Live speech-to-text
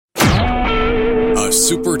A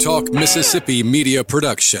Super Talk Mississippi media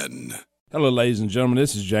production. Hello, ladies and gentlemen.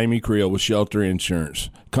 This is Jamie Creel with Shelter Insurance.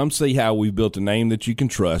 Come see how we've built a name that you can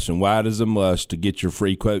trust and why it is a must to get your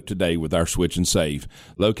free quote today with our Switch and Save.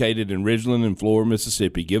 Located in Ridgeland and Flora,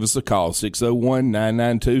 Mississippi. Give us a call,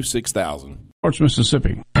 601-992-6000. Sports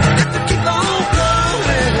Mississippi.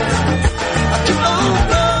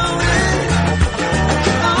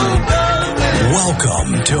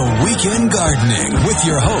 Welcome to Weekend Gardening with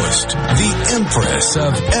your host, the Empress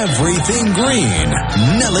of Everything Green,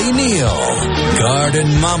 Nellie Neal.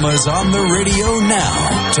 Garden Mama's on the radio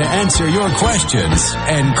now to answer your questions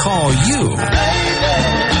and call you.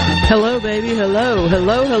 Hello, baby. Hello.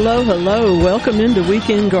 Welcome into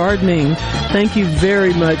Weekend Gardening. Thank you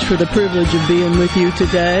very much for the privilege of being with you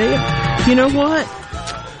today. You know what?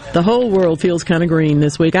 The whole world feels kind of green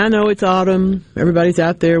this week. I know it's autumn. Everybody's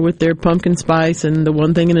out there with their pumpkin spice and the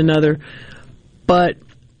one thing and another. But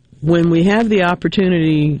when we have the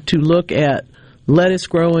opportunity to look at lettuce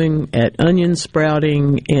growing, at onions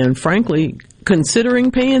sprouting, and frankly,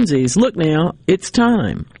 considering pansies, look now, it's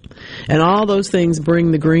time. And all those things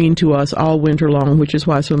bring the green to us all winter long, which is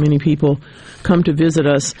why so many people come to visit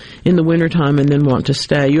us in the wintertime and then want to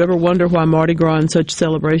stay. You ever wonder why Mardi Gras and such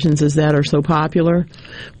celebrations as that are so popular?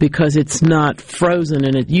 Because it's not frozen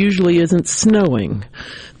and it usually isn't snowing.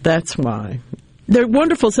 That's why. They're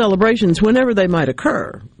wonderful celebrations whenever they might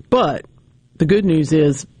occur. But the good news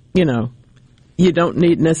is, you don't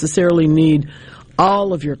necessarily need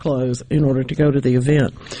all of your clothes in order to go to the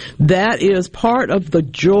event. That is part of the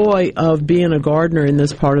joy of being a gardener in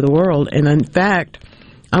this part of the world. And in fact,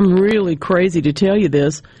 I'm really crazy to tell you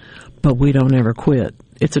this, but we don't ever quit.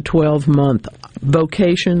 It's a 12-month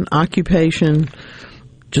vocation, occupation.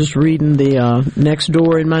 Just reading the next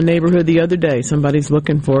door in my neighborhood the other day, somebody's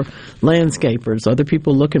looking for landscapers, other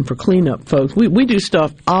people looking for cleanup folks. We do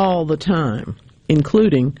stuff all the time,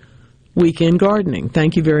 including Weekend Gardening.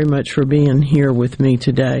 Thank you very much for being here with me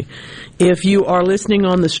today. If you are listening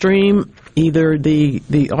on the stream, either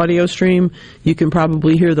the audio stream, you can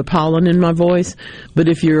probably hear the pollen in my voice. But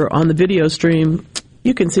if you're on the video stream,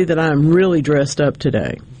 you can see that I'm really dressed up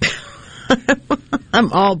today.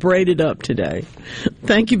 I'm all braided up today.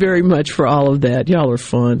 Thank you very much for all of that. Y'all are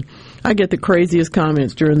fun. I get the craziest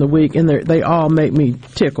comments during the week, and they all make me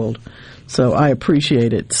tickled. So I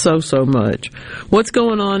appreciate it so much. What's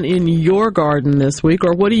going on in your garden this week,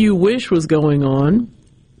 or what do you wish was going on?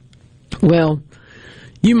 Well,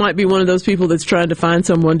 you might be one of those people that's trying to find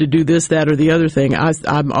someone to do this, that, or the other thing.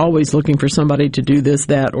 I'm always looking for somebody to do this,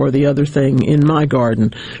 that, or the other thing in my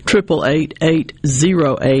garden.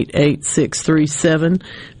 888-808-8637.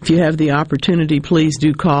 If you have the opportunity, please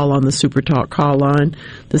do call on the Super Talk call line.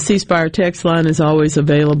 The C Spire text line is always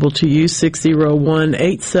available to you,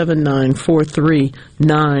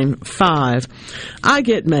 601-879-4395. I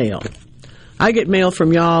get mail. I get mail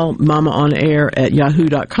from y'all,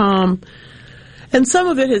 mamaonair@yahoo.com. And some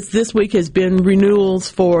of it this week has been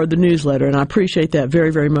renewals for the newsletter, and I appreciate that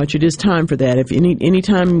very, very much. It is time for that. If any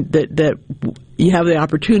time that you have the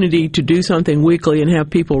opportunity to do something weekly and have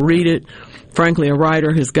people read it, frankly, a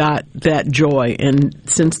writer has got that joy. And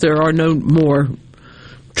since there are no more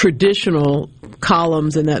traditional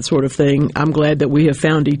columns and that sort of thing, I'm glad that we have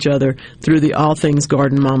found each other through the All Things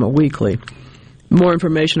Garden Mama Weekly. More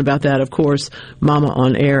information about that, of course,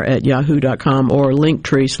 mamaonair@yahoo.com or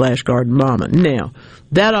linktree/gardenmama. Now,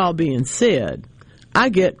 that all being said, I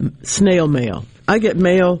get snail mail. I get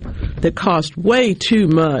mail that costs way too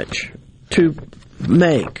much to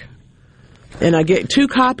make. And I get 2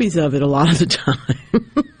 copies of it a lot of the time.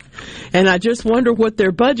 And I just wonder what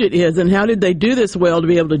their budget is and how did they do this well to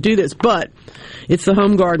be able to do this. But it's the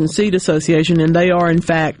Home Garden Seed Association, and they are, in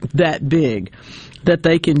fact, that big that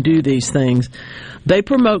they can do these things. They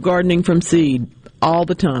promote gardening from seed all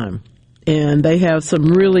the time, and they have some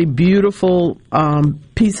really beautiful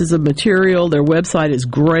pieces of material. Their website is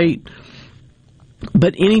great.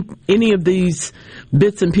 But any of these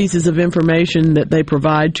bits and pieces of information that they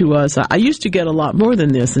provide to us, I used to get a lot more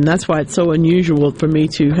than this, and that's why it's so unusual for me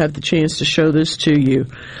to have the chance to show this to you.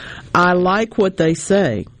 I like what they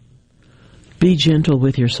say. Be gentle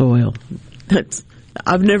with your soil.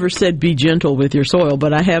 I've never said be gentle with your soil,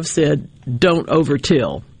 but I have said don't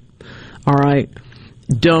overtill. All right?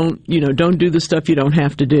 Don't do the stuff you don't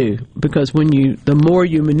have to do, because the more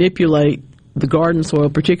you manipulate the garden soil,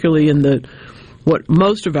 particularly in what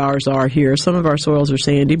most of ours are here. Some of our soils are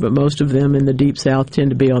sandy, but most of them in the deep south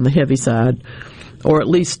tend to be on the heavy side, or at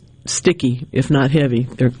least sticky, if not heavy.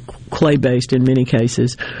 They're clay-based in many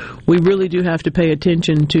cases. We really do have to pay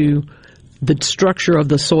attention to the structure of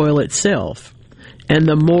the soil itself. And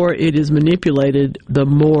the more it is manipulated, the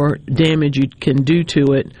more damage you can do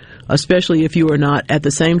to it, especially if you are not at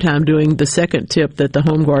the same time doing the second tip that the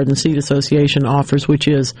Home Garden Seed Association offers, which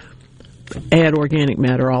is add organic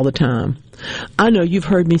matter all the time. I know you've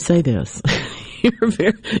heard me say this.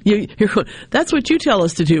 That's what you tell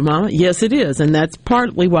us to do, Mama. Yes, it is. And that's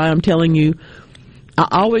partly why I'm telling you, I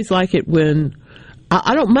always like it when,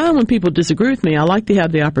 I don't mind when people disagree with me. I like to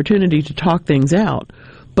have the opportunity to talk things out.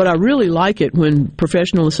 But I really like it when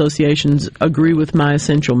professional associations agree with my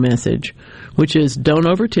essential message, which is don't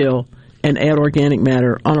overtill and add organic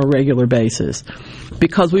matter on a regular basis,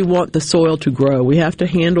 because we want the soil to grow. We have to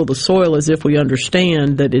handle the soil as if we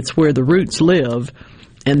understand that it's where the roots live,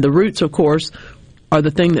 and the roots, of course, are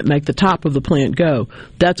the thing that make the top of the plant go.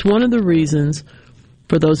 That's one of the reasons,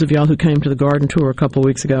 for those of y'all who came to the garden tour a couple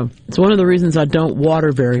weeks ago, it's one of the reasons I don't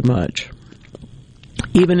water very much,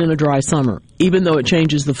 even in a dry summer, even though it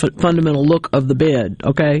changes the fundamental look of the bed,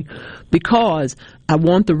 okay? Because I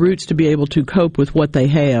want the roots to be able to cope with what they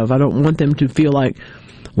have. I don't want them to feel like,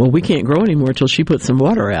 well, we can't grow anymore until she puts some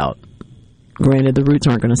water out. Granted, the roots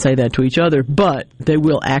aren't going to say that to each other, but they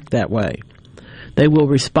will act that way. They will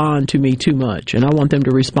respond to me too much, and I want them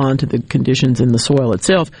to respond to the conditions in the soil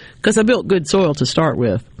itself, because I built good soil to start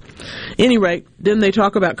with. Any rate, then they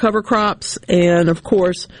talk about cover crops and, of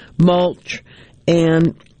course, mulch,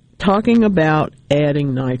 and talking about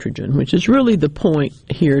adding nitrogen, which is really the point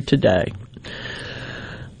here today.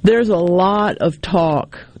 There's a lot of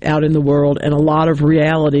talk out in the world and a lot of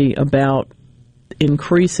reality about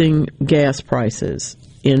increasing gas prices.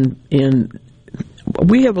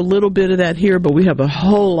 We have a little bit of that here, but we have a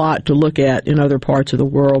whole lot to look at in other parts of the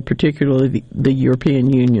world, particularly the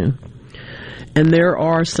European Union. And there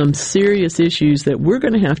are some serious issues that we're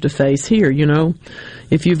going to have to face here. You know,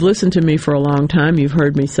 if you've listened to me for a long time, you've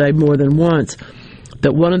heard me say more than once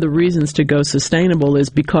that one of the reasons to go sustainable is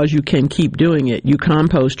because you can keep doing it. You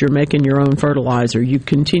compost, you're making your own fertilizer, you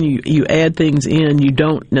continue, you add things in, you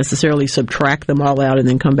don't necessarily subtract them all out and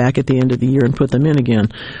then come back at the end of the year and put them in again.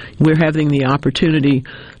 We're having the opportunity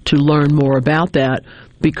to learn more about that,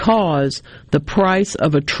 because the price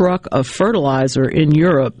of a truck of fertilizer in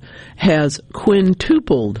Europe has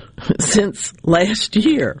quintupled since last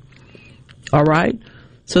year. All right?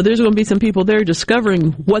 So there's going to be some people there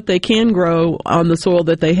discovering what they can grow on the soil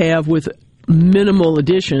that they have with minimal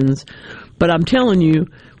additions. But I'm telling you,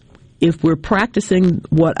 if we're practicing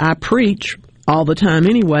what I preach all the time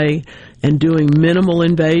anyway, and doing minimal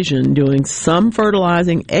invasion, doing some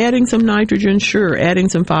fertilizing, adding some nitrogen, sure, adding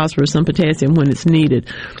some phosphorus, some potassium when it's needed,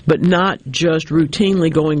 but not just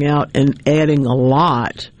routinely going out and adding a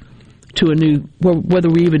lot to a new, whether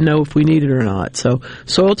we even know if we need it or not. So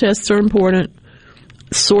soil tests are important.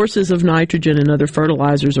 Sources of nitrogen and other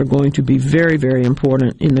fertilizers are going to be very, very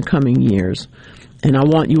important in the coming years. And I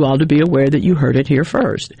want you all to be aware that you heard it here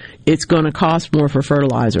first. It's going to cost more for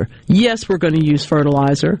fertilizer. Yes, we're going to use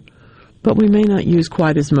fertilizer, but we may not use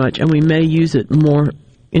quite as much, and we may use it more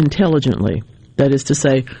intelligently. That is to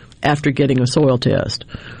say, after getting a soil test.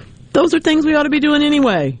 Those are things we ought to be doing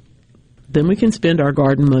anyway. Then we can spend our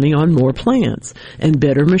garden money on more plants and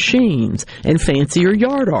better machines and fancier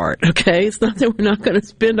yard art, okay? It's not that we're not going to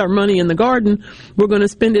spend our money in the garden. We're going to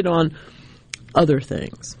spend it on other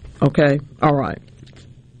things, okay? All right.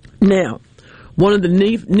 Now, one of the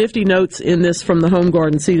nifty notes in this from the Home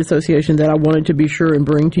Garden Seed Association that I wanted to be sure and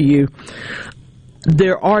bring to you,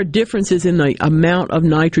 there are differences in the amount of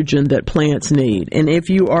nitrogen that plants need. And if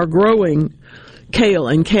you are growing kale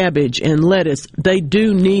and cabbage and lettuce, they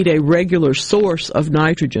do need a regular source of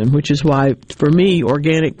nitrogen, which is why, for me,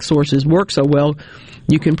 organic sources work so well.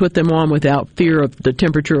 You can put them on without fear of the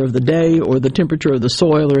temperature of the day or the temperature of the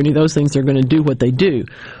soil or any of those things. They're going to do what they do.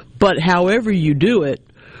 But however you do it,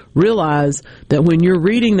 realize that when you're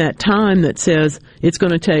reading that time that says it's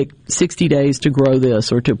going to take 60 days to grow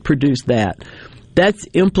this or to produce that, that's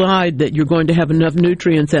implied that you're going to have enough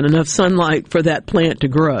nutrients and enough sunlight for that plant to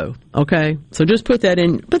grow. Okay, so just put that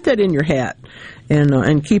in your hat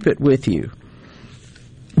and keep it with you.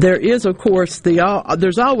 There is, of course,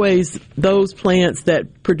 there's always those plants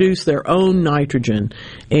that produce their own nitrogen,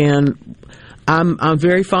 and I'm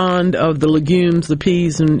very fond of the legumes, the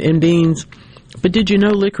peas and beans. But did you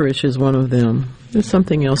know licorice is one of them? There's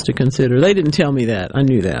something else to consider. They didn't tell me that. I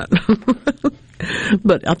knew that.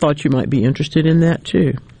 But I thought you might be interested in that,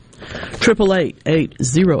 too.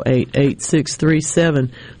 888-808-8637.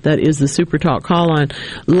 That is the Super Talk call line.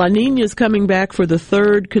 La Nina is coming back for the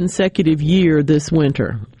third consecutive year this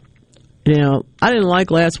winter. Now, I didn't like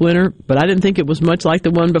last winter, but I didn't think it was much like the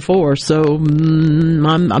one before, so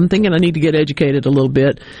I'm thinking I need to get educated a little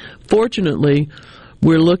bit. Fortunately,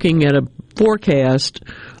 we're looking at a forecast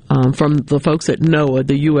from the folks at NOAA.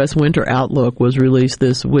 The U.S. Winter Outlook was released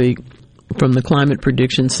this week from the Climate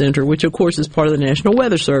Prediction Center, which, of course, is part of the National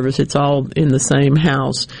Weather Service. It's all in the same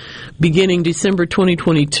house. Beginning December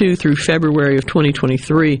 2022 through February of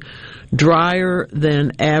 2023, drier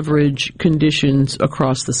than average conditions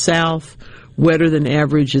across the South, wetter than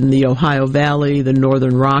average in the Ohio Valley, the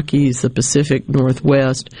Northern Rockies, the Pacific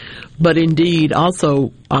Northwest, but indeed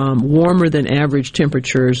also warmer than average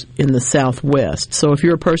temperatures in the Southwest. So if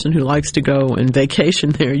you're a person who likes to go and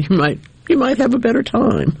vacation there, you might have a better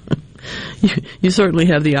time. You certainly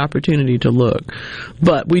have the opportunity to look.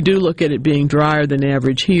 But we do look at it being drier than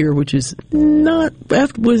average here, which was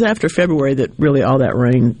after February that really all that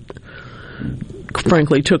rain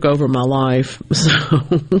frankly took over my life. So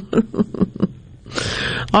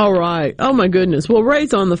all right. Oh my goodness. Well,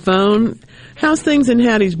 Ray's on the phone. How's things in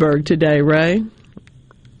Hattiesburg today, Ray?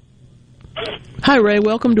 Hi, Ray.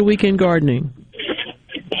 Welcome to Weekend Gardening.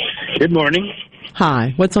 Good morning.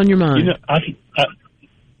 Hi. What's on your mind?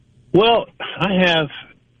 Well, I have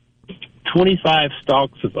 25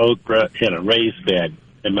 stalks of okra in a raised bed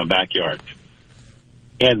in my backyard.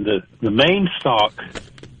 And the main stalk,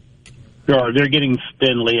 they're getting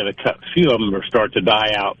spindly, and a few of them are starting to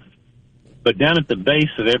die out. But down at the base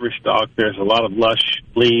of every stalk, there's a lot of lush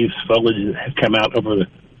leaves, foliage that have come out over the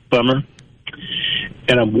summer.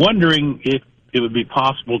 And I'm wondering if it would be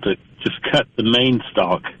possible to just cut the main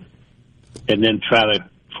stalk and then try to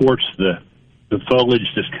force the foliage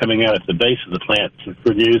that's coming out at the base of the plant to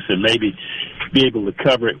produce, and maybe be able to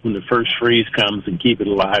cover it when the first freeze comes and keep it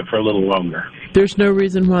alive for a little longer. There's no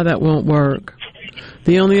reason why that won't work.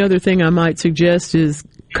 The only other thing I might suggest is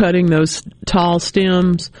cutting those tall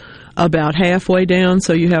stems about halfway down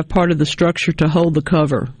so you have part of the structure to hold the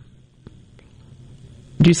cover.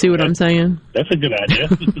 Do you see what I'm saying? That's a good idea.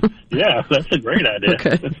 Yeah, that's a great idea.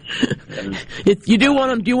 Okay. You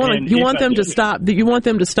want them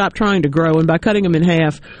to stop trying to grow, and by cutting them in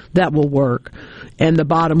half, that will work, and the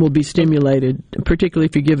bottom will be stimulated, particularly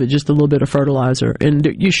if you give it just a little bit of fertilizer. And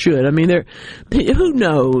you should. I mean, who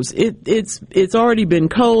knows? It's already been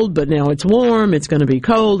cold, but now it's warm. It's going to be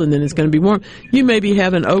cold, and then it's going to be warm. You may be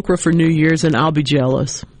having okra for New Year's, and I'll be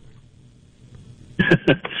jealous.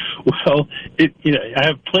 Well, I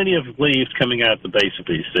have plenty of leaves coming out at the base of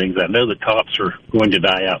these things. I know the tops are going to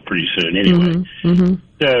die out pretty soon anyway. Mm-hmm.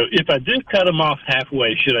 So if I do cut them off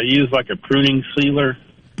halfway, should I use like a pruning sealer?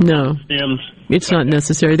 No. Stems? It's not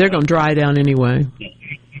necessary. They're going to dry down anyway.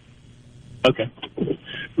 Okay.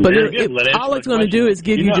 But all it's going to do is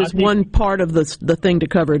give you just one part of the thing to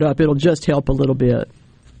cover it up. It'll just help a little bit.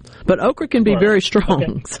 But okra can be very strong.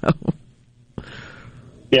 Okay. So.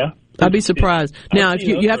 Yeah. I'd be surprised. Now, if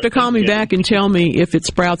you have to call me back and tell me if it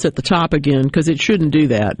sprouts at the top again, because it shouldn't do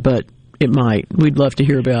that, but it might. We'd love to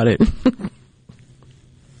hear about it.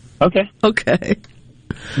 Okay. Okay.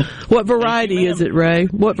 What variety is it, Ray?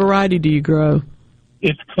 What variety do you grow?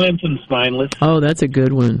 It's Clemson Spineless. Oh, that's a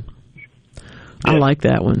good one. Yeah. I like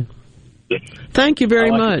that one. Thank you very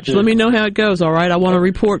much. Let me know how it goes, all right? I want to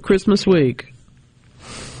report Christmas week.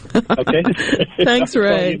 Okay. Thanks,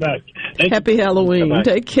 Ray. Happy Halloween. Bye-bye.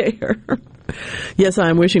 Take care. Yes,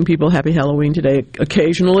 I'm wishing people happy Halloween today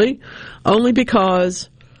occasionally, only because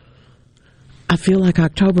I feel like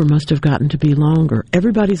October must have gotten to be longer.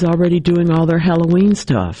 Everybody's already doing all their Halloween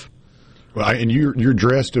stuff. Well, and you're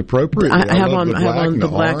dressed appropriately. I have on the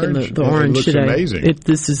black and the orange looks today. Amazing.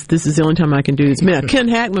 This is the only time I can do this. Man, Ken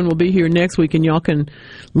Hackman will be here next week, and y'all can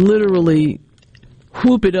literally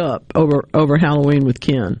whoop it up over Halloween with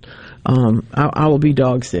Ken. I will be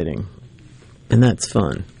dog sitting, and that's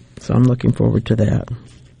fun. So I'm looking forward to that.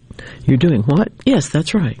 You're doing what? Yes,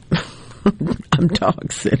 that's right. I'm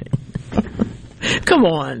dog sitting. Come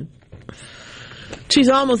on. She's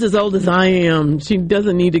almost as old as I am. She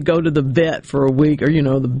doesn't need to go to the vet for a week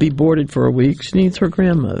or, be boarded for a week. She needs her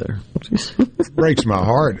grandmother. Breaks my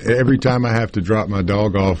heart every time I have to drop my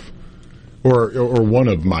dog off, or one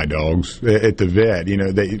of my dogs at the vet.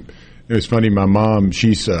 It's funny, my mom,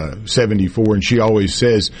 she's 74, and she always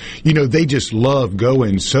says, they just love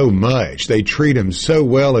going so much. They treat them so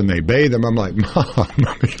well, and they bathe them. I'm like, Mom.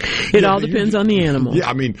 It all depends on the animal.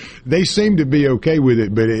 Yeah, they seem to be okay with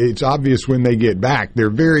it, but it's obvious when they get back, they're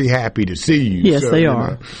very happy to see you. Yes, they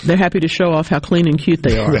are. They're happy to show off how clean and cute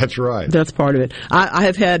they are. That's right. That's part of it. I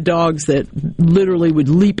have had dogs that literally would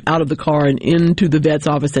leap out of the car and into the vet's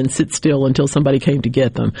office and sit still until somebody came to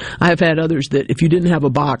get them. I have had others that if you didn't have a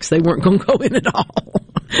box, they weren't going to go in at all.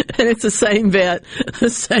 And it's the same vet, the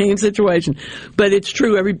same situation. But it's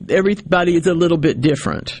true, everybody is a little bit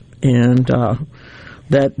different. And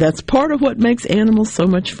That's part of what makes animals so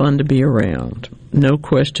much fun to be around. No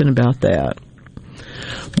question about that.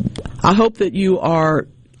 I hope that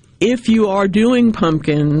if you are doing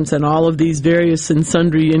pumpkins and all of these various and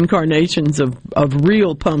sundry incarnations of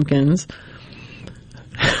real pumpkins,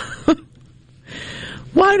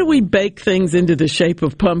 why do we bake things into the shape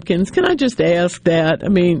of pumpkins? Can I just ask that? I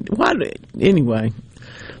mean, anyway,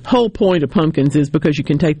 the whole point of pumpkins is because you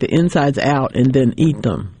can take the insides out and then eat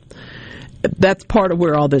them. That's part of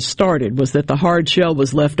where all this started, was that the hard shell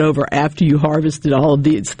was left over after you harvested all of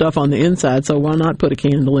the stuff on the inside, so why not put a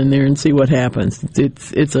candle in there and see what happens?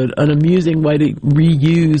 It's an amusing way to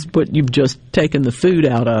reuse what you've just taken the food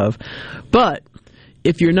out of. But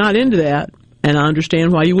if you're not into that, and I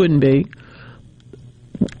understand why you wouldn't be,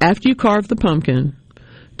 after you carve the pumpkin,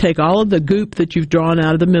 take all of the goop that you've drawn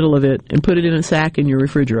out of the middle of it and put it in a sack in your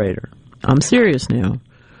refrigerator. I'm serious now.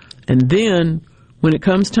 And then, when it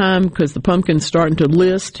comes time, because the pumpkin's starting to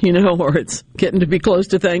list, or it's getting to be close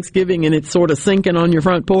to Thanksgiving and it's sort of sinking on your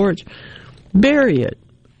front porch, bury it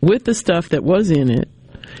with the stuff that was in it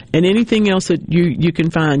and anything else that you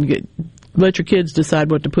can find. Let your kids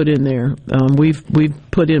decide what to put in there. We've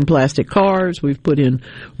put in plastic cars, we've put in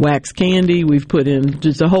wax candy, we've put in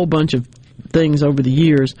just a whole bunch of things over the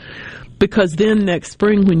years, because then next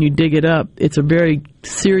spring when you dig it up, it's a very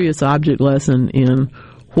serious object lesson in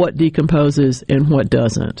what decomposes and what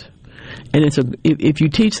doesn't. And if you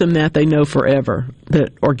teach them that, they know forever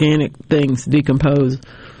that organic things decompose.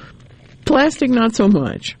 Plastic, not so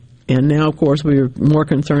much. And now, of course, we're more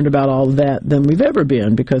concerned about all of that than we've ever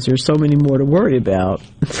been, because there's so many more to worry about.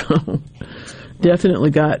 So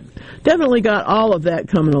definitely got all of that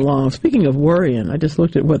coming along. Speaking of worrying, I just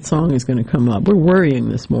looked at what song is going to come up. We're worrying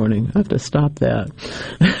this morning. I have to stop that.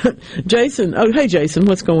 Jason. Oh, hey, Jason,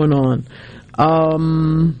 what's going on?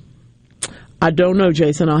 I don't know,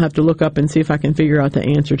 Jason. I'll have to look up and see if I can figure out the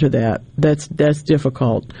answer to that. That's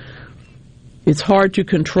difficult. It's hard to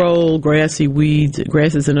control grasses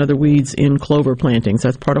and other weeds in clover plantings.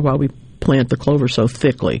 That's part of why we plant the clover so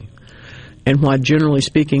thickly, and why, generally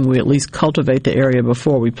speaking, we at least cultivate the area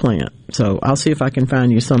before we plant. So I'll see if I can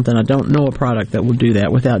find you something. I don't know a product that will do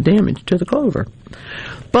that without damage to the clover.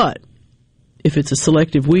 But if it's a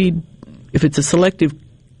selective weed, if it's a selective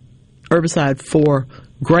herbicide for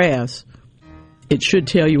grass, it should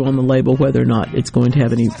tell you on the label whether or not it's going to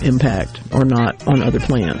have any impact or not on other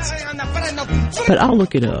plants. But I'll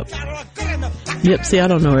look it up. Yep, see, I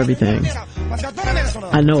don't know everything.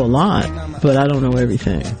 I know a lot, but I don't know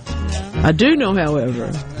everything. I do know, however,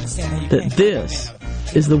 that this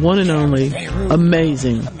is the one and only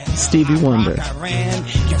amazing Stevie Wonder.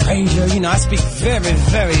 I speak very,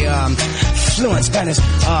 very fluent Spanish.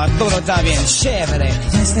 Todo está bien chévere.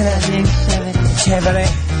 Chévere.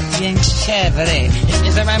 Bien chévere.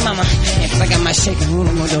 Is that right, mama? Yeah, 'cause I got my shaking room.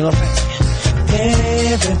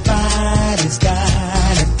 Everybody's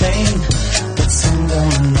got a thing, but some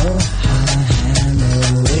don't know how to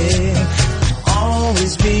handle it.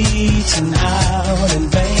 Always reaching out in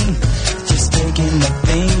vain, just taking the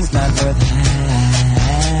things not worth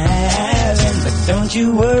having. But don't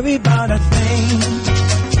you worry about a thing.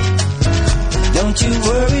 Don't you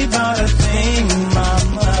worry about a thing,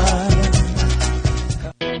 mama.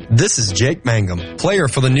 This is Jake Mangum, player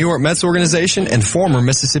for the New York Mets organization and former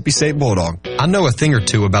Mississippi State Bulldog. I know a thing or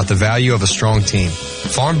two about the value of a strong team.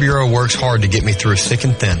 Farm Bureau works hard to get me through thick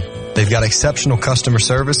and thin. They've got exceptional customer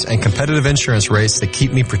service and competitive insurance rates that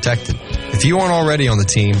keep me protected. If you aren't already on the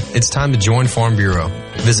team, it's time to join Farm Bureau.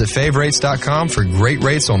 Visit favrates.com for great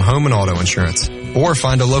rates on home and auto insurance, or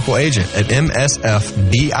find a local agent at msfbins.com.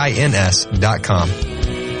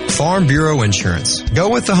 Farm Bureau Insurance. Go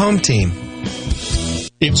with the home team.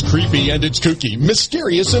 It's creepy and it's kooky,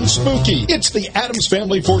 mysterious and spooky. It's the Addams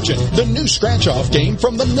Family Fortune, the new scratch-off game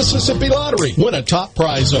from the Mississippi Lottery. Win a top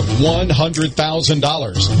prize of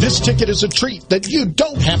 $100,000. This ticket is a treat that you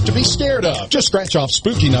don't have to be scared of. Just scratch off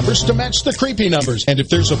spooky numbers to match the creepy numbers. And if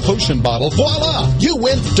there's a potion bottle, voila! You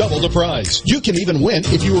win double the prize. You can even win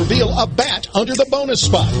if you reveal a bat under the bonus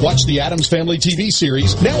spot. Watch the Addams Family TV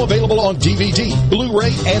series, now available on DVD,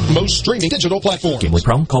 Blu-ray, and most streaming digital platforms. Gambling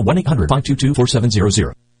problem? Call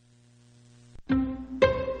 1-800-522-4700.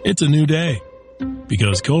 It's a new day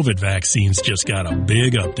because COVID vaccines just got a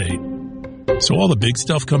big update. So all the big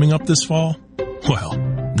stuff coming up this fall? Well,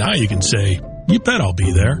 now you can say, you bet I'll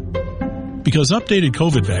be there. Because updated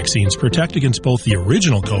COVID vaccines protect against both the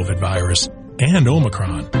original COVID virus and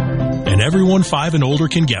Omicron. And everyone 5 and older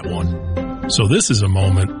can get one. So this is a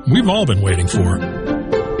moment we've all been waiting for.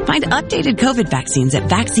 Find updated COVID vaccines at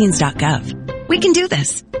vaccines.gov. We can do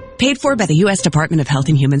this. Paid for by the U.S. Department of Health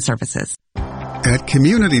and Human Services. At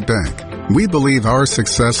Community Bank, We believe our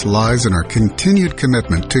success lies in our continued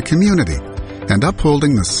commitment to community and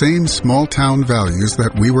upholding the same small-town values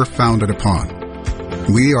that we were founded upon.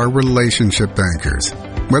 We are relationship bankers.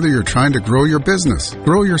 Whether you're trying to grow your business,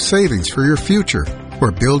 grow your savings for your future,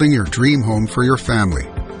 or building your dream home for your family,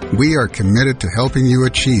 we are committed to helping you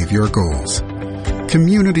achieve your goals.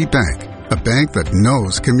 Community Bank, a bank that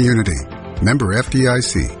knows community. Member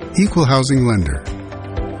FDIC, Equal Housing Lender.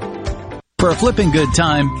 For a flipping good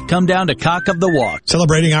time, come down to Cock of the Walk.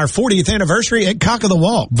 Celebrating our 40th anniversary at Cock of the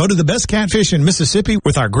Walk. Voted the best catfish in Mississippi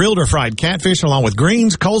with our grilled or fried catfish along with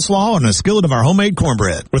greens, coleslaw, and a skillet of our homemade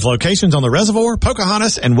cornbread. With locations on the Reservoir,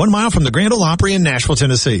 Pocahontas, and 1 mile from the Grand Ole Opry in Nashville,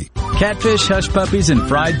 Tennessee. Catfish, hush puppies, and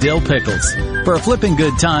fried dill pickles. For a flipping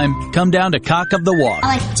good time, come down to Cock of the Walk.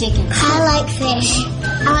 I like chicken. I like fish.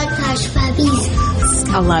 I like hush puppies.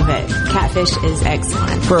 I love it. Catfish is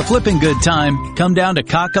excellent. For a flipping good time, come down to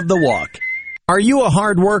Cock of the Walk. Are you a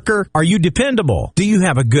hard worker? Are you dependable? Do you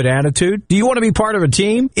have a good attitude? Do you want to be part of a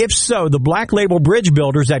team? If so, the Black Label Bridge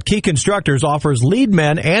Builders at Key Constructors offers lead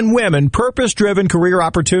men and women purpose-driven career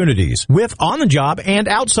opportunities with on-the-job and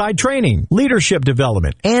outside training, leadership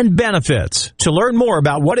development, and benefits. To learn more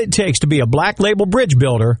about what it takes to be a Black Label Bridge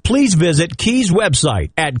Builder, please visit Key's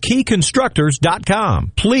website at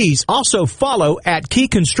keyconstructors.com. Please also follow at Key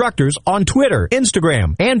Constructors on Twitter,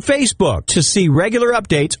 Instagram, and Facebook to see regular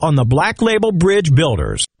updates on the Black Label Bridge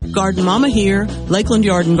Builders. Garden Mama here. Lakeland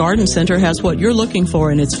Yard and Garden Center has what you're looking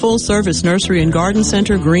for in its full-service nursery and garden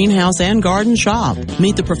center, greenhouse, and garden shop.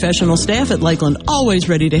 Meet the professional staff at Lakeland, always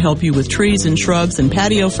ready to help you with trees and shrubs and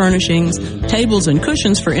patio furnishings, tables and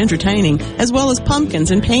cushions for entertaining, as well as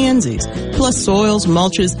pumpkins and pansies, plus soils,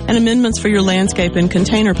 mulches, and amendments for your landscape and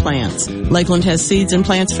container plants. Lakeland has seeds and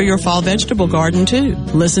plants for your fall vegetable garden, too.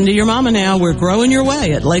 Listen to your mama now. We're growing your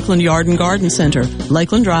way at Lakeland Yard and Garden Center,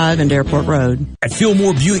 Lakeland Drive and Airport Road. At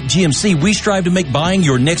Fillmore Buick GMC, we strive to make buying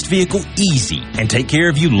your next vehicle easy and take care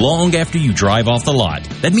of you long after you drive off the lot.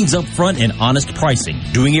 That means upfront and honest pricing,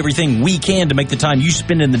 doing everything we can to make the time you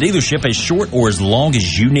spend in the dealership as short or as long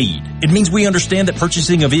as you need. It means we understand that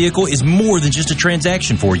purchasing a vehicle is more than just a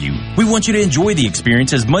transaction for you. We want you to enjoy the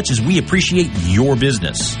experience as much as we appreciate your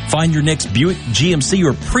business. Find your next Buick, GMC,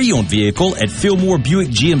 or pre-owned vehicle at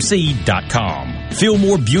FillmoreBuickGMC.com.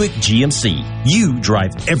 Fillmore Buick GMC. You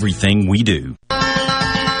drive everything we do.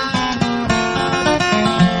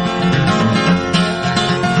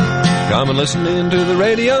 Come and listen in to the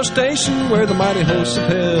radio station where the mighty hosts of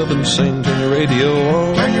heaven sing. Turn your radio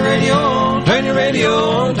on. Turn your radio on. Turn your radio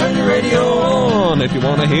on. Turn your radio on. If you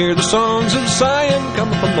want to hear the songs of Zion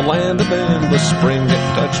coming from the land of endless spring, get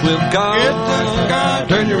in touch with God. Get in touch with God.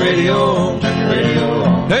 Turn your radio on. Turn your radio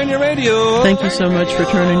on. Turn your radio on. Thank you so much for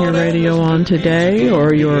turning your radio on today,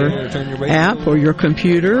 or your app, or your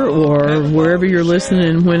computer, or wherever you're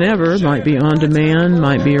listening, whenever. Might be on demand,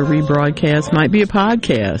 might be a rebroadcast, might be a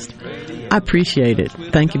podcast. I appreciate it.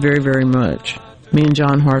 Thank you very, very much. Me and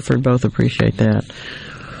John Hartford both appreciate that.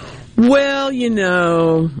 Well, you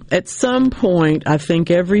know, at some point, I think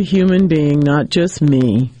every human being, not just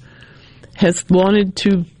me, has wanted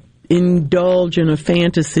to indulge in a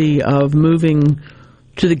fantasy of moving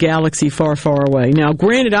to the galaxy far, far away. Now,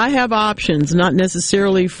 granted, I have options, not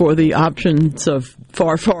necessarily for the options of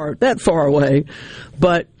that far away,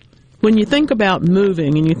 but when you think about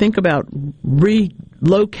moving and you think about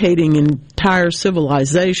relocating entire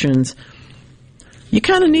civilizations, you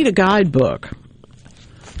kind of need a guidebook.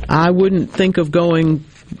 I wouldn't think of going,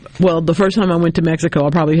 well, the first time I went to Mexico, I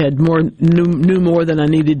probably had knew more than I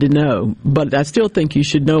needed to know. But I still think you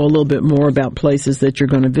should know a little bit more about places that you're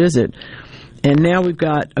going to visit. And now we've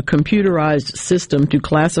got a computerized system to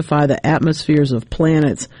classify the atmospheres of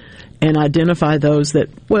planets and identify those that,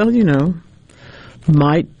 well, you know,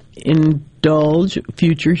 might indulge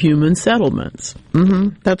future human settlements.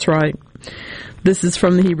 That's right. This is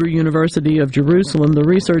from the Hebrew University of Jerusalem. The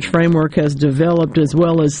research framework has developed, as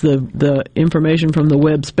well as the information from the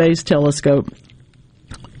Webb Space Telescope,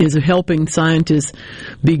 is helping scientists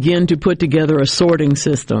begin to put together a sorting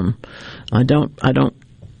system. I don't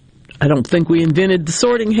think we invented the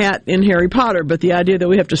sorting hat in Harry Potter, but the idea that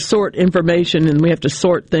we have to sort information and we have to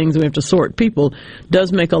sort things and we have to sort people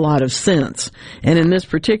does make a lot of sense. And in this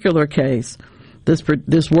particular case,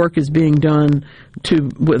 this work is being done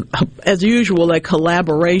with, as usual, a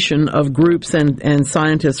collaboration of groups and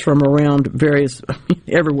scientists from around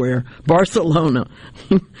everywhere. Barcelona,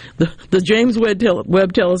 the James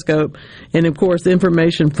Webb Telescope, and of course the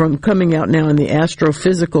information from coming out now in the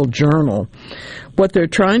Astrophysical Journal. What they're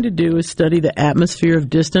trying to do is study the atmosphere of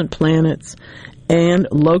distant planets and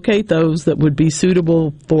locate those that would be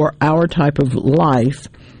suitable for our type of life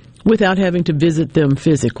without having to visit them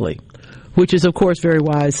physically. which is, of course, very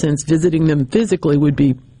wise since visiting them physically would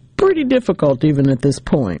be pretty difficult even at this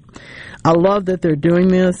point. I love that they're doing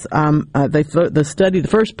this. The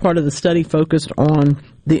first part of the study focused on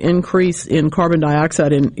the increase in carbon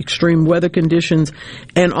dioxide in extreme weather conditions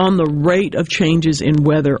and on the rate of changes in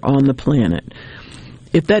weather on the planet.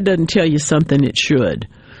 If that doesn't tell you something, it should.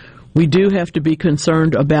 We do have to be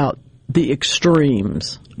concerned about the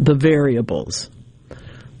extremes, the variables.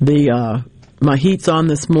 My heat's on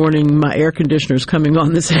this morning, my air conditioner's coming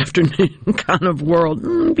on this afternoon kind of world,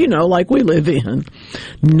 like we live in.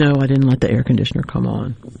 No, I didn't let the air conditioner come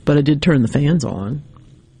on, but I did turn the fans on.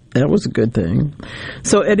 That was a good thing.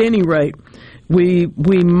 So at any rate, we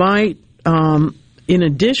might, in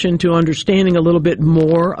addition to understanding a little bit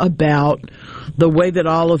more about the way that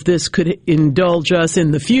all of this could indulge us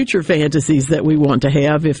in the future fantasies that we want to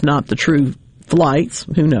have, if not the true flights,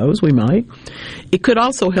 who knows, we might. It could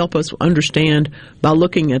also help us understand, by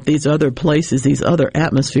looking at these other places, these other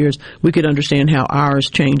atmospheres, we could understand how ours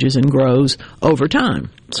changes and grows over time.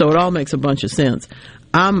 So it all makes a bunch of sense.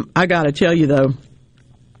 I got to tell you, though,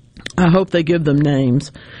 I hope they give them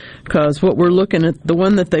names, because what we're looking at, the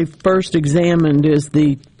one that they first examined is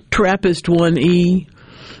the TRAPPIST-1E,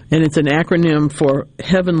 and it's an acronym for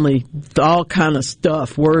heavenly, all kind of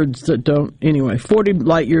stuff, words that don't, anyway, 40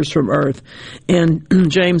 light years from Earth.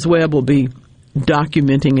 And James Webb will be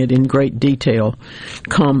documenting it in great detail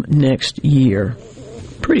come next year.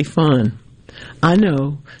 Pretty fun. I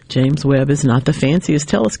know James Webb is not the fanciest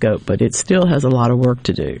telescope, but it still has a lot of work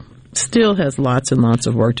to do. Still has lots and lots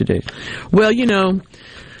of work to do. Well,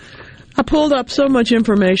 I pulled up so much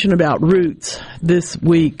information about roots this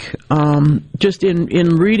week, just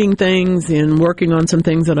in reading things, in working on some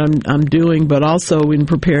things that I'm doing, but also in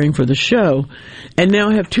preparing for the show. And now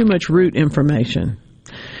I have too much root information.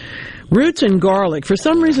 Roots and garlic, for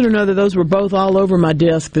some reason or another, those were both all over my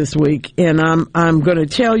desk this week. And I'm going to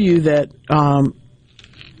tell you that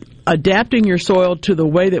adapting your soil to the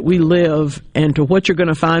way that we live and to what you're going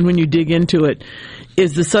to find when you dig into it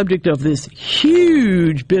is the subject of this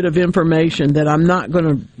huge bit of information that I'm not going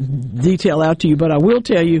to detail out to you, but I will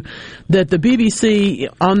tell you that the BBC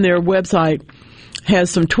on their website has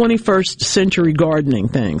some 21st century gardening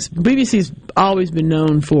things. BBC's always been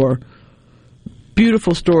known for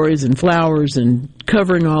beautiful stories and flowers and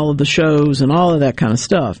covering all of the shows and all of that kind of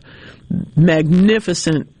stuff.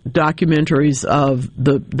 Magnificent documentaries of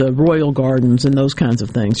the royal gardens and those kinds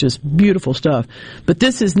of things. Just beautiful stuff. But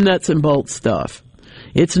this is nuts and bolts stuff.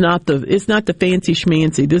 It's not the fancy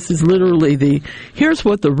schmancy. This is literally here's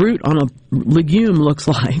what the root on a legume looks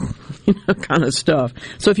like, kind of stuff.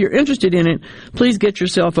 So if you're interested in it, please get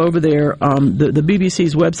yourself over there. The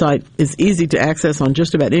BBC's website is easy to access on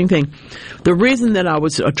just about anything. The reason that I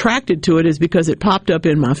was attracted to it is because it popped up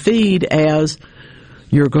in my feed as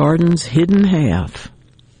your garden's hidden half.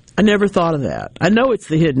 I never thought of that. I know it's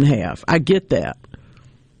the hidden half. I get that.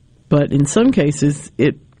 But in some cases,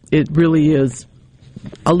 it really is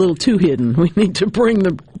a little too hidden. We need to bring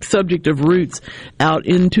the subject of roots out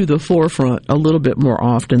into the forefront a little bit more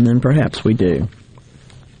often than perhaps we do.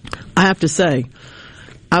 I have to say,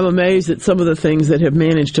 I'm amazed at some of the things that have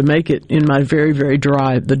managed to make it in my very, very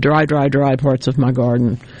dry parts of my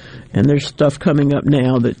garden. And there's stuff coming up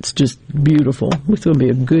now that's just beautiful. It's going to be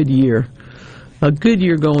a good year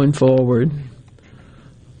going forward.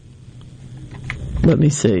 Let me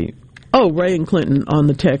see. Oh, Ray and Clinton on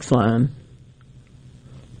the text line.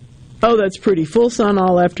 Oh, that's pretty. Full sun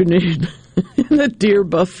all afternoon in the deer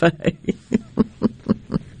buffet.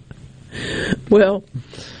 Well,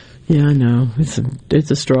 yeah, I know. It's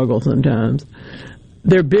a struggle sometimes.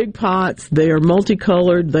 They're big pots. They are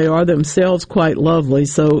multicolored. They are themselves quite lovely,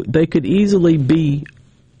 so they could easily be,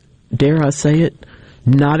 dare I say it,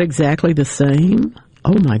 not exactly the same.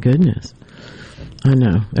 Oh, my goodness. I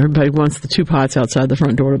know. Everybody wants the two pots outside the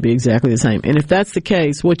front door to be exactly the same. And if that's the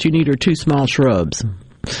case, what you need are two small shrubs.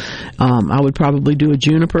 I would probably do a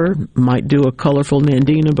juniper, might do a colorful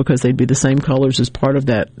nandina because they'd be the same colors as part of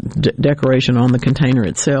that decoration on the container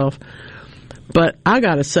itself. But I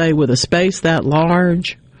got to say, with a space that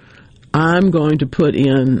large, I'm going to put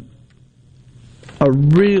in a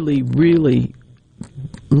really, really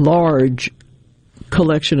large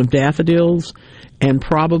collection of daffodils and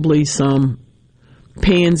probably some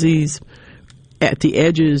pansies at the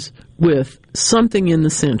edges with something in the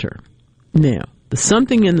center. Now, the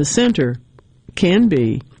something in the center can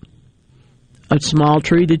be a small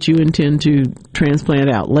tree that you intend to transplant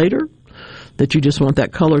out later, that you just want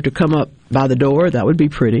that color to come up by the door. That would be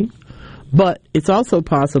pretty. But it's also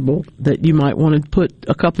possible that you might want to put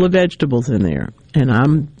a couple of vegetables in there. And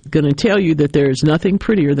I'm going to tell you that there's nothing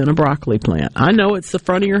prettier than a broccoli plant. I know it's the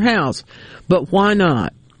front of your house, but why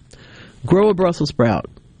not? Grow a Brussels sprout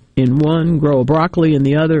in one, grow a broccoli in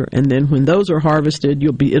the other, and then when those are harvested,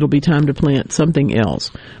 it'll be time to plant something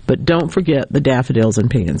else. But don't forget the daffodils and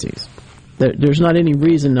pansies. There's not any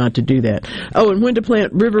reason not to do that. Oh, and when to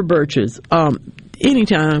plant river birches.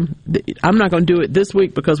 Anytime. I'm not going to do it this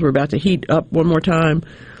week because we're about to heat up one more time,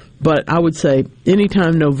 but I would say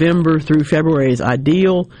anytime November through February is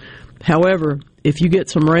ideal. However, if you get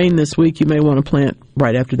some rain this week, you may want to plant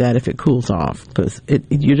right after that if it cools off, because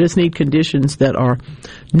you just need conditions that are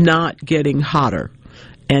not getting hotter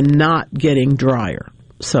and not getting drier.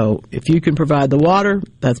 So if you can provide the water,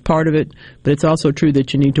 that's part of it, but it's also true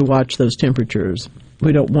that you need to watch those temperatures.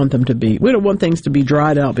 We don't want things to be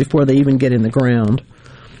dried out before they even get in the ground.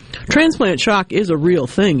 Transplant shock is a real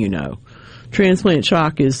thing, you know. Transplant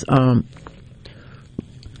shock is, one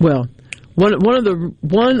of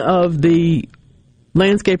the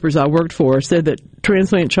landscapers I worked for said that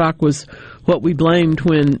transplant shock was what we blamed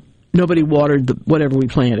when nobody watered whatever we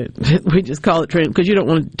planted. We just call it because you don't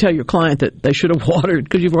want to tell your client that they should have watered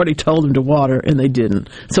because you've already told them to water and they didn't.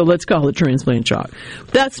 So let's call it transplant shock.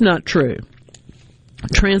 That's not true.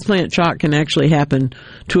 Transplant shock can actually happen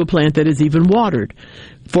to a plant that is even watered.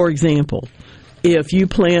 For example, if you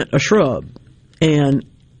plant a shrub and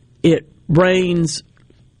it rains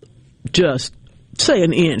just, say,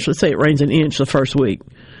 an inch, let's say it rains an inch the first week,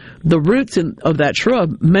 the roots of that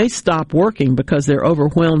shrub may stop working because they're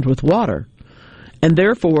overwhelmed with water. And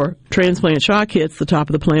therefore, transplant shock hits, the top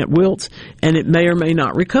of the plant wilts, and it may or may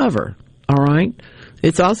not recover. All right?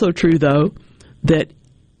 It's also true, though, that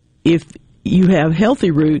if you have healthy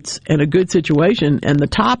roots and a good situation and the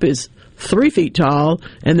top is 3 feet tall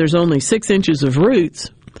and there's only 6 inches of roots,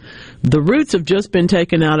 the roots have just been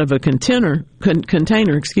taken out of a container,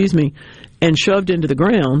 and shoved into the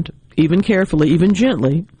ground, even carefully, even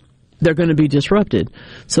gently, they're going to be disrupted.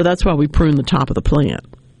 So that's why we prune the top of the plant,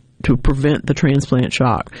 to prevent the transplant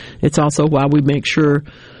shock. It's also why we make sure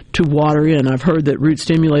to water in. I've heard that root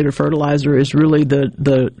stimulator fertilizer is really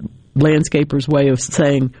the landscaper's way of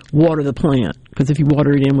saying water the plant, because if you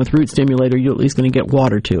water it in with root stimulator, you're at least going to get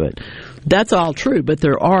water to it. That's all true, but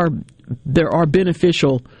there are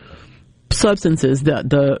beneficial substances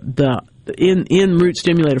that in root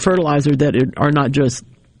stimulator fertilizer that are not just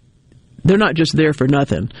there for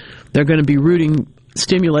nothing. They're going to be rooting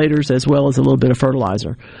stimulators as well as a little bit of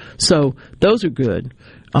fertilizer. So those are good.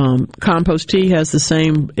 Compost tea has the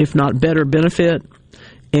same, if not better, benefit.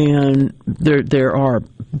 And there are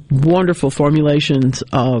wonderful formulations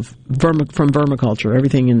of from vermiculture,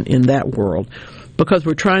 everything in that world, because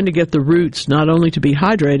we're trying to get the roots not only to be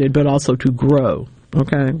hydrated but also to grow.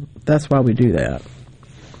 Okay, that's why we do that.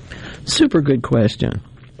 Super good question.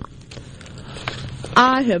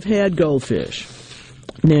 I have had goldfish.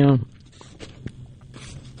 Now,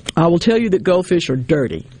 I will tell you that goldfish are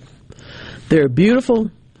dirty. They're beautiful,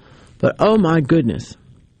 but oh my goodness,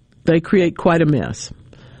 they create quite a mess.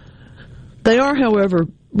 They are, however,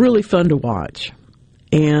 really fun to watch.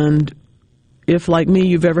 And if, like me,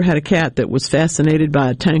 you've ever had a cat that was fascinated by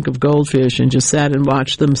a tank of goldfish and just sat and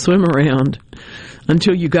watched them swim around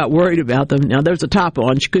until you got worried about them. Now, there's a top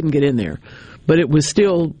on. She couldn't get in there. But it was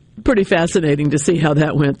still pretty fascinating to see how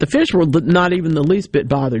that went. The fish were not even the least bit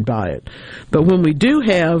bothered by it. But when we do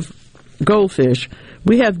have goldfish,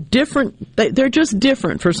 we have they're just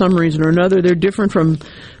different for some reason or another. They're different from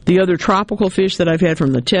the other tropical fish that I've had,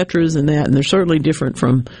 from the tetras and that, and they're certainly different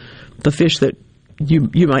from the fish that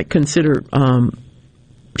you might consider,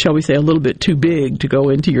 shall we say, a little bit too big to go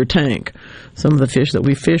into your tank. Some of the fish that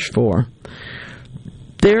we fish for.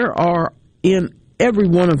 There are, in every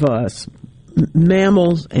one of us,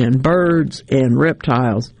 mammals and birds and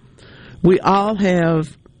reptiles, we all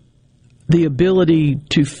have the ability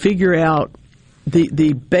to figure out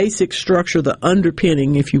the basic structure, the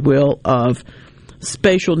underpinning, if you will, of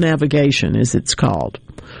spatial navigation, as it's called,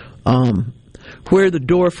 where the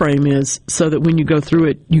door frame is, so that when you go through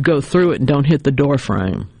it and don't hit the door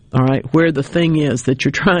frame. All right, where the thing is that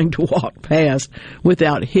you're trying to walk past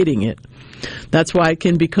without hitting it. That's why it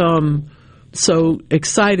can become so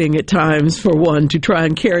exciting at times for one to try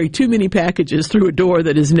and carry too many packages through a door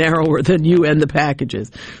that is narrower than you and the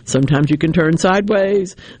packages. Sometimes you can turn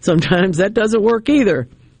sideways. Sometimes that doesn't work either.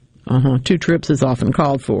 2 trips is often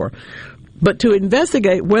called for. But to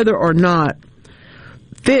investigate whether or not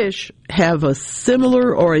fish have a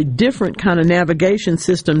similar or a different kind of navigation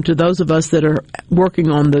system to those of us that are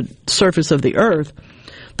working on the surface of the earth,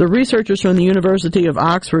 the researchers from the University of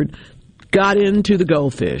Oxford got into the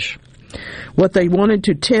goldfish. What they wanted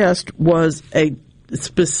to test was a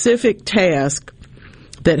specific task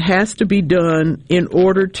that has to be done in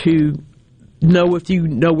order to know if you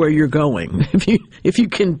know where you're going, if you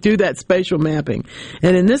can do that spatial mapping.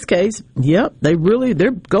 And in this case, yep,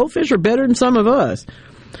 their goldfish are better than some of us.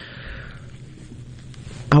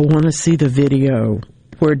 I want to see the video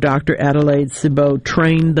where Dr. Adelaide Thibault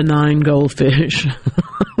trained the 9 goldfish.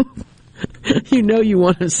 You know you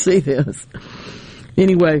want to see this.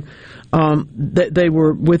 Anyway, they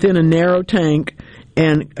were within a narrow tank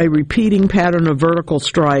and a repeating pattern of vertical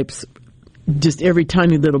stripes, just every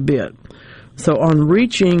tiny little bit. So on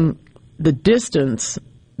reaching the distance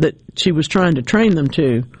that she was trying to train them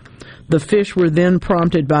to, the fish were then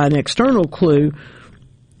prompted by an external cue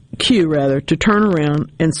to turn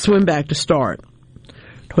around and swim back to start.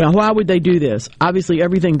 Well, why would they do this? Obviously,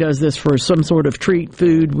 everything does this for some sort of treat,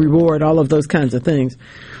 food, reward, all of those kinds of things.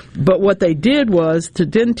 But what they did was to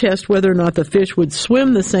then test whether or not the fish would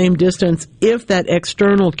swim the same distance if that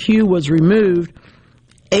external cue was removed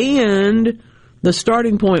and the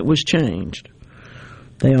starting point was changed.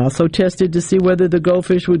 They also tested to see whether the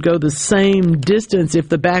goldfish would go the same distance if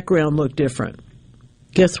the background looked different.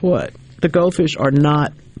 Guess what? The goldfish are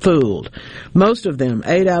not fooled. Most of them,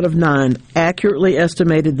 8 out of 9, accurately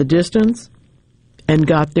estimated the distance and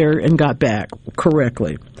got there and got back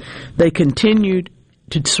correctly. They continued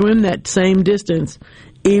to swim that same distance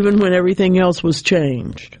even when everything else was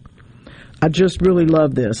changed. I just really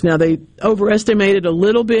love this. Now, they overestimated a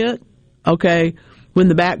little bit, okay, when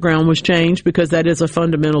the background was changed, because that is a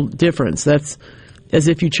fundamental difference. That's as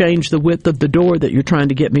if you change the width of the door that you're trying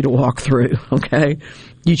to get me to walk through, okay?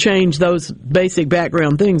 You change those basic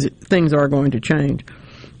background things are going to change.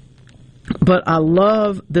 But I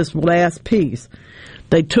love this last piece.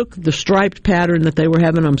 They took the striped pattern that they were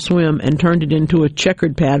having them swim and turned it into a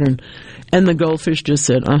checkered pattern, and the goldfish just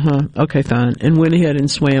said, okay, fine, and went ahead and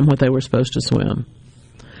swam what they were supposed to swim.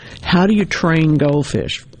 How do you train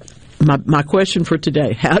goldfish? My question for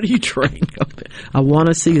today, how do you train goldfish? I want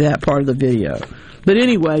to see that part of the video. But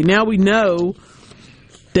anyway, now we know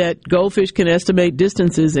that goldfish can estimate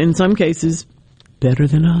distances, in some cases, better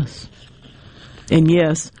than us. And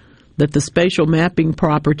yes, that the spatial mapping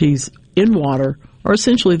properties in water are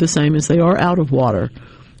essentially the same as they are out of water.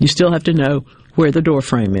 You still have to know where the door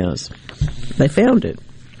frame is. They found it.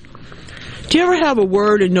 Do you ever have a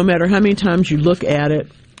word and no matter how many times you look at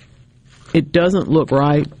it, it doesn't look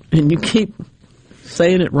right and you keep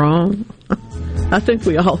saying it wrong? I think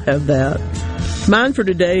we all have that. Mine for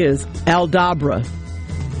today is Aldabra.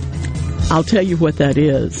 I'll tell you what that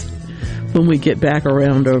is when we get back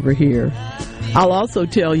around over here. I'll also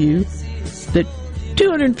tell you that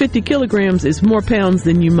 250 kilograms is more pounds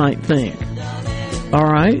than you might think. All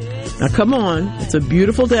right? Now, come on. It's a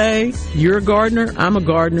beautiful day. You're a gardener. I'm a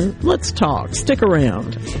gardener. Let's talk. Stick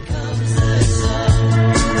around.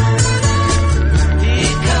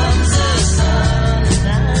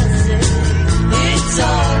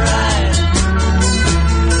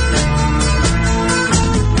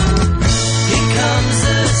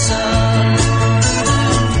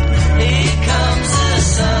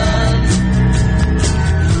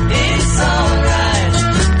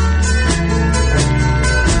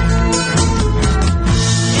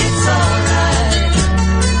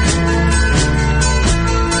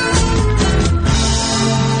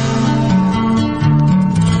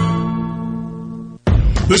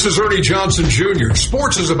 This is Ernie Johnson Jr.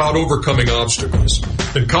 Sports is about overcoming obstacles,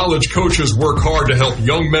 and college coaches work hard to help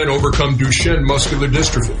young men overcome Duchenne muscular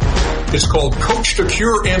dystrophy. It's called Coach to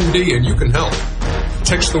Cure MD, and you can help.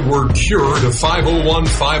 Text the word CURE to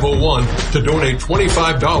 501-501 to donate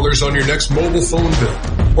 $25 on your next mobile phone bill,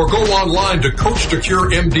 or go online to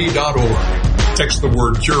CoachToCureMD.org. Text the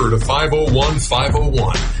word CURE to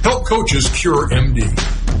 501-501. Help coaches cure MD.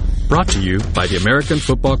 Brought to you by the American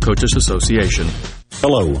Football Coaches Association.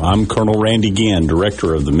 Hello, I'm Colonel Randy Ginn,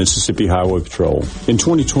 Director of the Mississippi Highway Patrol. In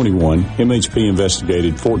 2021, MHP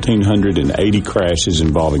investigated 1,480 crashes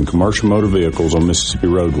involving commercial motor vehicles on Mississippi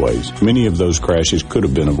roadways. Many of those crashes could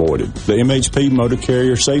have been avoided. The MHP Motor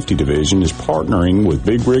Carrier Safety Division is partnering with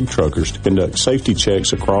Big Rig Truckers to conduct safety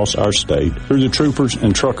checks across our state through the Troopers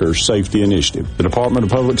and Truckers Safety Initiative. The Department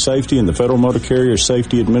of Public Safety and the Federal Motor Carrier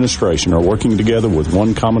Safety Administration are working together with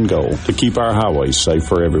one common goal: to keep our highways safe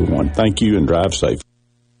for everyone. Thank you and drive safe.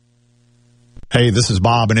 Hey, this is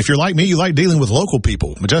Bob, and if you're like me, you like dealing with local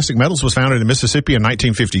people. Majestic Metals was founded in Mississippi in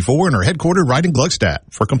 1954 and are headquartered right in Gluckstadt.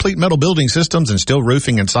 For complete metal building systems and steel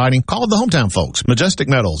roofing and siding, call the hometown folks. Majestic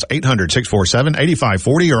Metals,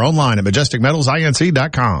 800-647-8540 or online at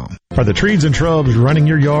majesticmetalsinc.com. Are the trees and shrubs running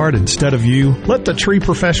your yard instead of you? Let the tree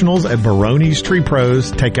professionals at Baroni's Tree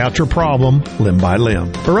Pros take out your problem limb by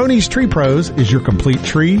limb. Baroni's Tree Pros is your complete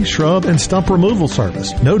tree, shrub, and stump removal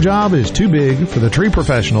service. No job is too big for the tree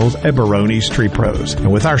professionals at Baroni's Tree Pros. And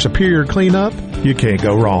with our superior cleanup, you can't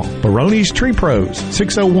go wrong. Baroni's Tree Pros,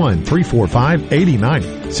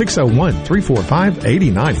 601-345-8090.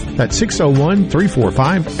 601-345-8090. That's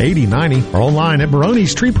 601-345-8090. Or online at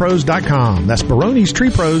baronestreepros.com. That's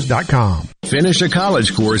baronestreepros.com. Finish a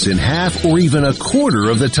college course in half or even a quarter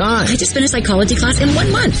of the time. I just finished psychology class in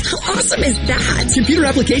 1 month. How awesome is that? Computer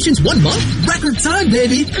applications 1 month? Record time,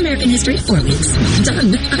 baby. American history 4 weeks.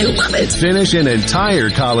 Done. I love it. Finish an entire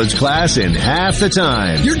college class in half the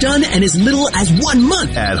time. You're done in as little as 1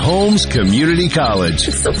 month. At Holmes Community College.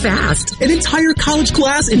 It's so fast. An entire college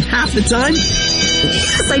class in half the time?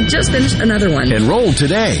 Yes, I just finished another one. Enroll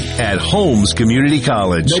today at Holmes Community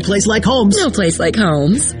College. No place like Holmes. No place like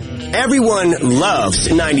Holmes. Everyone loves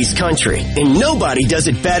 90s country, and nobody does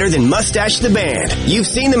it better than Mustache the Band. You've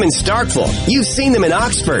seen them in Starkville. You've seen them in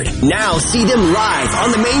Oxford. Now see them live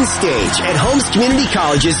on the main stage at Holmes Community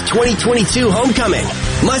College's 2022 Homecoming.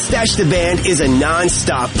 Mustache the Band is a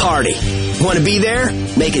non-stop party. Want to be there?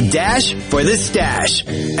 Make a dash for the stash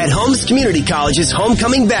at Holmes Community College's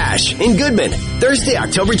Homecoming Bash in Goodman, Thursday,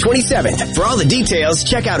 October 27th. For all the details,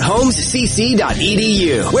 check out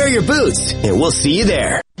holmescc.edu. Wear your boots, and we'll see you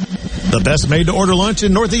there. The best made-to-order lunch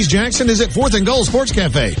in Northeast Jackson is at 4th and Gold Sports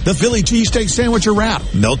Cafe. The Philly cheesesteak sandwich or wrap,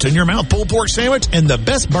 melt-in-your-mouth pulled pork sandwich, and the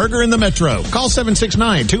best burger in the metro. Call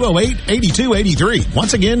 769-208-8283.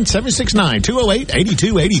 Once again,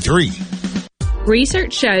 769-208-8283.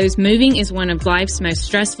 Research shows moving is one of life's most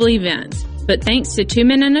stressful events. But thanks to 2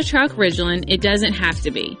 Men and a Truck Ridgeland, it doesn't have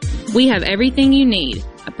to be. We have everything you need.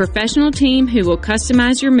 A professional team who will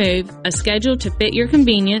customize your move, a schedule to fit your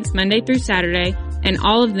convenience Monday through Saturday, and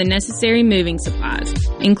all of the necessary moving supplies,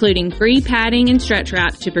 including free padding and stretch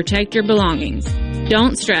wrap to protect your belongings.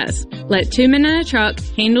 Don't stress. Let 2 Men and a Truck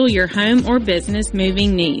handle your home or business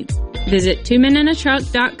moving needs. Visit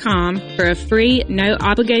 2menandatruck.com for a free,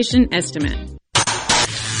 no-obligation estimate.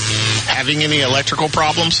 Having any electrical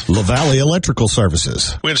problems? LaValle Electrical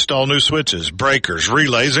Services. We install new switches, breakers,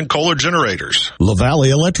 relays, and Kohler generators.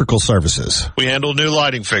 LaValle Electrical Services. We handle new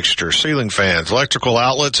lighting fixtures, ceiling fans, electrical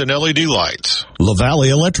outlets, and LED lights. LaValle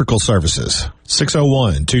Electrical Services.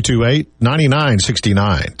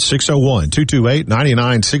 601-228-9969.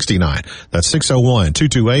 601-228-9969. That's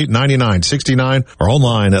 601-228-9969 or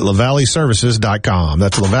online at lavalleservices.com.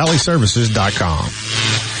 That's lavalleservices.com.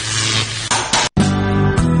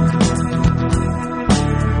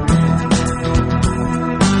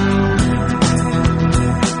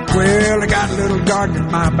 Well, I got a little garden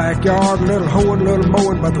in my backyard, a little hoeing, a little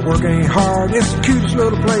mowing, but the work ain't hard. It's the cutest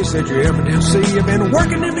little place that you ever did see. I've been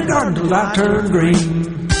working in the garden till I turned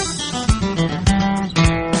green.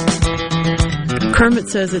 Kermit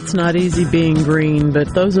says it's not easy being green,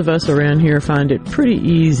 but those of us around here find it pretty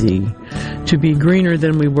easy to be greener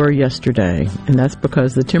than we were yesterday. And that's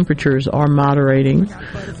because the temperatures are moderating.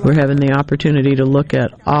 We're having the opportunity to look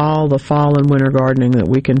at all the fall and winter gardening that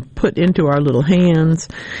we can put into our little hands.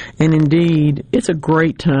 And indeed, it's a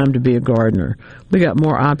great time to be a gardener. We got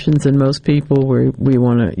more options than most people. You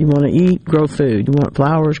want to eat, grow food. You want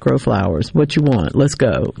flowers, grow flowers. What you want, let's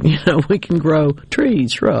go. We can grow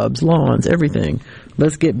trees, shrubs, lawns, everything.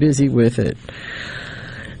 Let's get busy with it.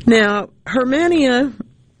 Now, Hermania,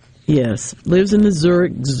 yes, lives in the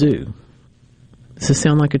Zurich Zoo. Does this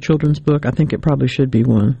sound like a children's book? I think it probably should be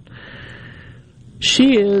one.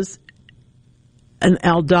 She is an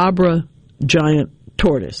Aldabra giant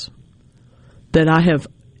tortoise that I have,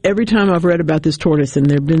 every time I've read about this tortoise, and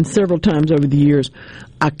there have been several times over the years,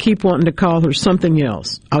 I keep wanting to call her something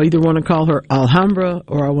else. I'll either want to call her Alhambra,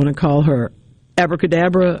 or I want to call her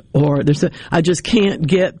Abracadabra, or I just can't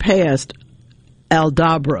get past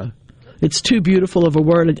Aldabra. It's too beautiful of a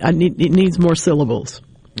word. It needs more syllables.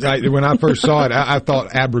 When I first saw it, I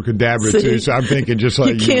thought abracadabra too. So I'm thinking just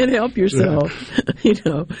like you can't help yourself.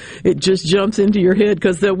 Yeah. It just jumps into your head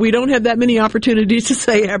because we don't have that many opportunities to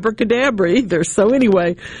say abracadabra either. So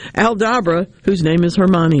anyway, Aldabra, whose name is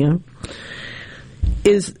Hermania,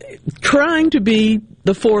 is trying to be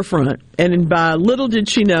the forefront, and by little did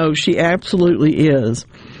she know, she absolutely is.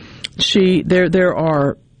 There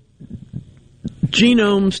are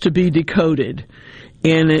genomes to be decoded,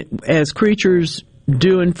 and as creatures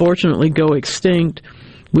do unfortunately go extinct,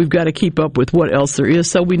 we've got to keep up with what else there is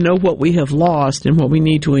so we know what we have lost and what we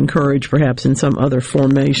need to encourage perhaps in some other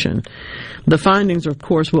formation. The findings, of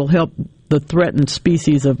course, will help the threatened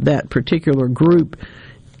species of that particular group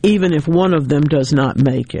even if one of them does not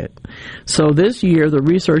make it. So this year, the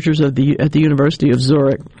researchers at the University of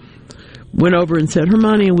Zurich went over and said,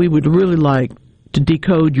 Hermione, we would really like to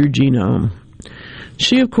decode your genome.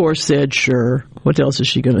 She, of course, said, sure. What else is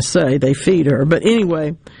she going to say? They feed her. But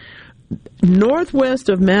anyway, northwest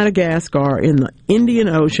of Madagascar in the Indian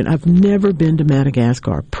Ocean, I've never been to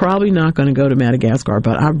Madagascar. Probably not going to go to Madagascar,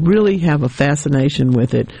 but I really have a fascination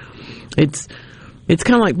with it. It's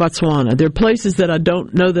kind of like Botswana. There are places that I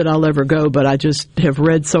don't know that I'll ever go, but I just have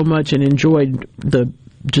read so much and enjoyed the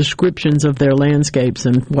descriptions of their landscapes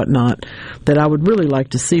and whatnot that I would really like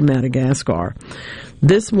to see Madagascar.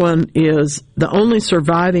 This one is the only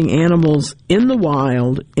surviving animals in the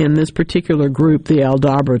wild in this particular group, the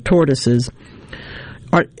Aldabra tortoises,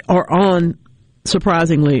 are on,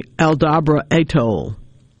 surprisingly, Aldabra Atoll.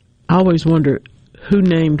 I always wonder who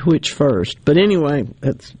named which first. But anyway,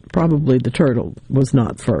 that's probably the turtle was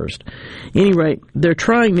not first. At any rate, they're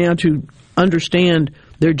trying now to understand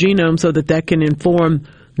their genome so that can inform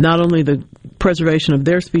not only the preservation of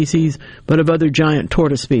their species, but of other giant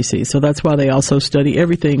tortoise species. So that's why they also study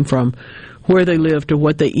everything from where they live to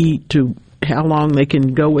what they eat to how long they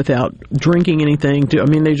can go without drinking anything.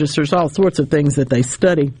 There's all sorts of things that they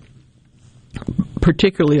study,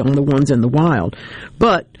 particularly on the ones in the wild.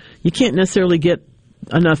 But you can't necessarily get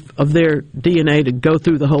enough of their DNA to go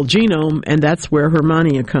through the whole genome, and that's where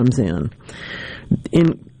Hermione comes in.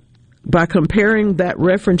 By comparing that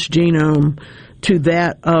reference genome to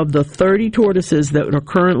that of the 30 tortoises that are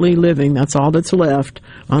currently living, that's all that's left,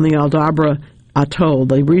 on the Aldabra Atoll,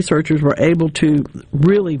 the researchers were able to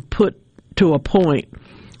really put to a point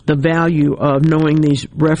the value of knowing these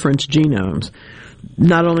reference genomes.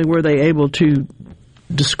 Not only were they able to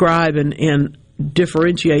describe and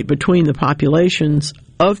differentiate between the populations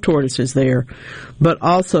of tortoises there, but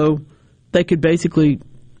also they could basically,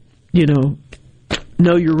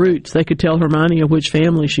 know your roots. They could tell Hermione which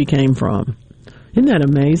family she came from. Isn't that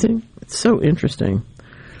amazing? It's so interesting.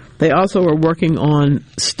 They also are working on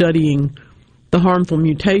studying the harmful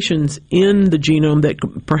mutations in the genome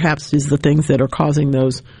that perhaps is the things that are causing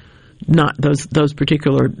those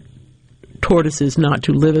particular tortoises not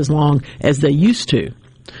to live as long as they used to.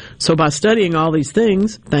 So by studying all these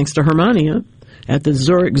things, thanks to Hermione, at the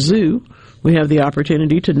Zurich Zoo, we have the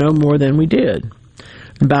opportunity to know more than we did.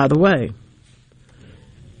 And by the way,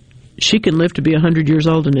 she can live to be 100 years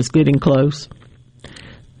old, and it's getting close.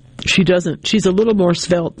 She's a little more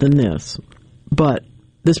svelte than this, but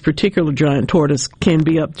this particular giant tortoise can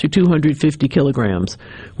be up to 250 kilograms,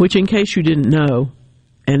 which, in case you didn't know,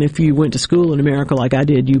 and if you went to school in America like I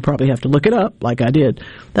did, you probably have to look it up like I did,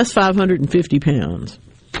 that's 550 pounds.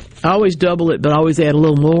 I always double it, but I always add a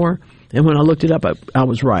little more. And when I looked it up, I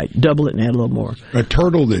was right. Double it and add a little more. A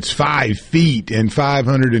turtle that's 5 feet and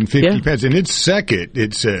 550 pounds, and it's second.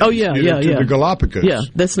 It's to the Galapagos. Yeah,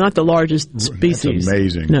 that's not the largest species. That's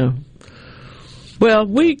amazing. No. Well,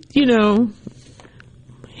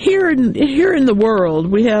 here in the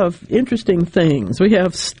world, we have interesting things. We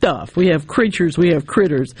have stuff. We have creatures. We have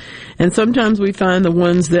critters. And sometimes we find the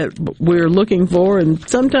ones that we're looking for, and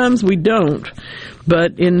sometimes we don't.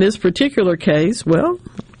 But in this particular case, well,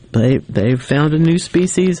 they've found a new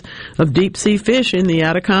species of deep-sea fish in the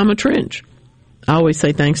Atacama Trench. I always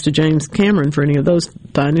say thanks to James Cameron for any of those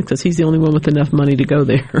findings, because he's the only one with enough money to go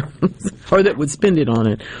there, or that would spend it on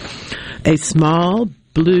it. A small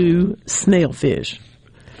blue snailfish.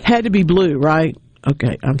 Had to be blue, right?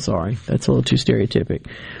 Okay, I'm sorry. That's a little too stereotypic.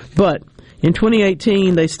 But in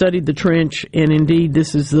 2018, they studied the trench, and indeed,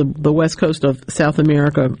 this is the west coast of South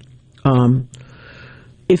America.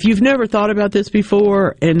 If you've never thought about this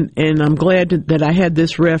before, and I'm glad that I had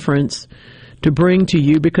this reference to bring to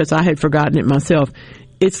you because I had forgotten it myself,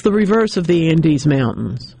 it's the reverse of the Andes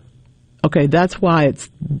Mountains. Okay, that's why it's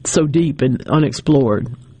so deep and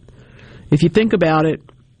unexplored. If you think about it,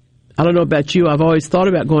 I don't know about you, I've always thought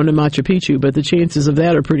about going to Machu Picchu, but the chances of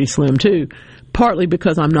that are pretty slim too, partly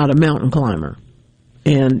because I'm not a mountain climber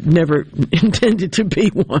and never intended to be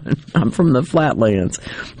one. I'm from the flatlands.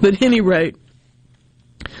 But at any rate,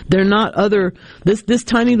 they're not this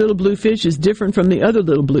tiny little blue fish is different from the other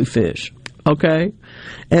little blue fish, okay?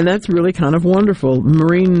 And that's really kind of wonderful.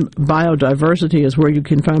 Marine biodiversity is where you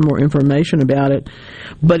can find more information about it,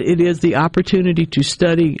 but it is the opportunity to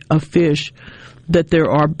study a fish that there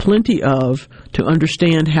are plenty of to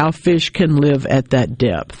understand how fish can live at that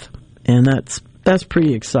depth. And that's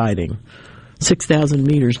pretty exciting. 6,000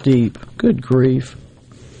 meters deep. Good grief.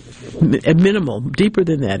 Minimal. Deeper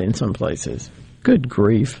than that in some places. Good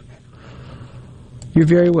grief. You're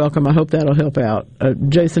very welcome. I hope that'll help out.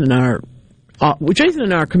 Jason and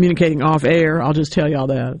I are communicating off air. I'll just tell y'all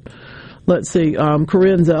that. Let's see.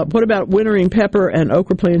 Corinne's up. What about wintering pepper and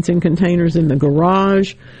okra plants in containers in the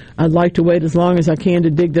garage? I'd like to wait as long as I can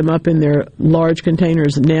to dig them up in their large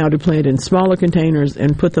containers now to plant in smaller containers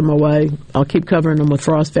and put them away. I'll keep covering them with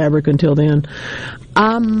frost fabric until then.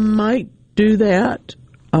 I might do that.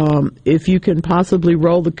 If you can possibly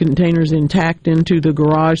roll the containers intact into the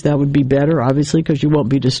garage, that would be better, obviously, because you won't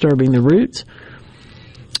be disturbing the roots.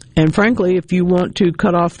 And frankly, if you want to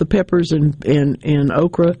cut off the peppers and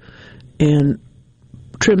okra and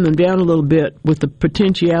trim them down a little bit with the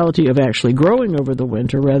potentiality of actually growing over the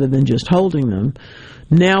winter rather than just holding them,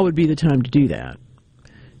 now would be the time to do that.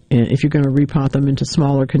 And if you're going to repot them into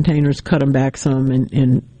smaller containers, cut them back some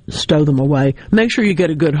and stow them away. Make sure you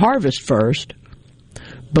get a good harvest first,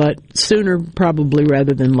 but sooner probably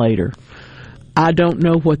rather than later. I don't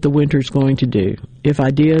know what the winter's going to do. If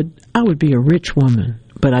I did, I would be a rich woman.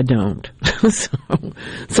 But I don't.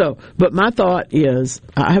 But my thought is,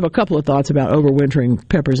 I have a couple of thoughts about overwintering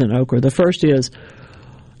peppers and okra. The first is,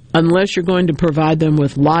 unless you're going to provide them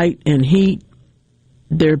with light and heat,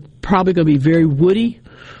 they're probably going to be very woody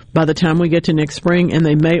by the time we get to next spring, and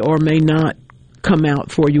they may or may not come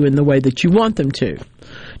out for you in the way that you want them to.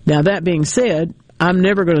 Now, that being said, I'm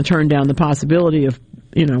never going to turn down the possibility of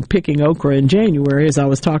picking okra in January, as I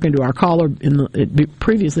was talking to our caller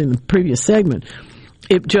previously in the previous segment.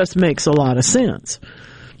 It just makes a lot of sense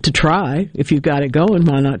to try. If you've got it going,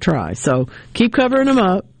 why not try? So keep covering them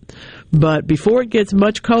up, but before it gets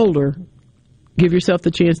much colder, give yourself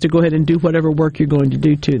the chance to go ahead and do whatever work you're going to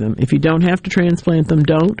do to them. If you don't have to transplant them,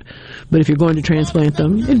 don't. But if you're going to transplant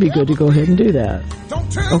them, it'd be good to go ahead and do that.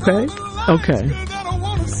 Okay? Okay.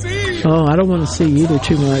 Oh, I don't want to see either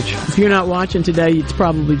too much. If you're not watching today, it's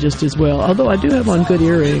probably just as well. Although I do have on good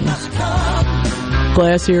earrings.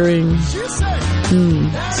 Glass earrings.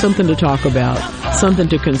 Something to talk about. Something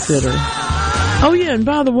to consider. Oh, yeah, and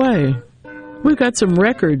by the way, we've got some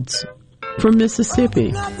records from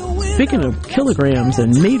Mississippi. Speaking of kilograms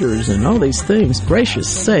and meters and all these things, gracious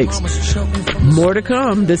sakes. More to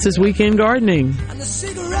come. This is Weekend Gardening. And the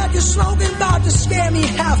cigarette you're smoking about to scare me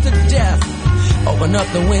half to death. Open up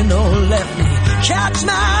the window, let me catch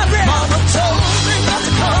my breath. Mama told me not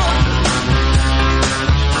to come.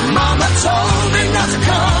 Mama told me not to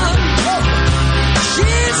come. She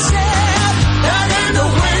said, that ain't the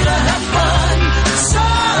way to have fun,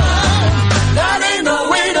 son. That ain't the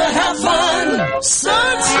way to have fun,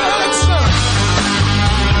 son.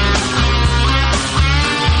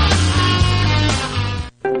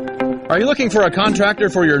 Are you looking for a contractor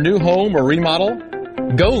for your new home or remodel?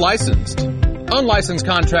 Go licensed. Unlicensed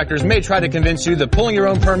contractors may try to convince you that pulling your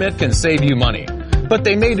own permit can save you money, but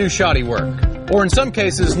they may do shoddy work, or in some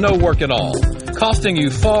cases, no work at all, costing you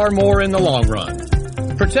far more in the long run.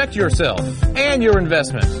 Protect yourself and your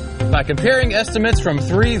investment by comparing estimates from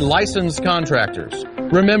 3 licensed contractors.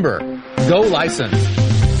 Remember, go licensed.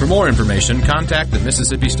 For more information, contact the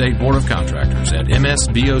Mississippi State Board of Contractors at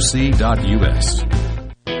msboc.us.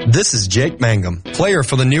 This is Jake Mangum, player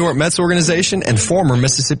for the New York Mets organization and former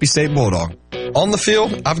Mississippi State Bulldog. On the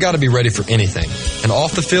field, I've got to be ready for anything. And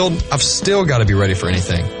off the field, I've still got to be ready for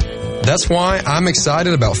anything. That's why I'm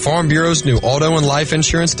excited about Farm Bureau's new auto and life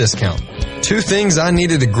insurance discount. 2 things I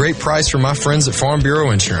needed a great price from my friends at Farm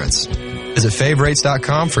Bureau Insurance. Visit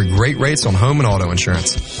favrates.com for great rates on home and auto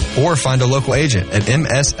insurance. Or find a local agent at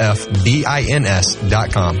msfbins.com.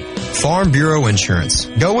 Farm Bureau Insurance.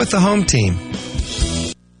 Go with the home team.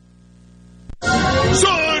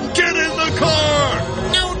 Son, get in the car!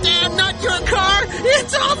 No, Dad, not your car!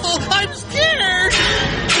 It's awful! I'm scared!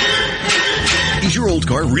 Is your old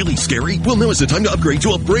car really scary? Well, now is the time to upgrade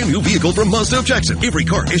to a brand new vehicle from Mazda of Jackson. Every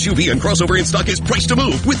car, SUV, and crossover in stock is priced to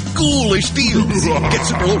move with ghoulish deals. Get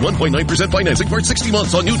super low 1.9% financing for 60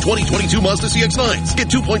 months on new 2022 Mazda CX-9s. Get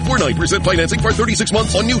 2.49% financing for 36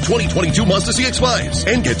 months on new 2022 Mazda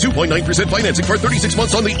CX-5s. And get 2.9% financing for 36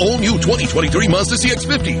 months on the all-new 2023 Mazda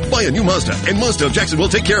CX-50. Buy a new Mazda, and Mazda of Jackson will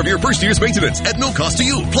take care of your first year's maintenance at no cost to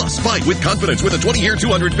you. Plus, buy with confidence with a 20-year,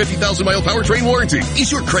 250,000-mile powertrain warranty.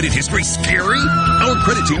 Is your credit history scary? Our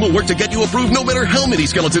credit team will work to get you approved no matter how many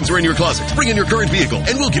skeletons are in your closet. Bring in your current vehicle,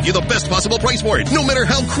 and we'll give you the best possible price for it, no matter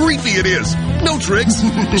how creepy it is. No tricks,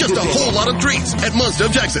 just a whole lot of treats at Mazda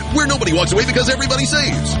of Jackson, where nobody walks away because everybody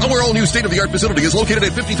saves. Our all-new state-of-the-art facility is located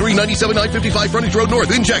at 5397 I-55 Frontage Road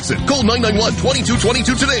North in Jackson. Call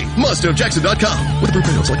 991-2222 today. MazdaofJackson.com. With approved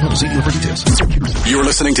panels like model, see dealer for details. You're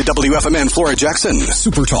listening to WFMN Flora Jackson,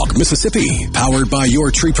 Super Talk, Mississippi, powered by your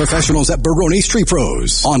tree professionals at Barone's Tree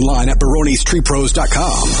Pros. Online at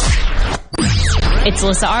baronestreepros.com. It's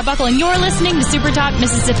Alyssa Arbuckle, and you're listening to Super Talk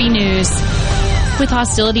Mississippi News. With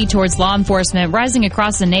hostility towards law enforcement rising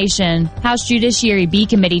across the nation, House Judiciary B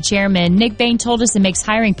Committee Chairman Nick Bain told us it makes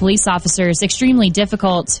hiring police officers extremely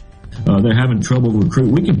difficult. They're having trouble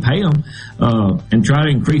recruiting. We can pay them and try to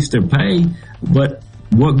increase their pay, but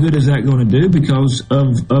what good is that going to do because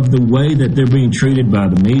of the way that they're being treated by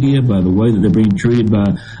the media, by the way that they're being treated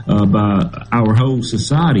by our whole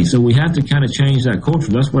society? So we have to kind of change that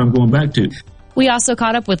culture. That's what I'm going back to. We also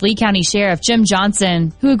caught up with Lee County Sheriff Jim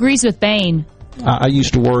Johnson, who agrees with Bain. I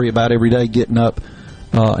used to worry about every day getting up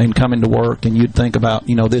and coming to work, and you'd think about,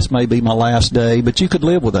 this may be my last day, but you could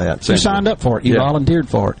live with that. You signed up for it. You volunteered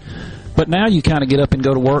for it. But now you kind of get up and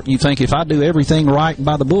go to work, and you think, if I do everything right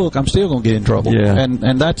by the book, I'm still going to get in trouble. Yeah.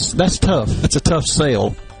 And that's tough. It's a tough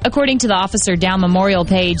sell. According to the Officer Down Memorial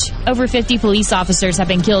page, over 50 police officers have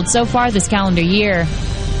been killed so far this calendar year.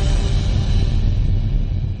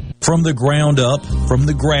 From the ground up, from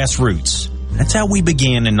the grassroots. That's how we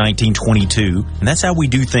began in 1922, and that's how we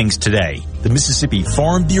do things today. The Mississippi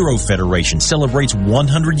Farm Bureau Federation celebrates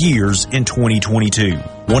 100 years in 2022.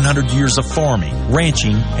 100 years of farming,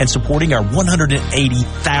 ranching, and supporting our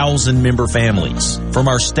 180,000 member families. From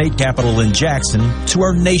our state capital in Jackson to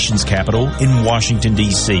our nation's capital in Washington,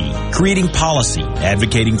 D.C. Creating policy,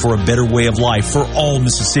 advocating for a better way of life for all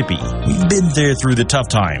Mississippi. We've been there through the tough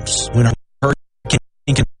times when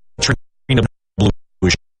Hurricane Katrina blew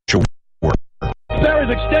ashore. There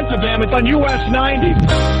is extensive damage on US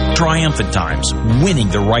 90. Triumphant times, winning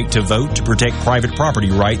the right to vote to protect private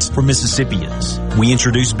property rights for Mississippians. We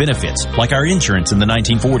introduced benefits like our insurance in the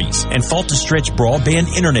 1940s and fought to stretch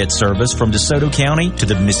broadband internet service from DeSoto County to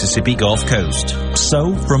the Mississippi Gulf Coast.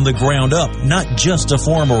 So, from the ground up, not just a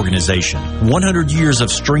farm organization, 100 years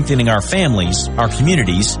of strengthening our families, our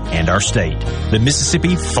communities, and our state. The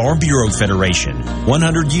Mississippi Farm Bureau Federation.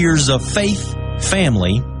 100 years of faith,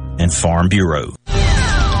 family, and Farm Bureau.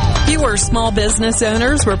 Fewer small business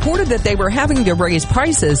owners reported that they were having to raise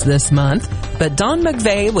prices this month, but Don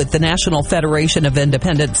McVeigh with the National Federation of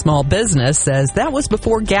Independent Small Business says that was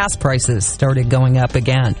before gas prices started going up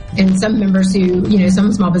again. And some members who,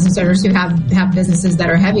 some small business owners who have businesses that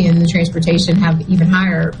are heavy in the transportation have even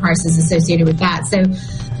higher prices associated with that. So,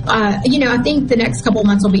 I think the next couple of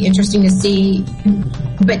months will be interesting to see,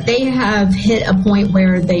 but they have hit a point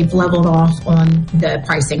where they've leveled off on the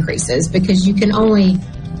price increases because you can only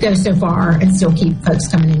go so far and still keep folks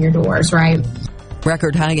coming in your doors, right?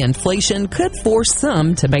 Record high inflation could force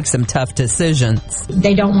some to make some tough decisions.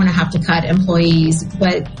 They don't want to have to cut employees,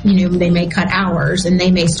 but, they may cut hours and they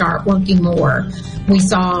may start working more. We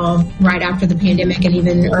saw right after the pandemic and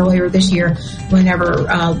even earlier this year, whenever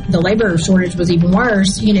the labor shortage was even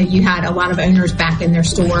worse, you had a lot of owners back in their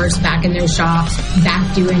stores, back in their shops,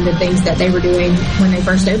 back doing the things that they were doing when they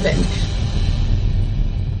first opened.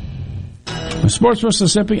 Sports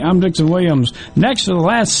Mississippi, I'm Dixon Williams. Next to the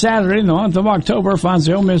last Saturday in the month of October finds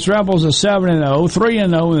the Ole Miss Rebels at 7-0,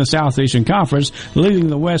 3-0 in the Southeastern Conference, leading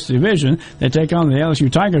the West Division. They take on the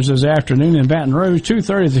LSU Tigers this afternoon in Baton Rouge,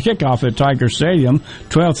 2:30 at the kickoff at Tiger Stadium,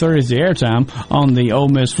 12:30 is the airtime on the Ole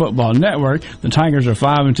Miss Football Network. The Tigers are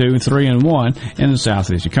 5-2, 3-1 in the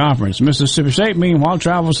Southeastern Conference. Mississippi State, meanwhile,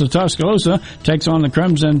 travels to Tuscaloosa, takes on the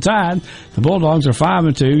Crimson Tide. The Bulldogs are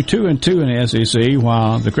 5-2, 2-2 in the SEC,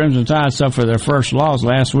 while the Crimson Tide suffer their first loss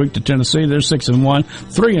last week to Tennessee. They're 6-1,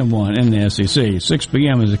 3-1 in the SEC. 6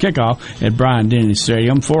 p.m. is the kickoff at Bryant-Denny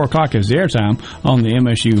Stadium. 4 o'clock is the airtime on the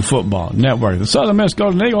MSU Football Network. The Southern Miss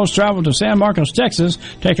Golden Eagles travel to San Marcos, Texas,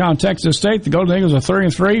 take on Texas State. The Golden Eagles are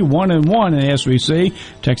 3-3, 1-1 in the SEC.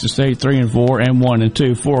 Texas State 3-4 and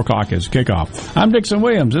 1-2. 4 o'clock is the kickoff. I'm Dixon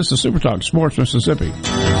Williams. This is Super Talk Sports Mississippi.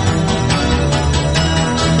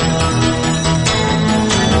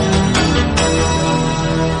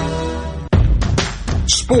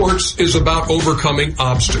 Sports is about overcoming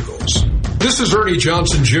obstacles. This is Ernie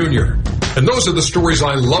Johnson Jr., and those are the stories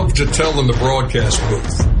I love to tell in the broadcast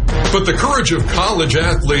booth. But the courage of college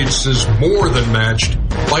athletes is more than matched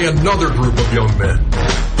by another group of young men,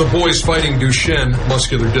 the boys fighting Duchenne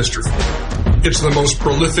muscular dystrophy. It's the most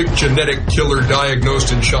prolific genetic killer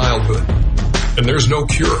diagnosed in childhood, and there's no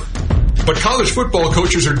cure. But college football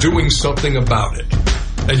coaches are doing something about it,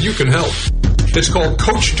 and you can help. It's called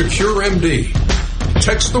Coach to Cure MD.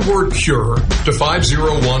 Text the word CURE to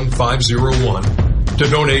 501-501 to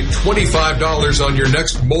donate $25 on your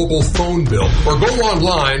next mobile phone bill, or go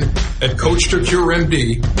online at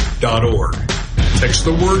CoachToCureMD.org. Text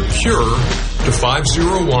the word CURE to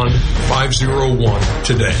 501-501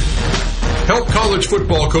 today. Help college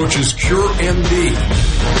football coaches cure MD.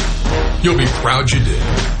 You'll be proud you did.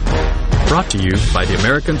 Brought to you by the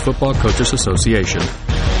American Football Coaches Association.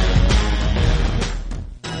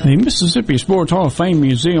 The Mississippi Sports Hall of Fame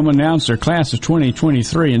Museum announced their class of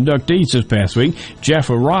 2023 inductees this past week. Jeff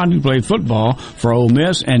Rod, who played football for Ole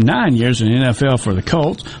Miss and 9 years in the NFL for the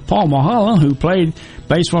Colts. Paul Mulholland, who played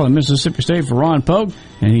baseball at Mississippi State for Ron Polk,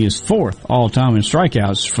 and he is 4th all-time in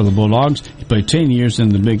strikeouts for the Bulldogs. He played 10 years in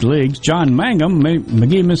the big leagues. John Mangum,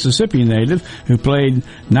 McGee, Mississippi native, who played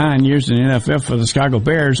 9 years in the NFL for the Chicago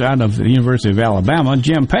Bears out of the University of Alabama.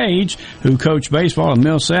 Jim Page, who coached baseball at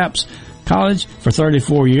Millsaps College for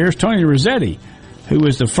 34 years. Tony Rossetti, who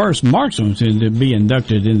was the first marksman to be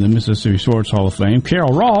inducted in the Mississippi Sports Hall of Fame.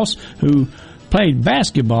 Carol Ross, who played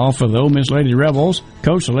basketball for the Ole Miss Lady Rebels,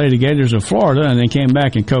 coached the Lady Gators of Florida, and then came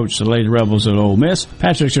back and coached the Lady Rebels at Ole Miss.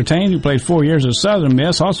 Patrick Surtain, who played 4 years at Southern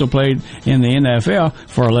Miss, also played in the NFL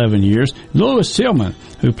for 11 years. Louis Tillman,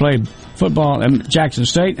 who played football at Jackson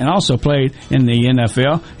State and also played in the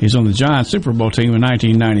NFL. He's on the Giants Super Bowl team in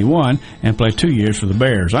 1991 and played 2 years for the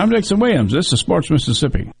Bears. I'm Dixon Williams. This is Sports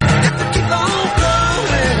Mississippi.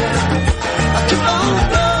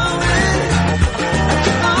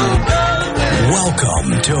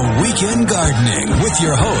 Welcome to Weekend Gardening with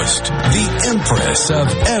your host, the Empress of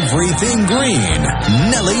Everything Green,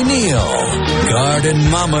 Nellie Neal. Garden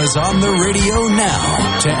Mama's on the radio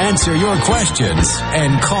now to answer your questions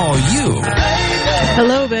and call you.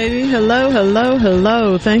 Hello, baby.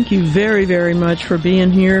 Hello. Thank you very, very much for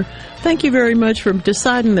being here. Thank you very much for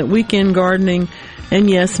deciding that Weekend Gardening, and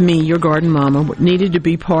yes, me, your garden mama, needed to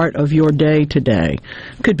be part of your day today.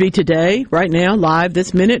 Could be today, right now, live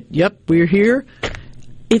this minute. Yep, we're here.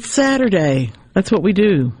 It's Saturday. That's what we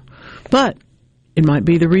do. But it might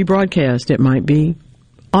be the rebroadcast. It might be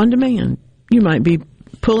on demand. You might be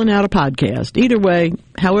pulling out a podcast. Either way,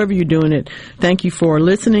 however you're doing it, thank you for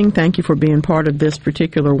listening. Thank you for being part of this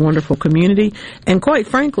particular wonderful community. And quite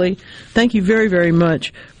frankly, thank you very, very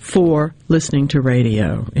much for listening to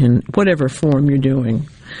radio in whatever form you're doing.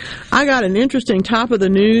 I got an interesting top of the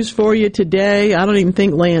news for you today. I don't even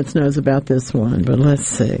think Lance knows about this one, but let's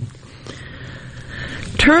see.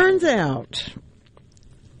 Turns out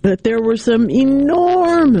that there were some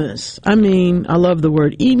enormous, I love the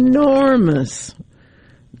word enormous,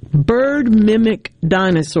 bird mimic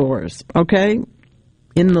dinosaurs, okay,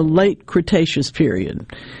 in the late Cretaceous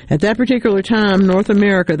period. At that particular time, North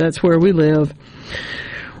America, that's where we live,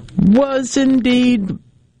 was indeed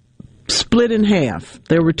split in half.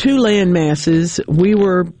 There were two land masses. We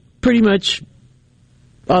were pretty much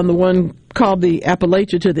on the one called the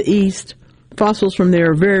Appalachia to the east. Fossils from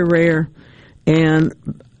there are very rare, and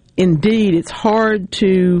indeed it's hard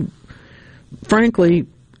to, frankly,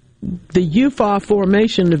 the Eufaw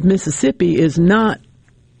Formation of Mississippi is not,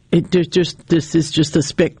 this is just a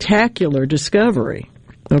spectacular discovery,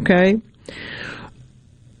 okay?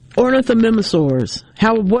 Ornithomimosaurs.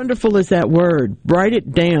 How wonderful is that word? Write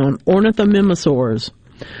it down. Ornithomimosaurs.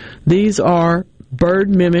 These are bird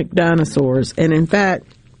mimic dinosaurs, and in fact,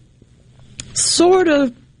 sort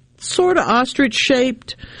of ostrich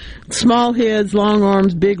shaped, small heads, long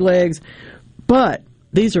arms, big legs, but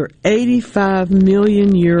these are 85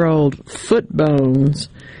 million year old foot bones.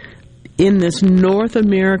 In this North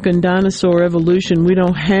American dinosaur evolution, we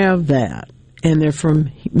don't have that, and they're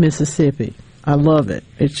from Mississippi. I love it.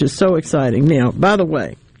 It's just so exciting. Now, by the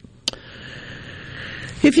way,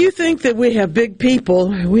 if you think that we have big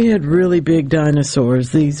people, we had really big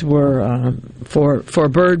dinosaurs. These were, for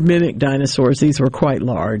bird mimic dinosaurs, these were quite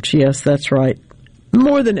large. Yes, that's right.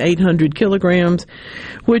 More than 800 kilograms,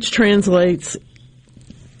 which translates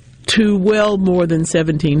to well more than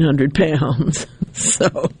 1,700 pounds.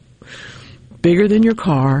 So, bigger than your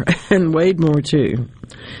car and weighed more too.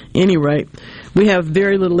 Any rate, we have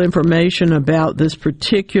very little information about this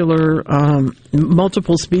particular,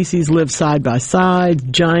 multiple species live side by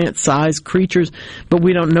side, giant-sized creatures, but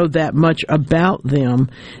we don't know that much about them.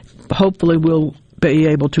 Hopefully we'll be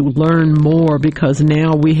able to learn more because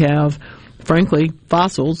now we have, frankly,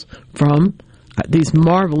 fossils from these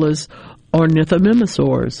marvelous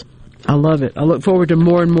ornithomimosaurs. I love it. I look forward to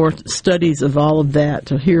more and more studies of all of that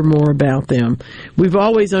to hear more about them. We've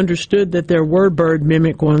always understood that there were bird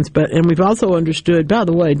mimic ones, and we've also understood, by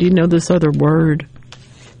the way, do you know this other word?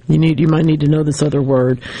 You might need to know this other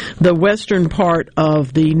word. The western part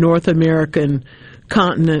of the North American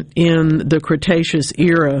continent in the Cretaceous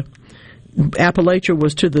era, Appalachia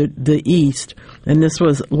was to the east, and this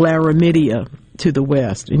was Laramidia to the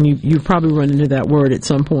west. And you probably run into that word at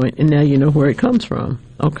some point, and now you know where it comes from.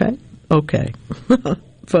 Okay.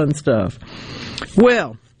 Fun stuff.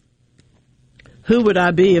 Well, who would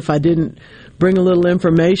I be if I didn't bring a little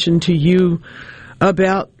information to you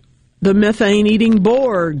about the methane-eating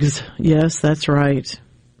Borgs? Yes, that's right.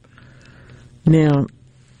 Now,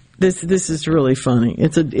 This is really funny.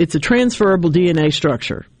 It's a transferable DNA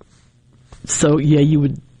structure. So yeah,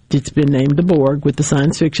 it's been named the Borg with the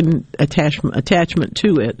science fiction attachment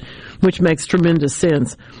to it, which makes tremendous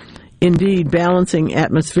sense. Indeed, balancing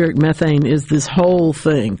atmospheric methane is this whole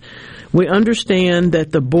thing. We understand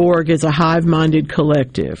that the Borg is a hive-minded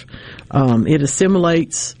collective. It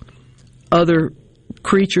assimilates other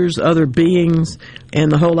creatures, other beings,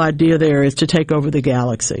 and the whole idea there is to take over the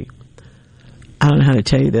galaxy. I don't know how to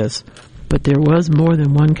tell you this, but there was more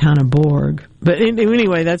than one kind of Borg. But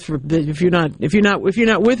anyway, that's for if you're not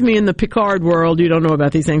with me in the Picard world, you don't know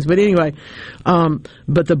about these things. But anyway,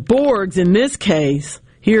 but the Borgs in this case,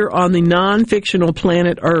 here on the non-fictional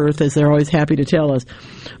planet Earth, as they're always happy to tell us,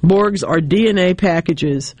 Borgs are DNA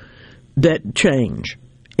packages that change.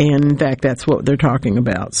 And in fact, that's what they're talking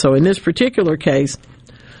about. So in this particular case,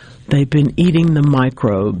 they've been eating the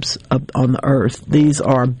microbes on the Earth. These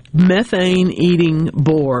are methane-eating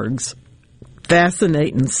Borgs.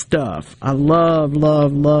 Fascinating stuff. I love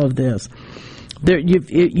this.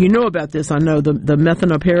 You know about this, I know, the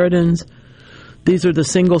methanoperidins. These are the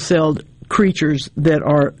single-celled creatures that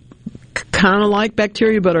are kind of like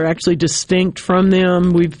bacteria but are actually distinct from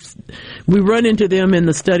them. We run into them in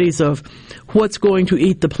the studies of what's going to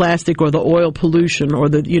eat the plastic or the oil pollution, or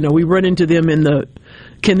we run into them in the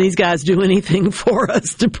can these guys do anything for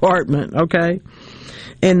us department, okay?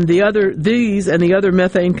 And these and the other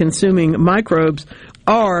methane-consuming microbes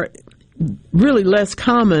are really less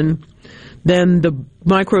common than the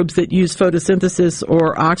microbes that use photosynthesis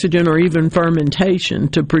or oxygen or even fermentation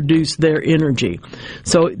to produce their energy.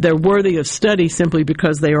 So they're worthy of study simply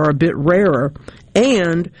because they are a bit rarer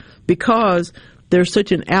and because there's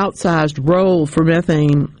such an outsized role for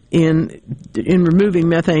methane in removing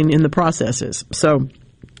methane in the processes. So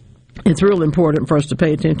it's real important for us to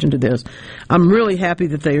pay attention to this. I'm really happy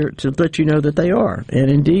to let you know that they are. And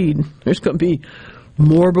indeed, there's going to be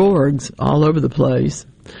more Borgs all over the place.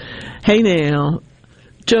 Hey now,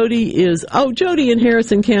 Jody in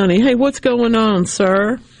Harrison County. Hey, what's going on,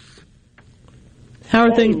 sir? How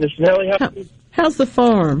are things? Miss Nellie, how's the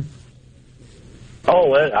farm?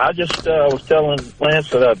 Oh, I just was telling Lance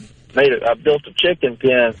that I built a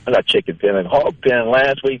hog pen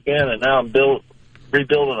last weekend, and now I'm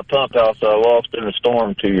rebuilding a pump house that I lost in a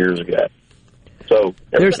storm 2 years ago. So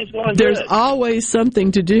everything's going there's good. always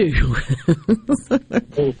something to do.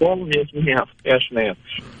 Yes, ma'am.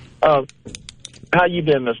 How you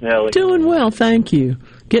been, Miss Nellie? Doing well, thank you.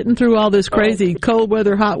 Getting through all this crazy cold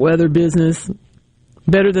weather, hot weather business.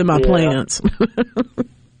 Better than my plants.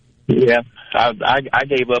 Yeah, I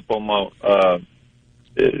gave up on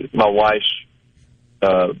my wife's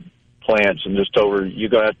plants and just told her, you're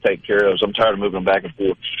going to have to take care of us. I'm tired of moving back and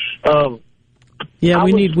forth.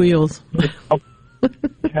 We need wheels.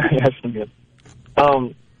 Yes,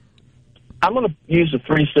 I'm going to use the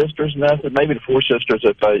Three Sisters method, maybe the Four Sisters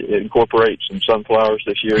if I incorporate some sunflowers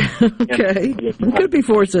this year. Okay. It could be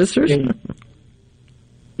Four Sisters.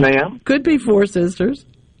 Ma'am? Could be Four Sisters.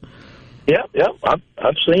 Yep.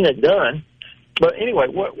 I've seen it done. But anyway,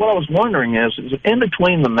 what I was wondering is in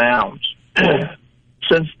between the mounds,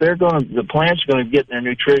 since the plants are going to get their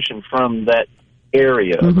nutrition from that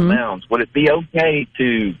area of the mounds, would it be okay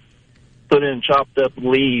to put in chopped up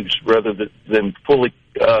leaves rather than fully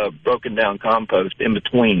broken down compost in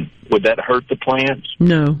between? Would that hurt the plants?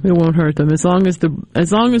 No, it won't hurt them. As long as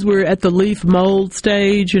we're at the leaf mold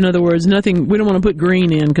stage, in other words, nothing. We don't want to put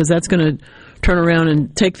green in because that's going to turn around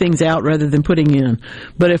and take things out rather than putting in.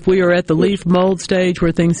 But if we are at the leaf mold stage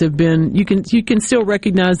where things have been, you can still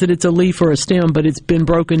recognize that it's a leaf or a stem, but it's been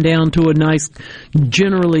broken down to a nice,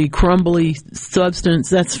 generally crumbly substance.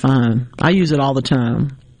 That's fine. I use it all the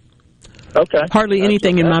time. Okay. Hardly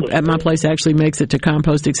anything at my place actually makes it to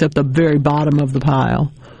compost except the very bottom of the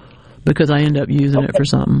pile because I end up using it for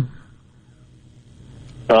something.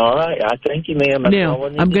 All right, I thank you, ma'am. Now,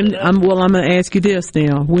 I'm going to ask you this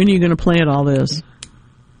now. When are you going to plant all this?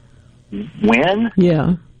 When?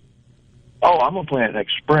 Yeah. Oh, I'm going to plant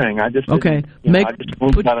next spring. I just okay.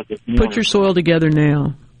 Put your soil together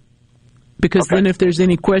now, because then if there's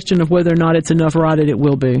any question of whether or not it's enough rotted, it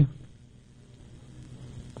will be.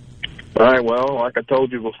 All right. Well, like I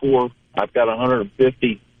told you before, I've got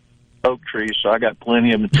 150 oak trees, so I got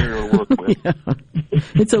plenty of material to work with.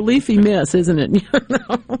 It's a leafy mess, isn't it?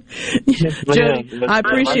 Jody, I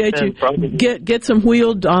appreciate you. Get some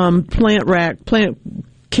wheeled plant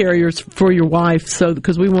carriers for your wife,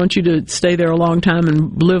 because we want you to stay there a long time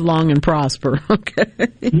and live long and prosper. Okay.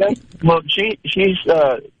 Well, she's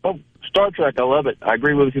Star Trek. I love it. I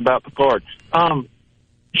agree with you about Picard.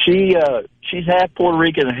 She's half Puerto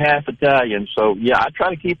Rican and half Italian, so yeah, I try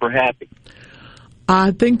to keep her happy.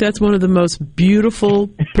 I think that's one of the most beautiful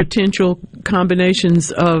potential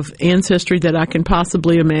combinations of ancestry that I can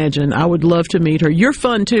possibly imagine. I would love to meet her. You're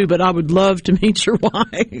fun too, but I would love to meet your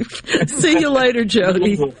wife. See you later,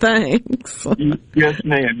 Jody. Thanks. Yes,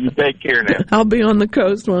 ma'am. You take care now. I'll be on the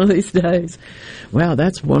coast one of these days. Wow,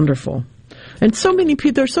 that's wonderful. And so many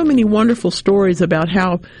people, there's so many wonderful stories about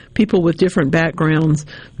how people with different backgrounds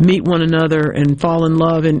meet one another and fall in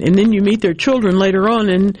love, and then you meet their children later on,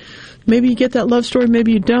 and maybe you get that love story,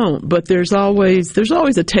 maybe you don't. But there's always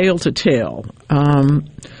a tale to tell.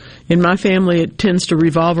 In my family, it tends to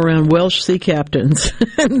revolve around Welsh sea captains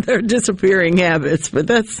and their disappearing habits. But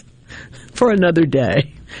that's for another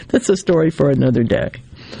day. That's a story for another day.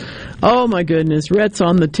 Oh, my goodness. Rhett's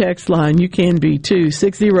on the text line. You can be, too.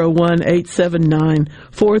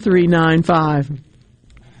 601-879-4395.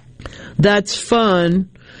 That's fun.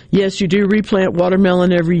 Yes, you do replant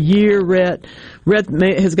watermelon every year, Rhett. Rhett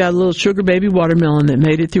has got a little sugar baby watermelon that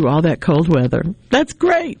made it through all that cold weather. That's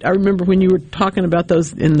great. I remember when you were talking about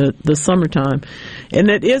those in the summertime. And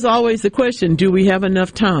that is always the question, do we have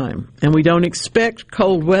enough time? And we don't expect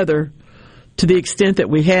cold weather to the extent that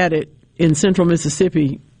we had it in central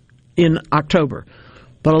Mississippi in October.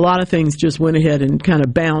 But a lot of things just went ahead and kind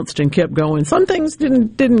of bounced and kept going. Some things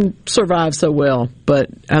didn't survive so well. But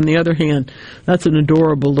on the other hand, that's an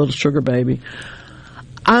adorable little sugar baby.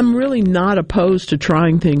 I'm really not opposed to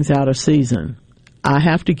trying things out of season. I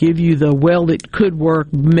have to give you it could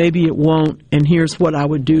work, maybe it won't, and here's what I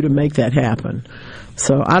would do to make that happen.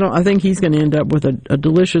 So I think he's going to end up with a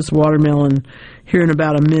delicious watermelon here in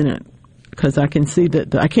about a minute. Because I can see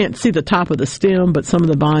that I can't see the top of the stem, but some of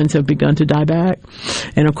the vines have begun to die back.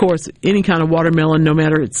 And of course, any kind of watermelon, no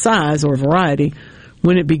matter its size or variety,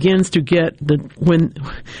 when it begins to get when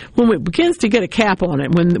it begins to get a cap on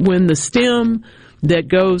it, when the stem that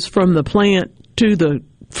goes from the plant to the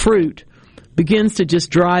fruit begins to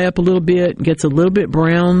just dry up a little bit, gets a little bit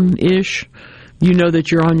brownish, you know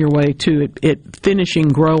that you're on your way to it finishing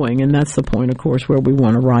growing, and that's the point, of course, where we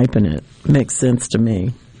want to ripen it. Makes sense to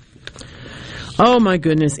me. Oh, my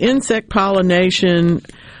goodness. Insect pollination.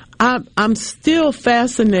 I'm still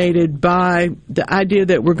fascinated by the idea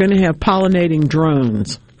that we're going to have pollinating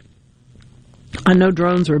drones. I know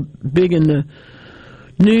drones are big in the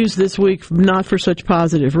news this week, not for such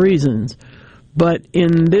positive reasons. But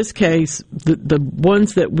in this case, the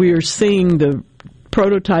ones that we are seeing the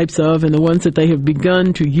prototypes of and the ones that they have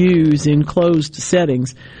begun to use in closed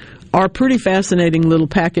settings are pretty fascinating little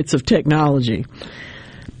packets of technology.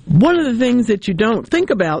 One of the things that you don't think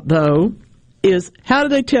about, though, is how do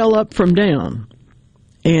they tell up from down?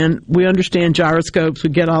 And we understand gyroscopes, we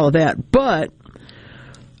get all of that. But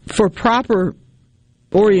for proper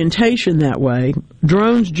orientation that way,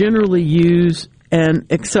 drones generally use an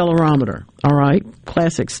accelerometer, all right?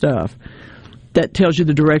 Classic stuff. That tells you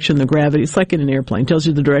the direction the gravity, it's like in an airplane, tells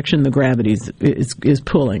you the direction the gravity is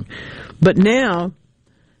pulling. But now,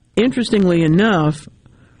 interestingly enough,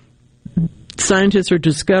 scientists are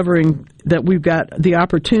discovering that we've got the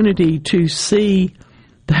opportunity to see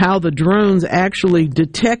how the drones actually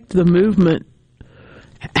detect the movement,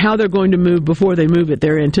 how they're going to move before they move it,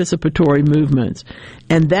 their anticipatory movements.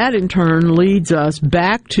 And that, in turn, leads us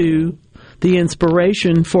back to the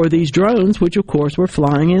inspiration for these drones, which, of course, were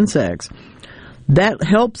flying insects. That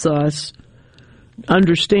helps us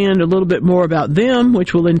understand a little bit more about them,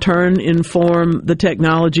 which will in turn inform the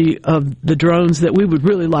technology of the drones that we would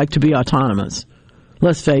really like to be autonomous.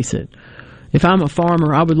 Let's face it. If I'm a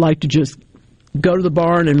farmer, I would like to just go to the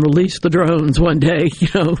barn and release the drones one day,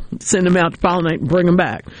 send them out to pollinate and bring them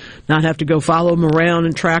back. Not have to go follow them around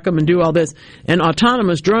and track them and do all this. And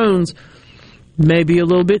autonomous drones may be a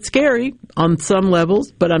little bit scary on some levels,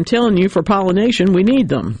 but I'm telling you, for pollination, we need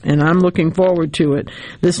them, and I'm looking forward to it.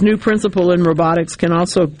 This new principle in robotics can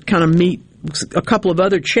also kind of meet a couple of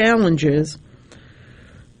other challenges,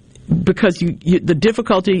 because the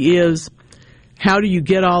difficulty is, how do you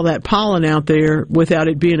get all that pollen out there without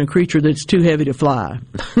it being a creature that's too heavy to fly?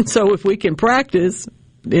 So if we can practice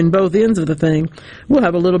in both ends of the thing, we'll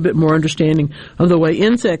have a little bit more understanding of the way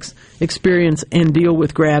insects experience and deal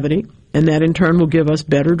with gravity, and that in turn will give us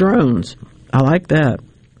better drones. I like that.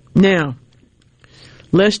 Now,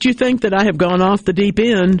 lest you think that I have gone off the deep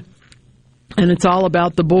end and it's all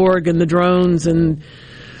about the Borg and the drones, and,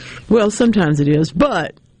 well, sometimes it is,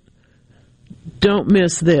 but don't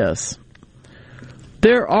miss this.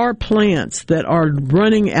 There are plants that are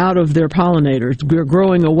running out of their pollinators. We're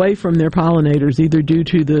growing away from their pollinators, either due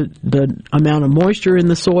to the amount of moisture in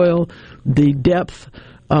the soil, the depth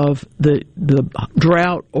of the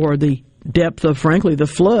drought, or the depth of, frankly, the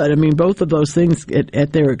flood. I mean, both of those things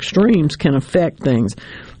at their extremes can affect things.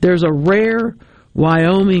 There's a rare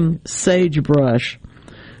Wyoming sagebrush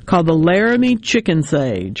called the Laramie chicken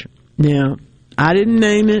sage. Now, I didn't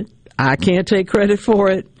name it. I can't take credit for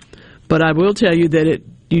it, but I will tell you that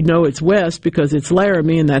it's west because it's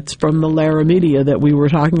Laramie, and that's from the Laramidia that we were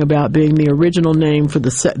talking about being the original name for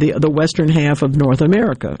the western half of North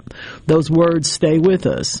America. Those words stay with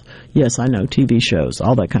us. Yes, I know, TV shows,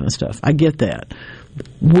 all that kind of stuff. I get that.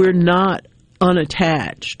 We're not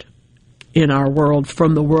unattached in our world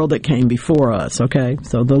from the world that came before us, okay?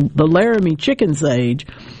 So the Laramie chicken sage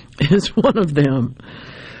is one of them.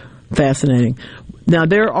 Fascinating. Now,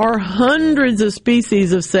 there are hundreds of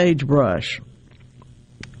species of sagebrush.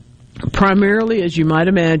 Primarily, as you might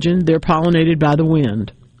imagine, they're pollinated by the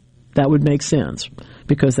wind. That would make sense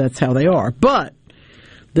because that's how they are. But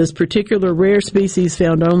this particular rare species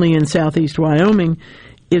found only in southeast Wyoming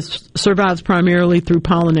survives primarily through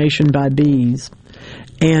pollination by bees.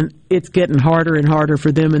 And it's getting harder and harder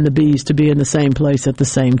for them and the bees to be in the same place at the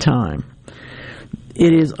same time.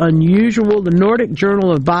 It is unusual. The Nordic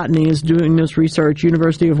Journal of Botany is doing this research,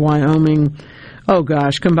 University of Wyoming,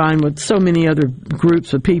 combined with so many other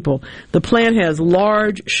groups of people. The plant has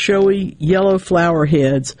large, showy, yellow flower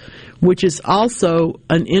heads, which is also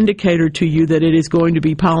an indicator to you that it is going to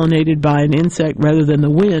be pollinated by an insect rather than the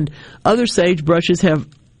wind. Other sagebrushes have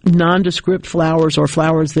nondescript flowers or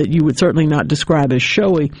flowers that you would certainly not describe as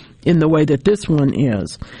showy in the way that this one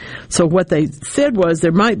is. So what they said was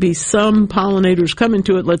there might be some pollinators coming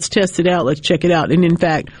to it. Let's test it out. Let's check it out. And in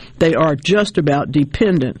fact, they are just about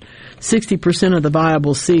dependent. 60% of the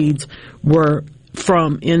viable seeds were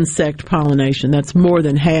from insect pollination. That's more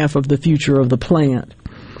than half of the future of the plant.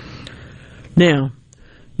 Now,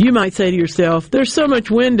 you might say to yourself, there's so much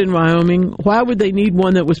wind in Wyoming, why would they need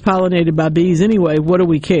one that was pollinated by bees anyway? What do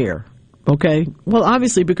we care? Okay? Well,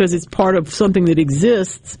 obviously because it's part of something that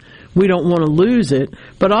exists, we don't want to lose it,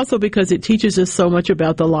 but also because it teaches us so much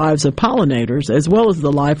about the lives of pollinators as well as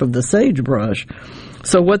the life of the sagebrush.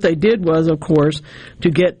 So what they did was, of course,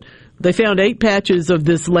 they found 8 patches of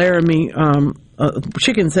this Laramie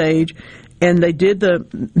chicken sage, and they did the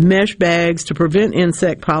mesh bags to prevent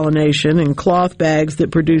insect pollination and cloth bags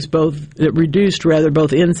that reduced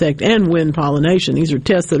both insect and wind pollination. These are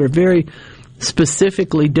tests that are very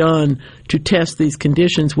specifically done to test these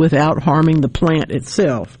conditions without harming the plant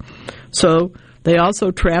itself. So they also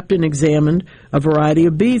trapped and examined a variety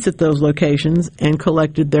of bees at those locations and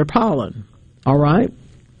collected their pollen. All right?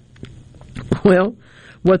 Well,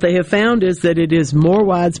 what they have found is that it is more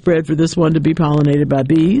widespread for this one to be pollinated by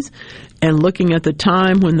bees. And looking at the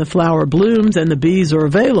time when the flower blooms and the bees are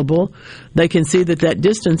available, they can see that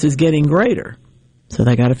distance is getting greater. So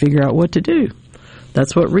they got to figure out what to do.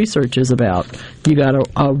 That's what research is about. You got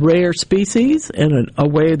a rare species and a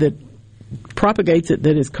way that propagates it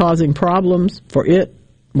that is causing problems for it.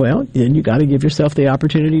 Well, then you got to give yourself the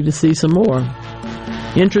opportunity to see some more.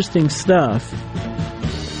 Interesting stuff.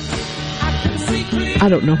 I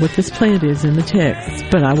don't know what this plant is in the text,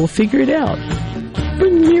 but I will figure it out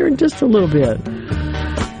here in just a little bit.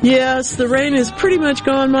 Yes, the rain is pretty much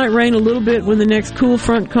gone. Might rain a little bit when the next cool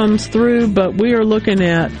front comes through, but we are looking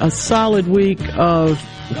at a solid week of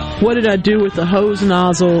what did I do with the hose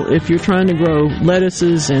nozzle if you're trying to grow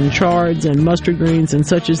lettuces and chards and mustard greens and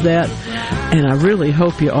such as that. And I really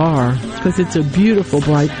hope you are, because it's a beautiful,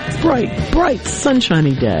 bright,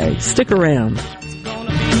 sunshiny day. Stick around.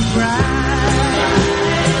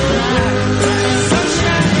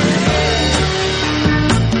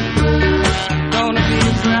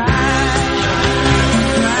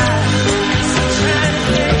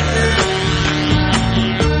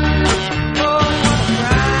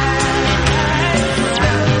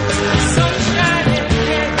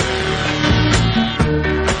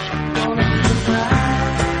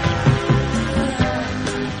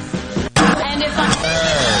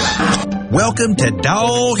 Welcome to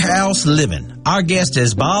Doghouse Living. Our guest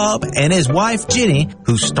is Bob and his wife Jenny,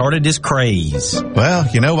 who started this craze. Well,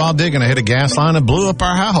 while digging, I hit a gas line and blew up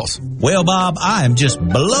our house. Well, Bob, I am just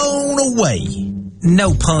blown away.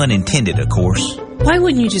 No pun intended, of course. Why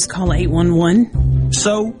wouldn't you just call 811?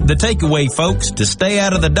 So, the takeaway, folks, to stay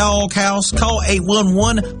out of the doghouse, call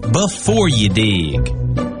 811 before you dig.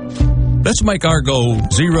 Let's make our goal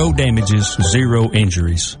 0 damages, 0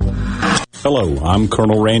 injuries. Hello, I'm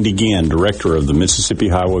Colonel Randy Ginn, Director of the Mississippi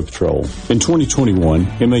Highway Patrol. In 2021,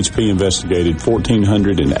 MHP investigated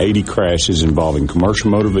 1,480 crashes involving commercial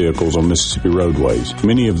motor vehicles on Mississippi roadways.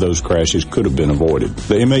 Many of those crashes could have been avoided.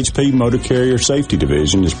 The MHP Motor Carrier Safety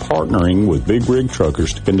Division is partnering with big rig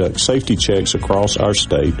truckers to conduct safety checks across our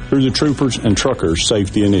state through the Troopers and Truckers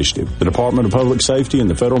Safety Initiative. The Department of Public Safety and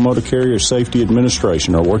the Federal Motor Carrier Safety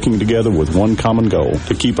Administration are working together with one common goal: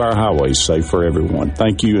 to keep our highways safe for everyone.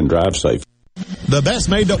 Thank you and drive safe. The best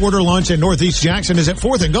made-to-order lunch in Northeast Jackson is at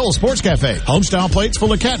 4th and Gold Sports Cafe. Homestyle plates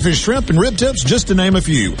full of catfish, shrimp, and rib tips, just to name a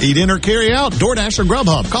few. Eat in or carry out, DoorDash or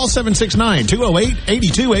Grubhub. Call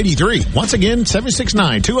 769-208-8283. Once again,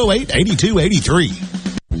 769-208-8283.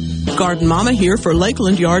 Garden Mama here for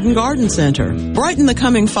Lakeland Yard and Garden Center. Brighten the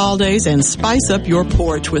coming fall days and spice up your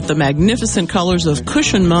porch with the magnificent colors of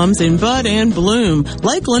cushion mums in bud and bloom.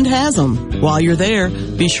 Lakeland has them. While you're there,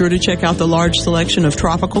 be sure to check out the large selection of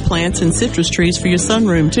tropical plants and citrus trees for your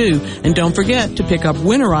sunroom too. And don't forget to pick up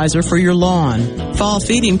winterizer for your lawn. Fall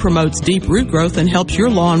feeding promotes deep root growth and helps your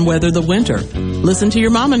lawn weather the winter. Listen to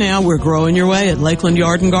your mama now. We're growing your way at Lakeland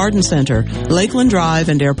Yard and Garden Center, Lakeland Drive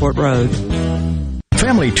and Airport Road.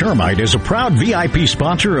 Family Termite is a proud VIP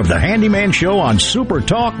sponsor of the Handyman Show on Super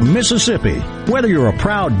Talk, Mississippi. Whether you're a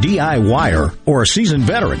proud DIYer or a seasoned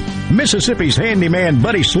veteran, Mississippi's handyman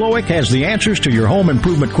Buddy Slowick has the answers to your home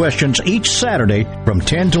improvement questions each Saturday from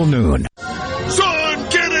 10 till noon. Son,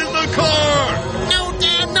 get in the car! No,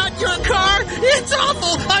 Dad, not your car! It's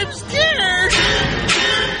awful! I'm scared!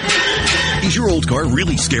 Is your old car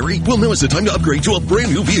really scary? Well, now is the time to upgrade to a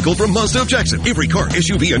brand new vehicle from Mazda of Jackson. Every car,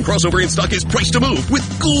 SUV, and crossover in stock is priced to move with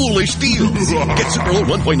ghoulish deals. Get super low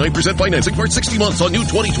 1.9% financing for 60 months on new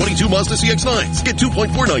 2022 Mazda CX-9s. Get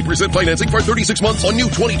 2.49% financing for 36 months on new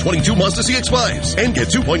 2022 Mazda CX-5s. And get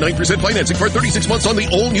 2.9% financing for 36 months on the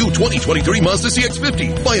all-new 2023 Mazda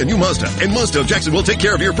CX-50. Buy a new Mazda, and Mazda of Jackson will take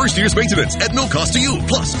care of your first year's maintenance at no cost to you.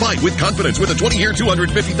 Plus, buy with confidence with a 20-year,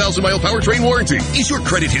 250,000-mile powertrain warranty. Is your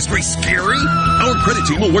credit history scary? Our credit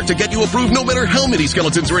team will work to get you approved no matter how many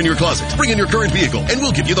skeletons are in your closet. Bring in your current vehicle and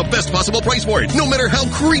we'll give you the best possible price for it, no matter how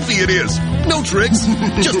creepy it is. No tricks,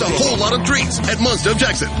 just a whole lot of treats at Mazda of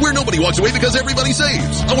Jackson, where nobody walks away because everybody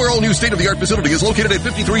saves. Our all-new state-of-the-art facility is located at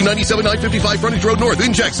 5397 I-55 Frontage Road North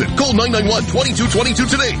in Jackson. Call 991-2222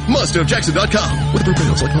 today. MazdaofJackson.com. With approved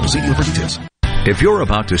panels like model, see dealer for details. If you're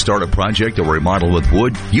about to start a project or remodel with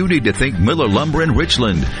wood, you need to think Miller Lumber in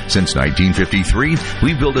Richland. Since 1953,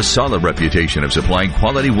 we've built a solid reputation of supplying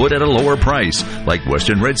quality wood at a lower price, like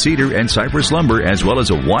Western Red Cedar and Cypress Lumber, as well as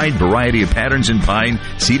a wide variety of patterns in pine,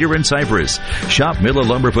 cedar, and cypress. Shop Miller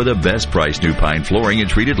Lumber for the best price new pine flooring and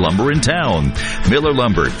treated lumber in town. Miller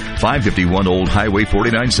Lumber, 551 Old Highway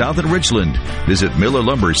 49 South in Richland. Visit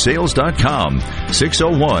MillerLumberSales.com,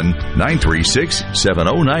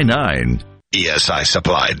 601-936-7099.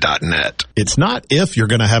 ESISupply.net. It's not if you're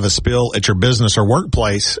going to have a spill at your business or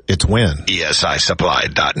workplace, it's when.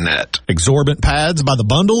 ESISupply.net. Exorbitant pads by the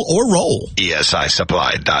bundle or roll.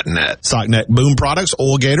 ESISupply.net. Socknet boom products,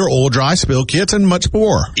 Oil Gator, Oil Dry, spill kits, and much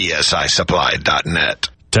more. ESISupply.net.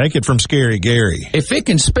 Take it from Scary Gary. If it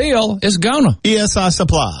can spill, it's gonna. ESI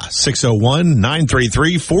Supply,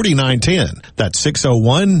 601-933-4910. That's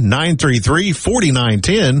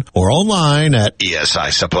 601-933-4910 or online at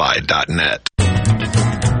ESISupply.net.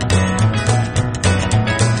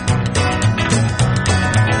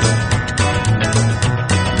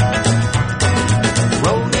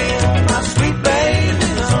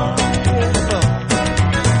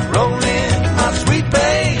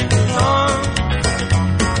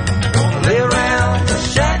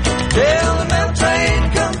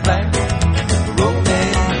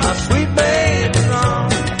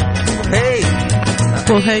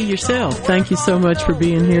 Well, hey, yourself. Thank you so much for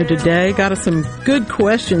being here today. Got us some good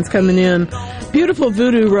questions coming in. Beautiful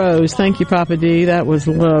Voodoo Rose. Thank you, Papa D. That was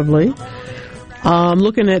lovely.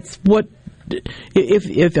 Looking at what,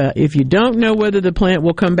 if you don't know whether the plant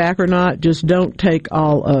will come back or not, just don't take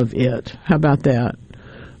all of it. How about that?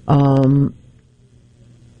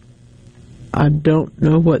 I don't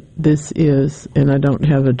know what this is, and I don't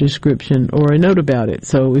have a description or a note about it.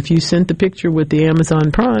 So if you sent the picture with the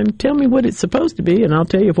Amazon Prime, tell me what it's supposed to be, and I'll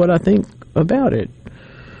tell you what I think about it.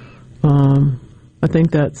 I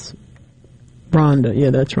think that's Rhonda. Yeah,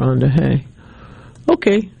 that's Rhonda. Hey.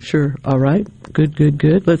 Okay, sure. All right.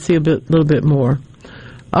 Good. Let's see a little bit more.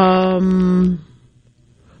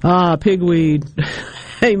 Pigweed.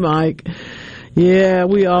 Hey, Mike. Yeah,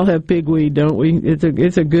 we all have pigweed, don't we?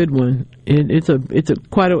 It's a good one. It's a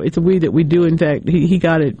weed that we do. In fact, he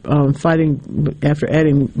got it fighting after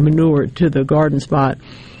adding manure to the garden spot.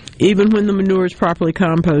 Even when the manure is properly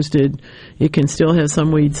composted, it can still have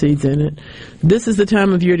some weed seeds in it. This is the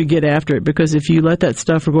time of year to get after it, because if you let that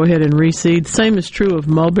stuff go ahead and reseed, same is true of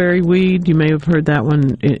mulberry weed. You may have heard that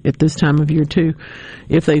one at this time of year too.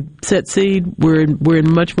 If they set seed, we're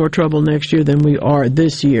in much more trouble next year than we are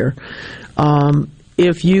this year. The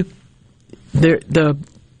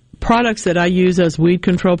products that I use as weed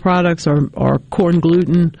control products are corn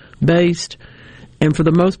gluten based, and for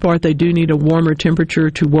the most part they do need a warmer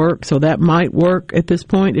temperature to work, so that might work at this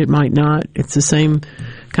point. It might not. It's the same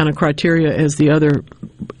kind of criteria as the other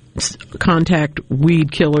contact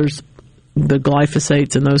weed killers, the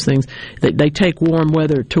glyphosates and those things. They take warm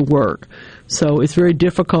weather to work. So it's very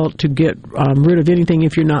difficult to get rid of anything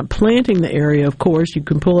if you're not planting the area. Of course, you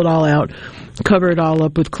can pull it all out, cover it all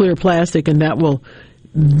up with clear plastic, and that will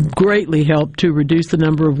greatly help to reduce the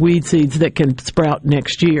number of weed seeds that can sprout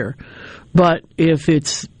next year. But if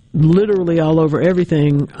it's literally all over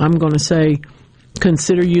everything, I'm going to say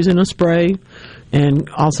consider using a spray, and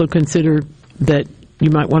also consider that you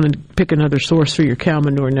might want to pick another source for your cow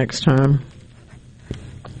manure next time.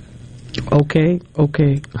 Okay.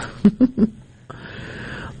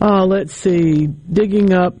 Let's see.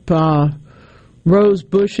 Digging up rose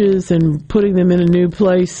bushes and putting them in a new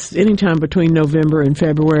place anytime between November and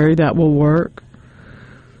February, that will work.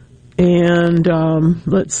 And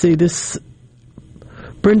let's see, this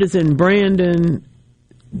Brenda's in Brandon.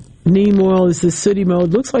 Neem oil is this sooty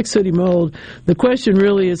mold. Looks like sooty mold. The question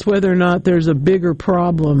really is whether or not there's a bigger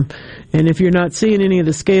problem. And if you're not seeing any of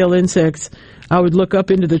the scale insects, I would look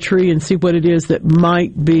up into the tree and see what it is that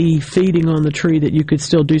might be feeding on the tree that you could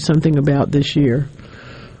still do something about this year.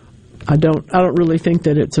 I don't really think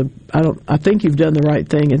that I think you've done the right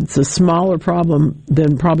thing. It's a smaller problem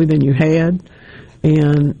than you had,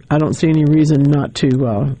 and I don't see any reason not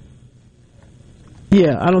to.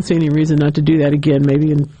 I don't see any reason not to do that again.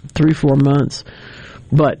 Maybe in 3-4 months.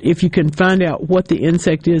 But if you can find out what the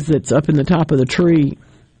insect is that's up in the top of the tree,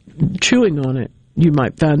 chewing on it, you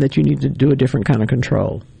might find that you need to do a different kind of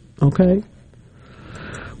control. Okay.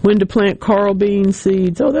 When to plant coral bean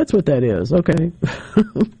seeds. Oh, that's what that is. Okay.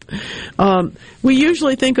 We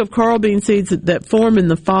usually think of coral bean seeds that form in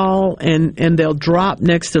the fall, and they'll drop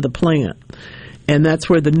next to the plant. And that's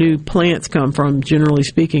where the new plants come from. Generally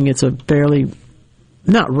speaking, it's a fairly,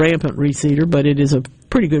 not rampant reseeder, but it is a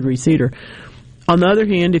pretty good reseeder. On the other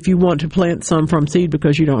hand, if you want to plant some from seed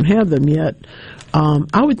because you don't have them yet,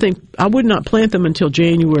 I would not plant them until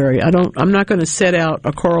January. I'm not going to set out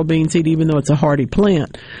a coral bean seed, even though it's a hardy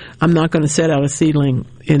plant. I'm not going to set out a seedling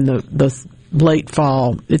in the late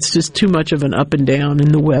fall. It's just too much of an up and down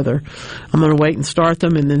in the weather. I'm going to wait and start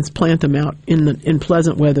them and then plant them out in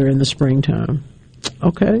pleasant weather in the springtime.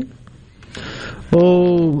 Okay. 8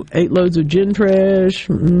 loads of gin trash.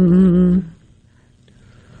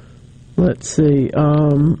 Let's see.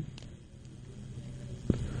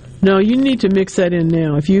 No, you need to mix that in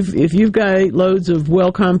now. If you've got 8 loads of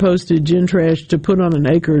well composted gin trash to put on an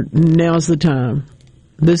acre, now's the time.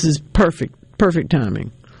 This is perfect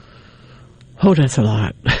timing. Oh, that's a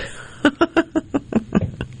lot.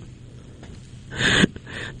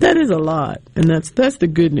 That is a lot, and that's the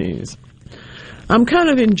good news. I'm kind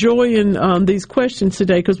of enjoying these questions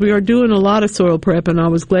today because we are doing a lot of soil prep, and I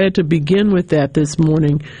was glad to begin with that this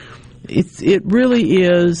morning. It really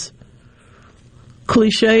is,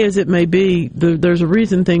 cliche as it may be, there's a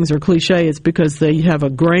reason things are cliche. It's because they have a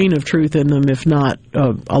grain of truth in them, if not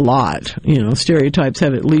a lot. Stereotypes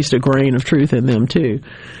have at least a grain of truth in them too.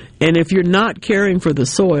 And if you're not caring for the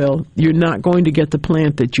soil, you're not going to get the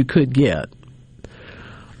plant that you could get.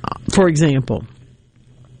 For example,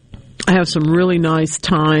 I have some really nice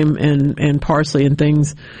thyme and parsley and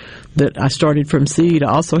things that I started from seed.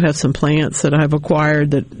 I also have some plants that I've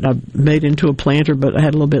acquired that I made into a planter, but I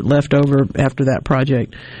had a little bit left over after that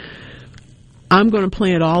project. I'm going to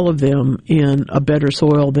plant all of them in a better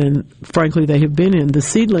soil than, frankly, they have been in. The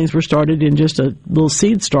seedlings were started in just a little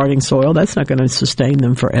seed starting soil. That's not going to sustain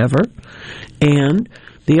them forever. And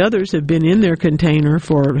the others have been in their container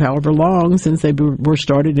for however long since they were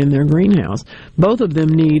started in their greenhouse. Both of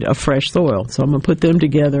them need a fresh soil, so I'm going to put them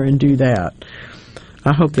together and do that.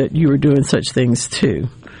 I hope that you are doing such things too.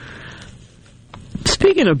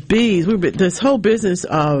 Speaking of bees, this whole business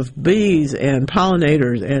of bees and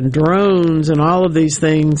pollinators and drones and all of these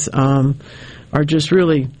things are just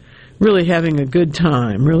really, really having a good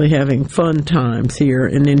time, really having fun times here.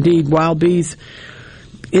 And indeed, wild bees,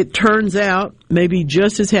 it turns out, may be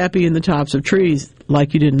just as happy in the tops of trees,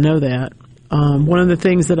 like you didn't know that. One of the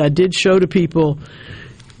things that I did show to people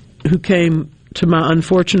who came to my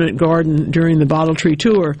unfortunate garden during the Bottle Tree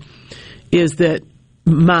Tour is that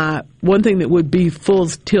one thing that would be full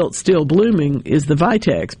tilt still blooming is the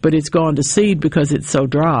Vitex, but it's gone to seed because it's so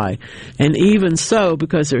dry. And even so,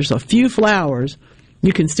 because there's a few flowers,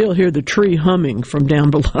 you can still hear the tree humming from down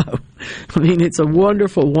below. I mean, it's a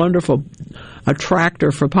wonderful, wonderful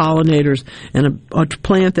attractor for pollinators and a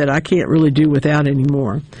plant that I can't really do without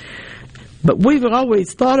anymore. But we've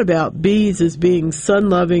always thought about bees as being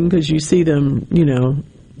sun-loving because you see them,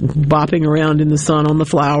 bopping around in the sun on the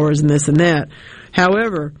flowers and this and that.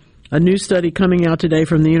 However, a new study coming out today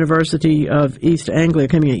from the University of East Anglia,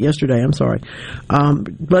 coming out yesterday,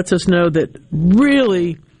 lets us know that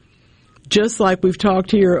really, just like we've talked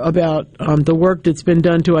here about the work that's been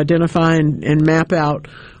done to identify and map out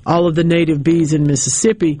all of the native bees in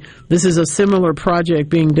Mississippi, this is a similar project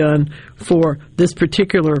being done for this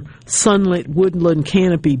particular sunlit woodland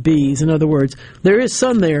canopy bees. In other words, there is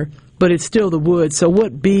sun there, but it's still the wood. So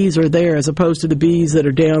what bees are there as opposed to the bees that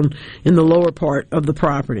are down in the lower part of the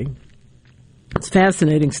property? It's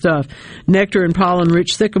fascinating stuff. Nectar and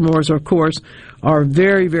pollen-rich sycamores, of course, are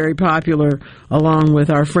very, very popular, along with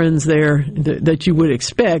our friends there that you would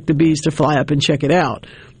expect the bees to fly up and check it out.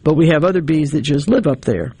 But we have other bees that just live up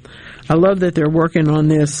there. I love that they're working on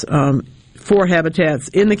this 4 habitats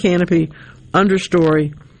in the canopy,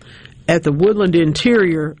 understory, at the woodland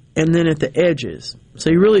interior, and then at the edges. So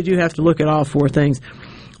you really do have to look at all 4 things.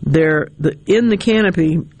 In the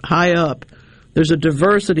canopy, high up, there's a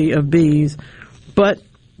diversity of bees, but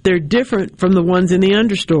they're different from the ones in the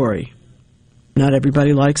understory. Not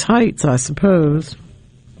everybody likes heights, I suppose.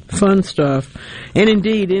 Fun stuff. And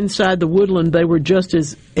indeed, inside the woodland, they were just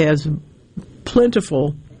as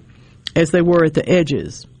plentiful as they were at the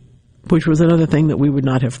edges, which was another thing that we would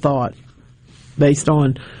not have thought based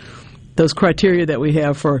on those criteria that we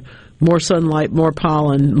have for more sunlight, more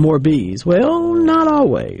pollen, more bees. Well, not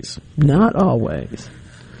always. Not always.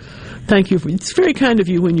 Thank you. It's very kind of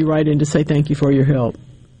you when you write in to say thank you for your help.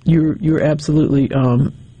 You're absolutely,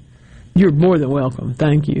 you're more than welcome.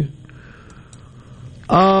 Thank you.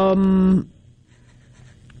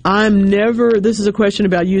 This is a question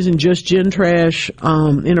about using just gin trash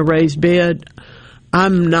in a raised bed.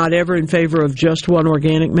 I'm not ever in favor of just one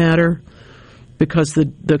organic matter because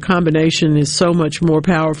the combination is so much more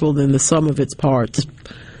powerful than the sum of its parts.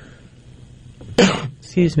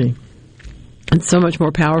 Excuse me. It's so much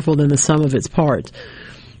more powerful than the sum of its parts.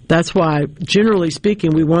 That's why, generally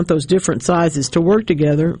speaking, we want those different sizes to work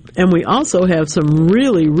together. And we also have some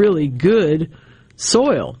really, really good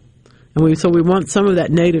soil. And so we want some of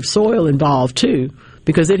that native soil involved, too,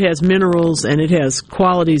 because it has minerals and it has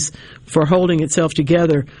qualities for holding itself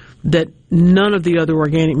together that none of the other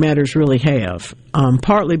organic matters really have.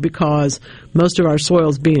 Partly because most of our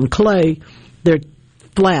soils being clay, they're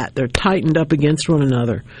flat, they're tightened up against one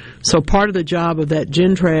another. So part of the job of that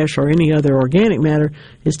gin trash or any other organic matter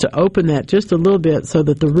is to open that just a little bit so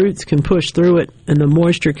that the roots can push through it and the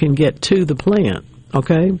moisture can get to the plant,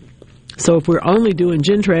 okay? So if we're only doing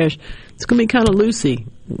gin trash, it's going to be kind of loosey.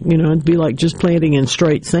 It'd be like just planting in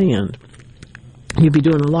straight sand. You'd be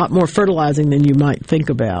doing a lot more fertilizing than you might think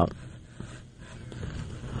about.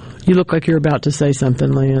 You look like you're about to say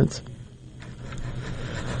something, Lance.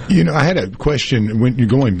 I had a question when you're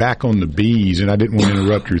going back on the bees, and I didn't want to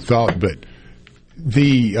interrupt your thought, but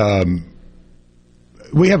we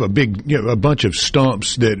have a bunch of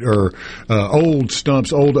stumps that are old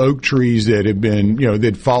stumps, old oak trees that have been,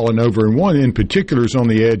 they'd fallen over, and one in particular is on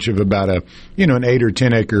the edge of about an 8 or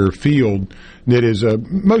 10 acre field that is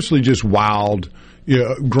mostly just wild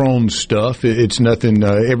grown stuff. It's nothing.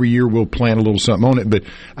 Every year we'll plant a little something on it. But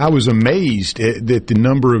I was amazed that the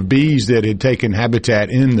number of bees that had taken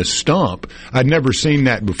habitat in the stump. I'd never seen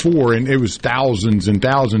that before, and it was thousands and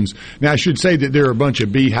thousands. Now, I should say that there are a bunch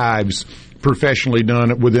of beehives professionally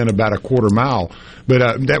done within about a quarter mile.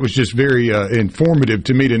 But that was just very informative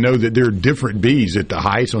to me to know that there are different bees at the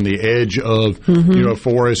heights on the edge of a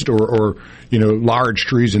forest or large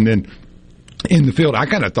trees, and then in the field. I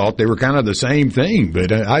kind of thought they were kind of the same thing,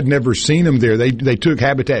 but I'd never seen them there. They took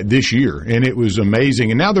habitat this year, and it was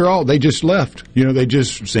amazing. And now they just left. They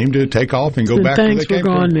just seem to take off and go back to the camp.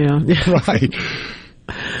 We're gone now. Right.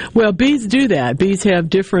 Well, bees do that. Bees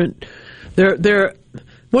have different. They're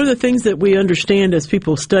one of the things that we understand as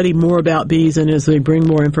people study more about bees and as they bring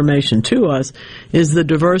more information to us is the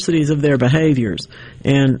diversities of their behaviors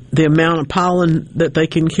and the amount of pollen that they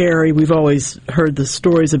can carry. We've always heard the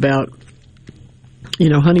stories about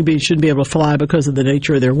honeybees shouldn't be able to fly because of the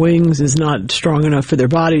nature of their wings is not strong enough for their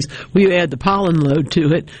bodies. We add the pollen load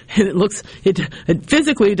to it, and it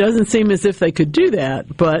physically doesn't seem as if they could do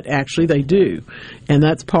that, but actually they do. And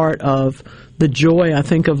that's part of the joy, I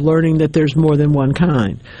think, of learning that there's more than one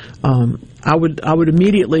kind. I would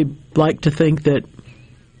immediately like to think that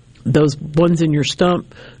those ones in your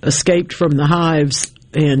stump escaped from the hives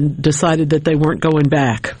and decided that they weren't going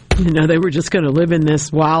back. They were just going to live in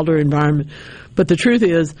this wilder environment. But the truth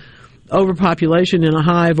is, overpopulation in a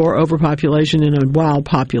hive or overpopulation in a wild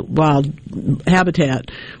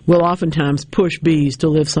habitat will oftentimes push bees to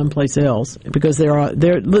live someplace else, because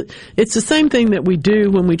it's the same thing that we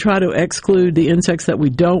do when we try to exclude the insects that we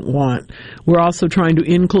don't want. We're also trying to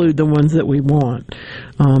include the ones that we want.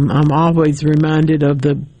 I'm always reminded of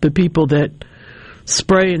the people that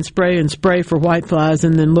spray and spray and spray for whiteflies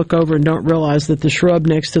and then look over and don't realize that the shrub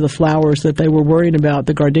next to the flowers that they were worrying about,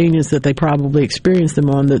 the gardenias that they probably experienced them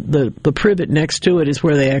on, the privet next to it is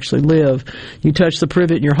where they actually live. You touch the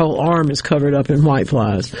privet and your whole arm is covered up in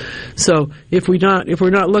whiteflies. So if we're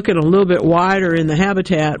not looking a little bit wider in the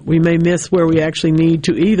habitat, we may miss where we actually need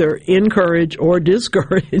to either encourage or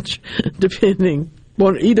discourage, depending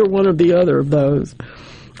on either one of the other of those.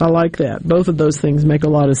 I like that. Both of those things make a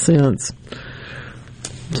lot of sense.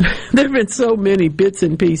 There have been so many bits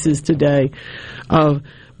and pieces today of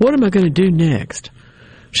what am I going to do next?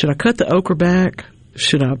 Should I cut the okra back?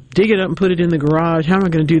 Should I dig it up and put it in the garage? How am I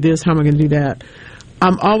going to do this? How am I going to do that?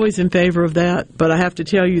 I'm always in favor of that, but I have to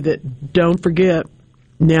tell you that don't forget,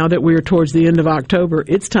 now that we're towards the end of October,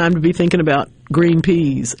 it's time to be thinking about green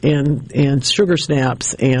peas and sugar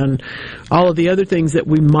snaps and all of the other things that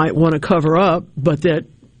we might want to cover up, but that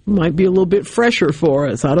might be a little bit fresher for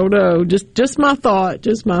us. I don't know. Just my thought.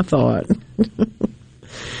 Just my thought.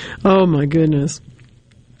 Oh, my goodness.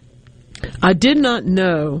 I did not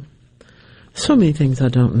know. So many things I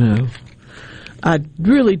don't know. I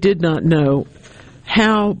really did not know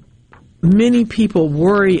how many people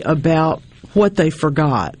worry about what they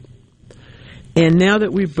forgot. And now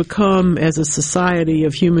that we've become, as a society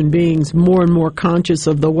of human beings, more and more conscious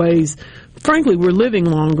of the ways, frankly, we're living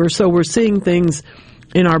longer, so we're seeing things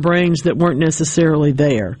in our brains that weren't necessarily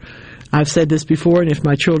there. I've said this before, and if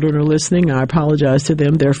my children are listening, I apologize to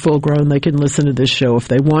them. They're full grown. They can listen to this show if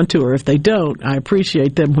they want to, or if they don't. I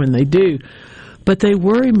appreciate them when they do. But they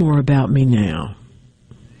worry more about me now.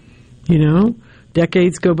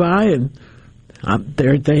 Decades go by, and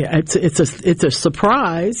it's a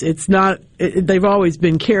surprise. It's not. They've always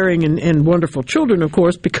been caring and wonderful children, of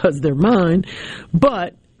course, because they're mine.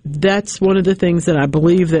 But that's one of the things that I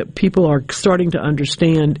believe that people are starting to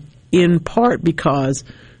understand, in part because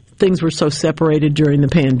things were so separated during the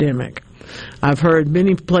pandemic. I've heard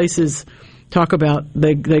many places talk about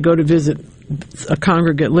they go to visit a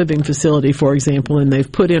congregate living facility, for example, and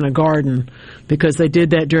they've put in a garden because they did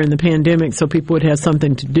that during the pandemic so people would have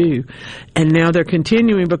something to do. And now they're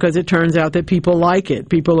continuing because it turns out that people like it.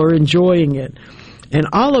 People are enjoying it. And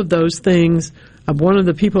all of those things. One of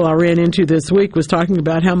the people I ran into this week was talking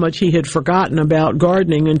about how much he had forgotten about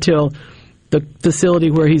gardening until the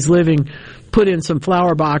facility where he's living put in some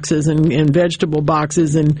flower boxes and vegetable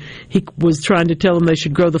boxes, and he was trying to tell them they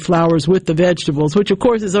should grow the flowers with the vegetables, which of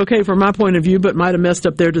course is okay from my point of view, but might have messed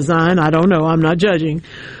up their design. I don't know. I'm not judging.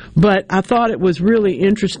 But I thought it was really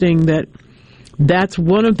interesting that that's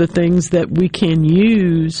one of the things that we can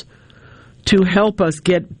use to help us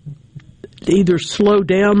get either slow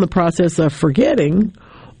down the process of forgetting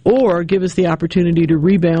or give us the opportunity to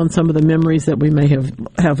rebound some of the memories that we may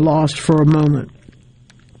have lost for a moment.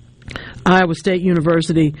 Iowa State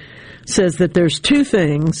University says that there's two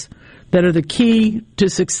things that are the key to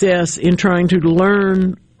success in trying to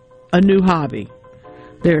learn a new hobby.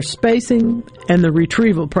 There's spacing and the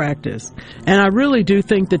retrieval practice. And I really do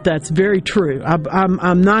think that that's very true.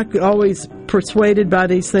 I'm not always persuaded by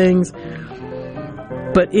these things,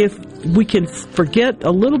 but if we can forget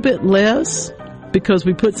a little bit less because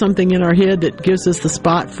we put something in our head that gives us the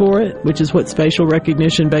spot for it, which is what spatial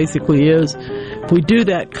recognition basically is, if we do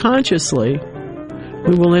that consciously,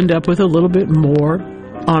 we will end up with a little bit more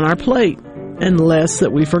on our plate and less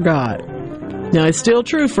that we forgot. Now, it's still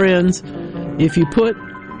true, friends. If you put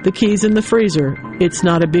the keys in the freezer, it's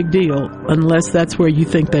not a big deal unless that's where you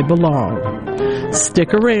think they belong.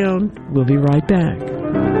 Stick around. We'll be right back.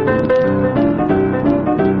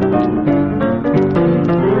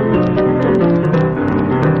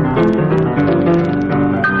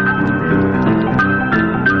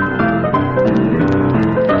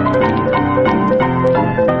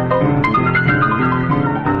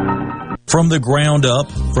 From the ground up,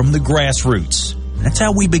 from the grassroots, That's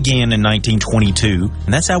how we began in 1922,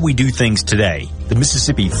 and that's how we do things today. The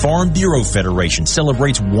Mississippi Farm Bureau Federation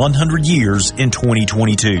celebrates 100 years in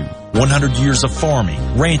 2022. 100 years of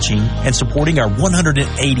farming, ranching, and supporting our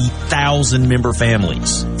 180,000 member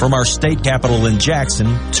families. From our state capital in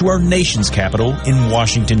Jackson to our nation's capital in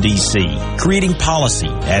Washington, D.C. Creating policy,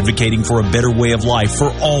 advocating for a better way of life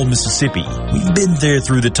for all Mississippi. We've been there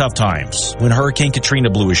through the tough times when Hurricane Katrina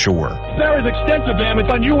blew ashore. There is extensive damage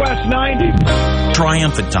on US 90.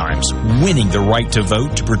 Triumphant times, winning the right to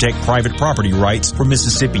vote to protect private property rights for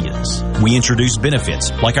Mississippians. We introduced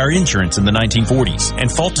benefits like our insurance in the 1940s and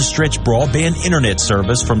fought to stretch broadband internet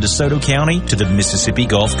service from DeSoto County to the Mississippi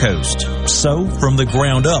Gulf Coast. So, from the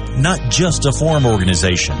ground up, not just a farm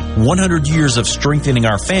organization, 100 years of strengthening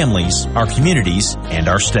our families, our communities, and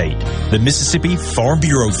our state. The Mississippi Farm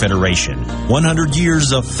Bureau Federation. 100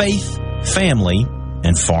 years of faith, family,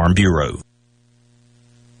 and Farm Bureau.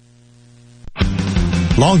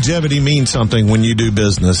 Longevity means something when you do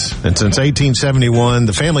business. And since 1871,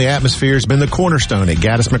 the family atmosphere has been the cornerstone at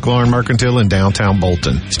Gaddis McLaurin Mercantile in downtown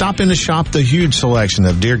Bolton. Stop in to shop the huge selection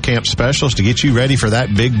of Deer Camp specials to get you ready for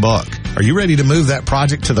that big buck. Are you ready to move that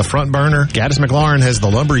project to the front burner? Gaddis McLaurin has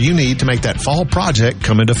the lumber you need to make that fall project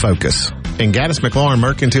come into focus. And Gaddis McLaurin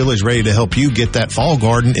Mercantile is ready to help you get that fall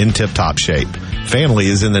garden in tip-top shape. Family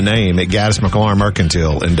is in the name at Gaddis McLaurin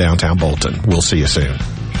Mercantile in downtown Bolton. We'll see you soon.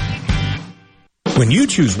 When you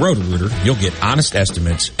choose Roto-Rooter, you'll get honest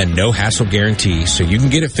estimates and no hassle guarantees so you can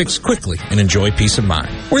get it fixed quickly and enjoy peace of mind.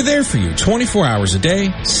 We're there for you 24 hours a day,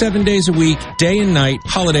 7 days a week, day and night,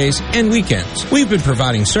 holidays, and weekends. We've been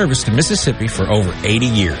providing service to Mississippi for over 80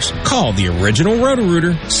 years. Call the original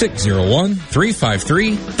Roto-Rooter,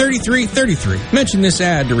 601-353-3333. Mention this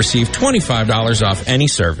ad to receive $25 off any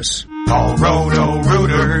service. Call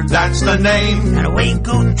Roto-Rooter, that's the name. And away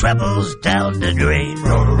go troubles down the drain.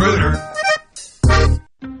 Roto-Rooter.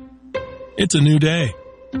 It's a new day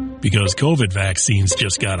because COVID vaccines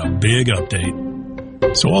just got a big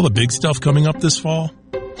update. So all the big stuff coming up this fall?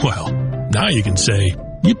 Well, now you can say,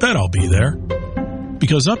 you bet I'll be there.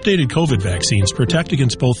 Because updated COVID vaccines protect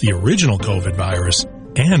against both the original COVID virus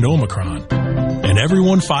and Omicron. And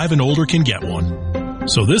everyone 5 and older can get one.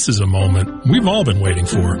 So this is a moment we've all been waiting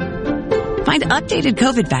for. Find updated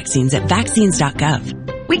COVID vaccines at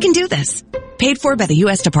vaccines.gov. We can do this. Paid for by the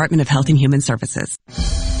U.S. Department of Health and Human Services.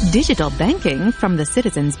 Digital banking from the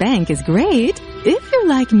Citizens Bank is great if you're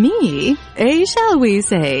like me, a shall we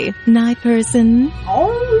say, night person.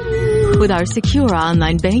 With our secure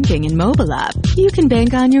online banking and mobile app, you can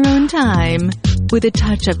bank on your own time. With a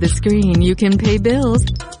touch of the screen, you can pay bills,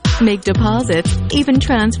 make deposits, even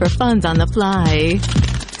transfer funds on the fly.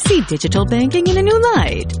 See digital banking in a new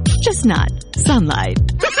light, just not sunlight.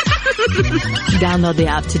 Download the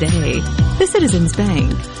app today. The Citizens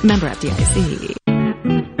Bank. Member FDIC.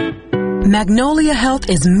 Magnolia Health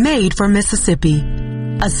is made for Mississippi.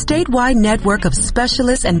 A statewide network of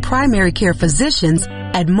specialists and primary care physicians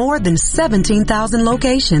at more than 17,000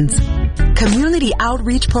 locations. Community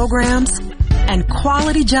outreach programs and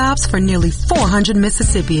quality jobs for nearly 400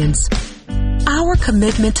 Mississippians. Our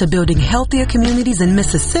commitment to building healthier communities in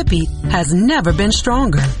Mississippi has never been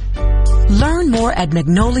stronger. Learn more at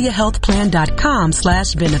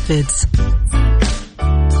magnoliahealthplan.com/benefits.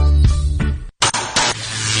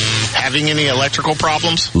 Having any electrical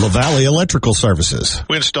problems? LaValle Electrical Services.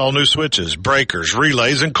 We install new switches, breakers,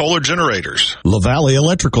 relays, and Kohler generators. LaValle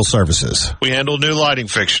Electrical Services. We handle new lighting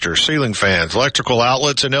fixtures, ceiling fans, electrical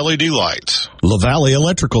outlets, and LED lights. LaValle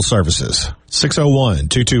Electrical Services.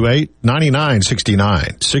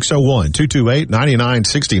 601-228-9969.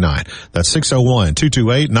 601-228-9969. That's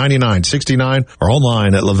 601-228-9969 or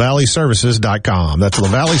online at lavalleservices.com. That's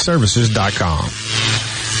lavalleservices.com.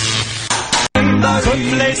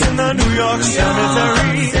 Good place in the New York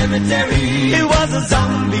cemetery. It was a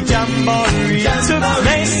zombie jamboree. Took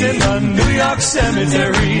place in the New York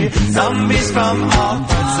cemetery. Zombies from all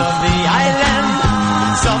parts of the island.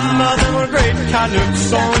 Some of them were great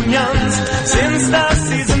calypsonians. Since the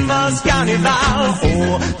season was carnival,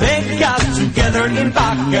 oh, they got together in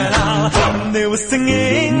Bacchanal. And they were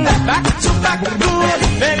singing back to back, good,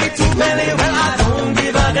 belly to belly. Well, I don't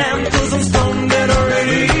give a damn, 'cause I'm stoned and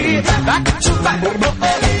ready. Back to back,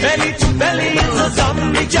 belly to belly. It's a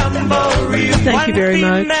zombie jamboree. Thank you very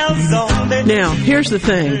much. Now, here's the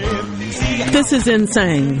thing. This is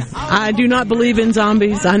insane. I do not believe in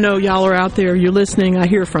zombies. I know y'all are out there. You're listening. I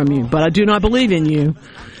hear from you. But I do not believe in you.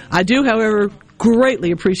 I do, however, greatly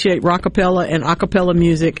appreciate rockapella and acapella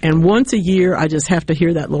music. And once a year, I just have to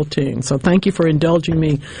hear that little tune. So thank you for indulging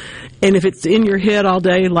me. And if it's in your head all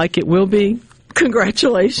day like it will be,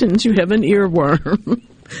 congratulations. You have an earworm.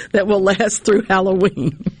 that will last through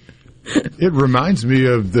Halloween. It reminds me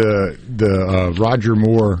of the Roger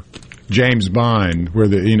Moore James Bond, where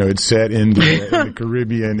it's set in the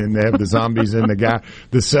Caribbean, and they have the zombies and the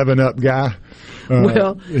 7-Up guy.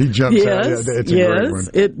 He jumps out. It's a great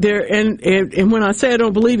one. And when I say I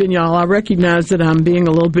don't believe in y'all, I recognize that I'm being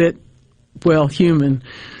a little bit, human.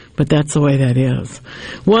 But that's the way that is.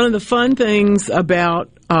 One of the fun things about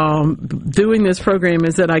doing this program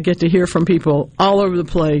is that I get to hear from people all over the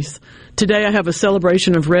place. Today I have a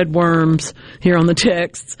celebration of red worms here on the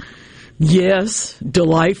texts. Yes,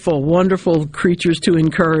 delightful, wonderful creatures to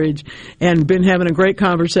encourage, and been having a great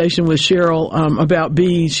conversation with Cheryl about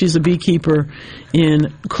bees. She's a beekeeper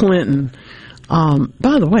in Clinton.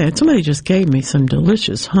 By the way, somebody just gave me some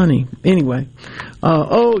delicious honey. Anyway,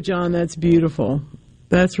 John, that's beautiful.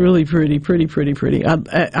 That's really pretty.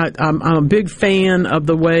 I'm a big fan of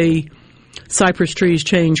the way cypress trees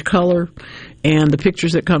change color, and the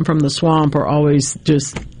pictures that come from the swamp are always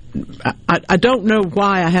just... I don't know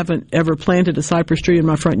why I haven't ever planted a cypress tree in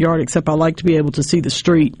my front yard, except I like to be able to see the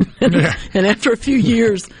street. And after a few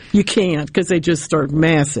years, you can't, because they just start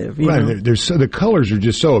massive. The colors are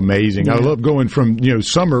just so amazing. Yeah. I love going from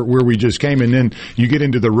summer, where we just came, and then you get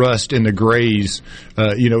into the rust and the grays,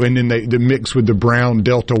 and then they mix with the brown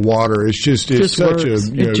Delta water. It's just such a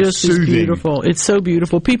it just soothing. Is beautiful. It's so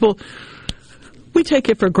beautiful. People. We take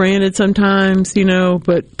it for granted sometimes,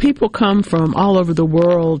 but people come from all over the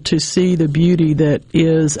world to see the beauty that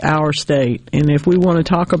is our state. And if we want to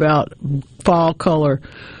talk about fall color,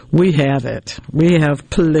 we have it. We have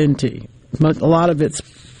plenty. A lot of it's,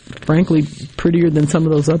 frankly, prettier than some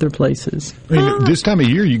of those other places. This time of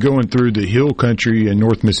year, you're going through the hill country in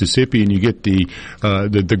North Mississippi, and you get the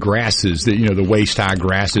grasses, the waist-high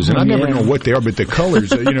grasses. And I never know what they are, but the colors,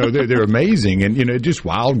 they're amazing. And, just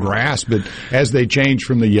wild grass. But as they change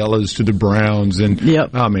from the yellows to the browns, and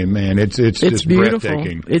I mean, man, it's just beautiful.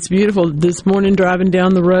 Breathtaking. It's beautiful. This morning, driving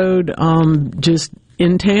down the road, just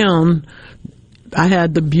in town, I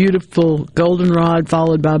had the beautiful goldenrod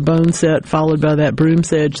followed by boneset, followed by that broom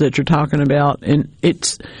sedge that you're talking about. And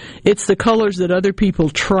it's the colors that other people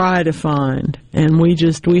try to find. And we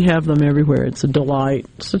have them everywhere. It's a delight.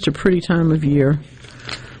 Such a pretty time of year.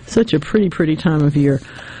 Such a pretty time of year.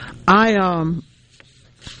 I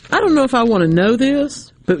don't know if I want to know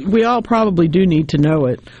this, but we all probably do need to know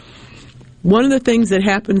it. One of the things that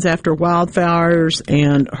happens after wildfires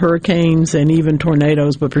and hurricanes and even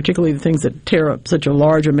tornadoes, but particularly the things that tear up such a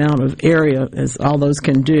large amount of area as all those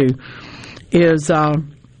can do, is try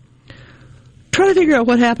to figure out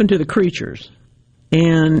what happened to the creatures.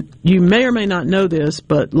 And you may or may not know this,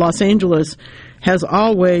 but Los Angeles has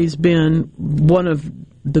always been one of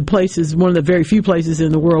the very few places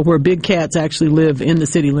in the world where big cats actually live in the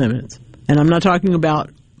city limits. And I'm not talking about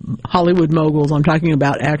Hollywood moguls. I'm talking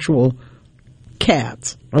about actual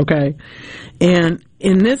cats, okay? And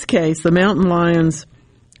in this case, the mountain lions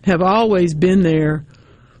have always been there,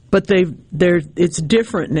 but it's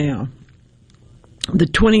different now. The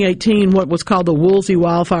 2018, what was called the Woolsey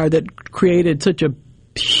wildfire that created such a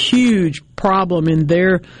huge problem in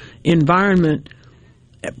their environment,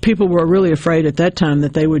 people were really afraid at that time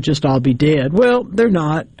that they would just all be dead. Well, they're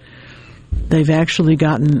not. They've actually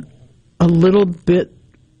gotten a little bit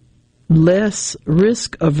less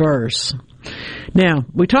risk-averse. Now,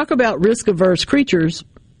 we talk about risk-averse creatures,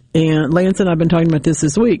 and Lance and I have been talking about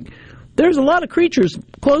this week. There's a lot of creatures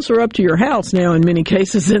closer up to your house now in many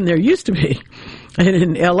cases than there used to be. And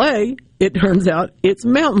in L.A., it turns out it's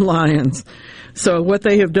mountain lions. So what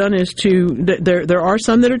they have done is there are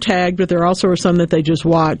some that are tagged, but there also are some that they just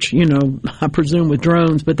watch, I presume with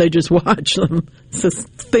drones, but they just watch them. It's a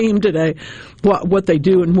theme today, what they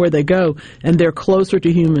do and where they go. And they're closer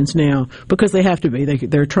to humans now because they have to be.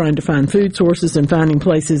 They're trying to find food sources and finding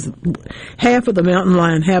places. Half of the mountain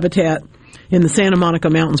lion habitat in the Santa Monica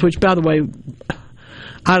Mountains, which, by the way,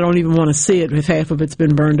 I don't even want to see it if half of it's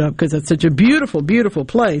been burned up because it's such a beautiful, beautiful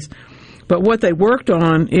place. But what they worked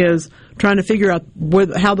on is trying to figure out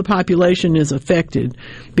how the population is affected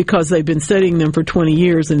because they've been studying them for 20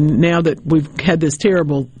 years, and now that we've had this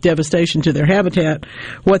terrible devastation to their habitat,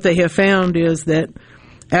 what they have found is that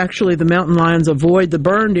actually the mountain lions avoid the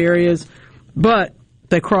burned areas, but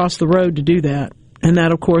they cross the road to do that. And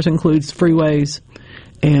that, of course, includes freeways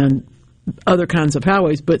and other kinds of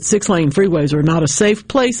highways. But 6-lane freeways are not a safe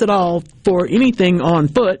place at all for anything on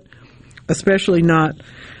foot, especially not...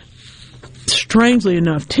 Strangely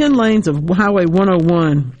enough, 10 lanes of Highway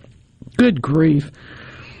 101, good grief,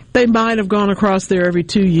 they might have gone across there every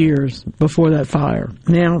 2 years before that fire.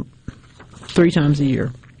 Now, 3 times a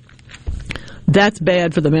year. That's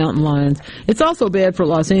bad for the mountain lions. It's also bad for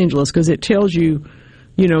Los Angeles because it tells you,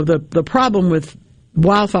 the problem with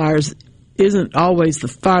wildfires isn't always the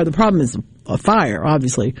fire. The problem is a fire,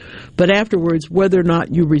 obviously. But afterwards, whether or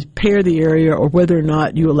not you repair the area or whether or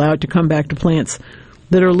not you allow it to come back to plants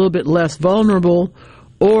that are a little bit less vulnerable,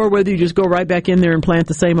 or whether you just go right back in there and plant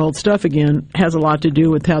the same old stuff again, has a lot to do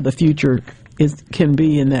with how the future can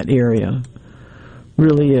be in that area.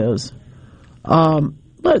 Really is.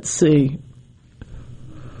 Let's see.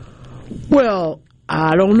 Well,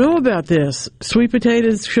 I don't know about this. Sweet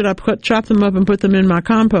potatoes, should I chop them up and put them in my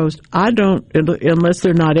compost? I don't, unless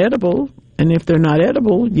they're not edible. And if they're not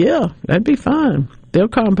edible, yeah, that'd be fine. They'll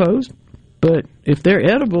compost. But if they're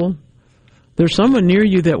edible, there's someone near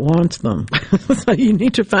you that wants them. So you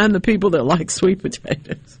need to find the people that like sweet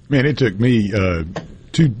potatoes. Man, it took me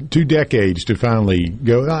two decades to finally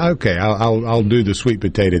go, okay, I'll do the sweet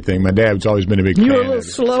potato thing. My dad's always been a big fan. You were a little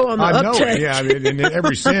slow on the uptake. I know, yeah. And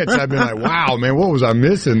ever since, I've been like, wow, man, what was I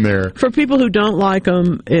missing there? For people who don't like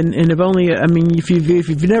them, and have only, I mean, if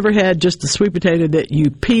you've never had just a sweet potato that you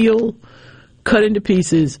peel, cut into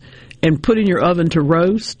pieces, and put in your oven to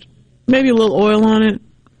roast, maybe a little oil on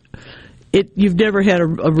it, you've never had a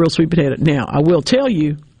real sweet potato. Now, I will tell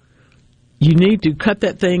you, you need to cut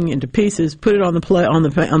that thing into pieces, put it on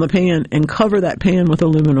the pan, and cover that pan with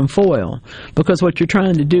aluminum foil, because what you're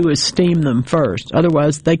trying to do is steam them first.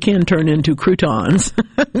 Otherwise, they can turn into croutons.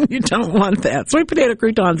 You don't want that. Sweet potato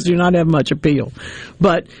croutons do not have much appeal.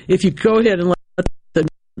 But if you go ahead and let the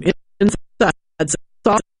inside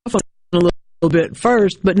soften a little bit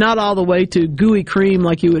first, but not all the way to gooey cream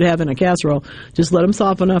like you would have in a casserole. Just let them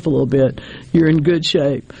soften up a little bit. You're in good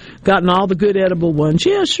shape. Gotten all the good edible ones?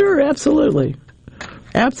 Yeah, sure, absolutely.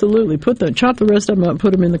 Absolutely. Chop the rest of them up and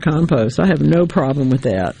put them in the compost. I have no problem with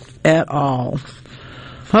that at all.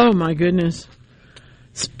 Oh, my goodness.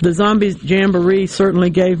 The Zombie Jamboree certainly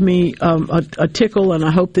gave me a tickle, and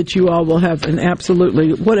I hope that you all will have an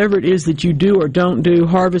absolutely, whatever it is that you do or don't do,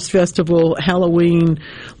 Harvest Festival, Halloween.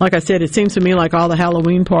 Like I said, it seems to me like all the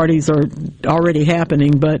Halloween parties are already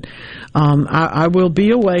happening, but I will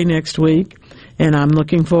be away next week, and I'm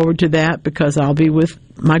looking forward to that because I'll be with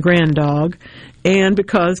my grand-dog, and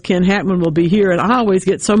because Ken Hackman will be here, and I always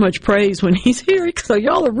get so much praise when he's here, so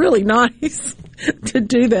y'all are really nice to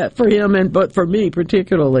do that for him, but for me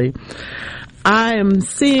particularly. I am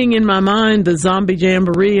seeing in my mind the Zombie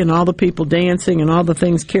Jamboree and all the people dancing and all the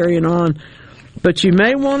things carrying on, but you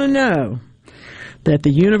may want to know that the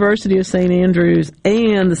University of St. Andrews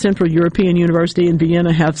and the Central European University in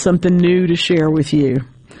Vienna have something new to share with you.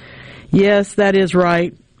 Yes, that is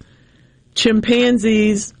right.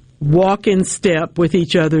 Chimpanzees walk in step with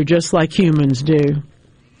each other just like humans do.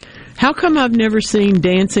 How come I've never seen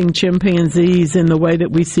dancing chimpanzees in the way that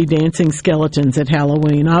we see dancing skeletons at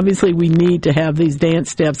Halloween? Obviously, we need to have these dance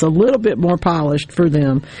steps a little bit more polished for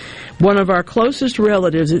them. One of our closest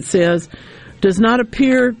relatives, it says, does not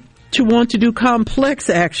appear to want to do complex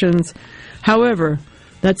actions. However,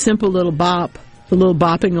 that simple little bop, the little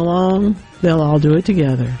bopping along, they'll all do it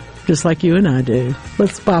together, just like you and I do.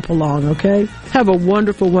 Let's bop along, okay? Have a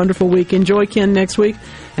wonderful, wonderful week. Enjoy Ken next week,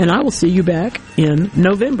 and I will see you back in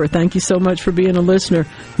November. Thank you so much for being a listener.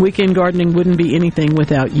 Weekend Gardening wouldn't be anything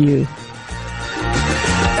without you.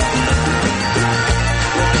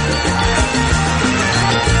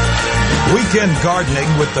 Weekend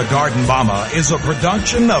Gardening with the Garden Mama is a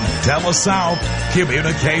production of TeleSouth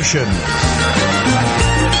Communications.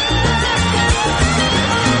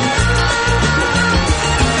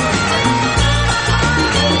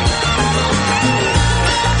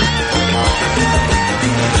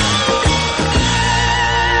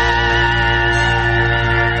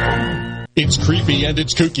 It's creepy and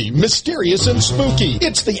it's kooky, mysterious and spooky.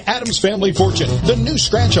 It's the Addams Family Fortune, the new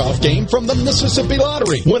scratch-off game from the Mississippi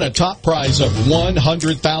Lottery. Win a top prize of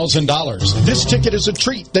 $100,000. This ticket is a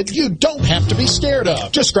treat that you don't have to be scared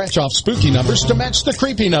of. Just scratch off spooky numbers to match the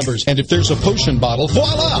creepy numbers. And if there's a potion bottle,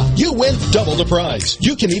 voila! You win double the prize.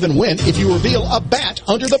 You can even win if you reveal a bat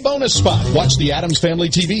under the bonus spot. Watch the Addams Family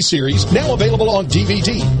TV series, now available on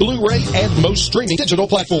DVD, Blu-ray, and most streaming digital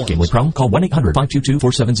platforms. Gateway problem? Call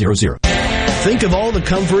 1-800-522-4700. Think of all the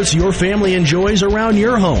comforts your family enjoys around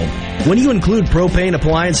your home. When you include propane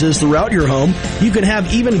appliances throughout your home, you can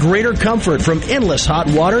have even greater comfort, from endless hot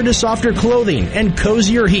water to softer clothing and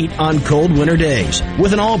cozier heat on cold winter days.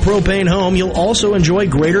 With an all-propane home, you'll also enjoy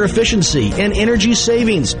greater efficiency and energy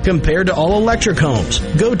savings compared to all-electric homes.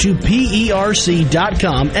 Go to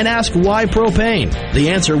PERC.com and ask why propane. The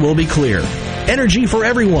answer will be clear. Energy for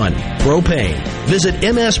everyone. Propane. Visit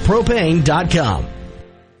MSPropane.com.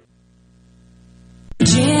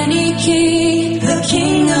 Jenny Key, the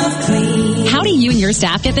king of clean. How do you and your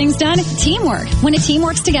staff get things done? Teamwork. When a team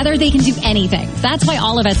works together, they can do anything. That's why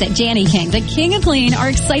all of us at Janney King, the King of Clean, are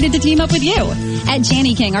excited to team up with you. At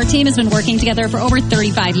Janney King, our team has been working together for over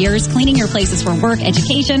 35 years, cleaning your places for work,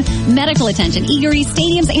 education, medical attention, eateries,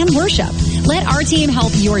 stadiums, and worship. Let our team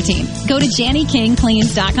help your team. Go to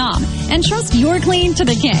JannyKingCleans.com and trust your clean to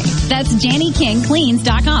the King. That's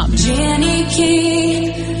JannyKingCleans.com. Janney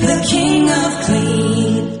King, the King of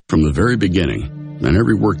Clean. From the very beginning, and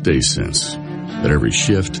every workday since, at every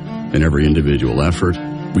shift and every individual effort,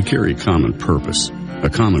 we carry a common purpose, a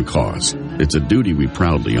common cause. It's a duty we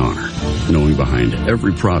proudly honor, knowing behind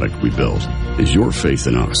every product we build is your faith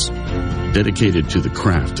in us, dedicated to the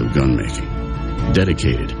craft of gun making,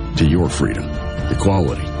 dedicated to your freedom,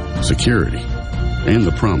 equality, security, and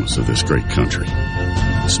the promise of this great country.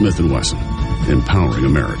 Smith & Wesson, empowering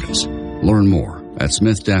Americans. Learn more at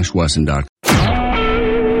smith-wesson.com.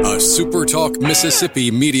 A SuperTalk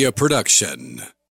Mississippi media production.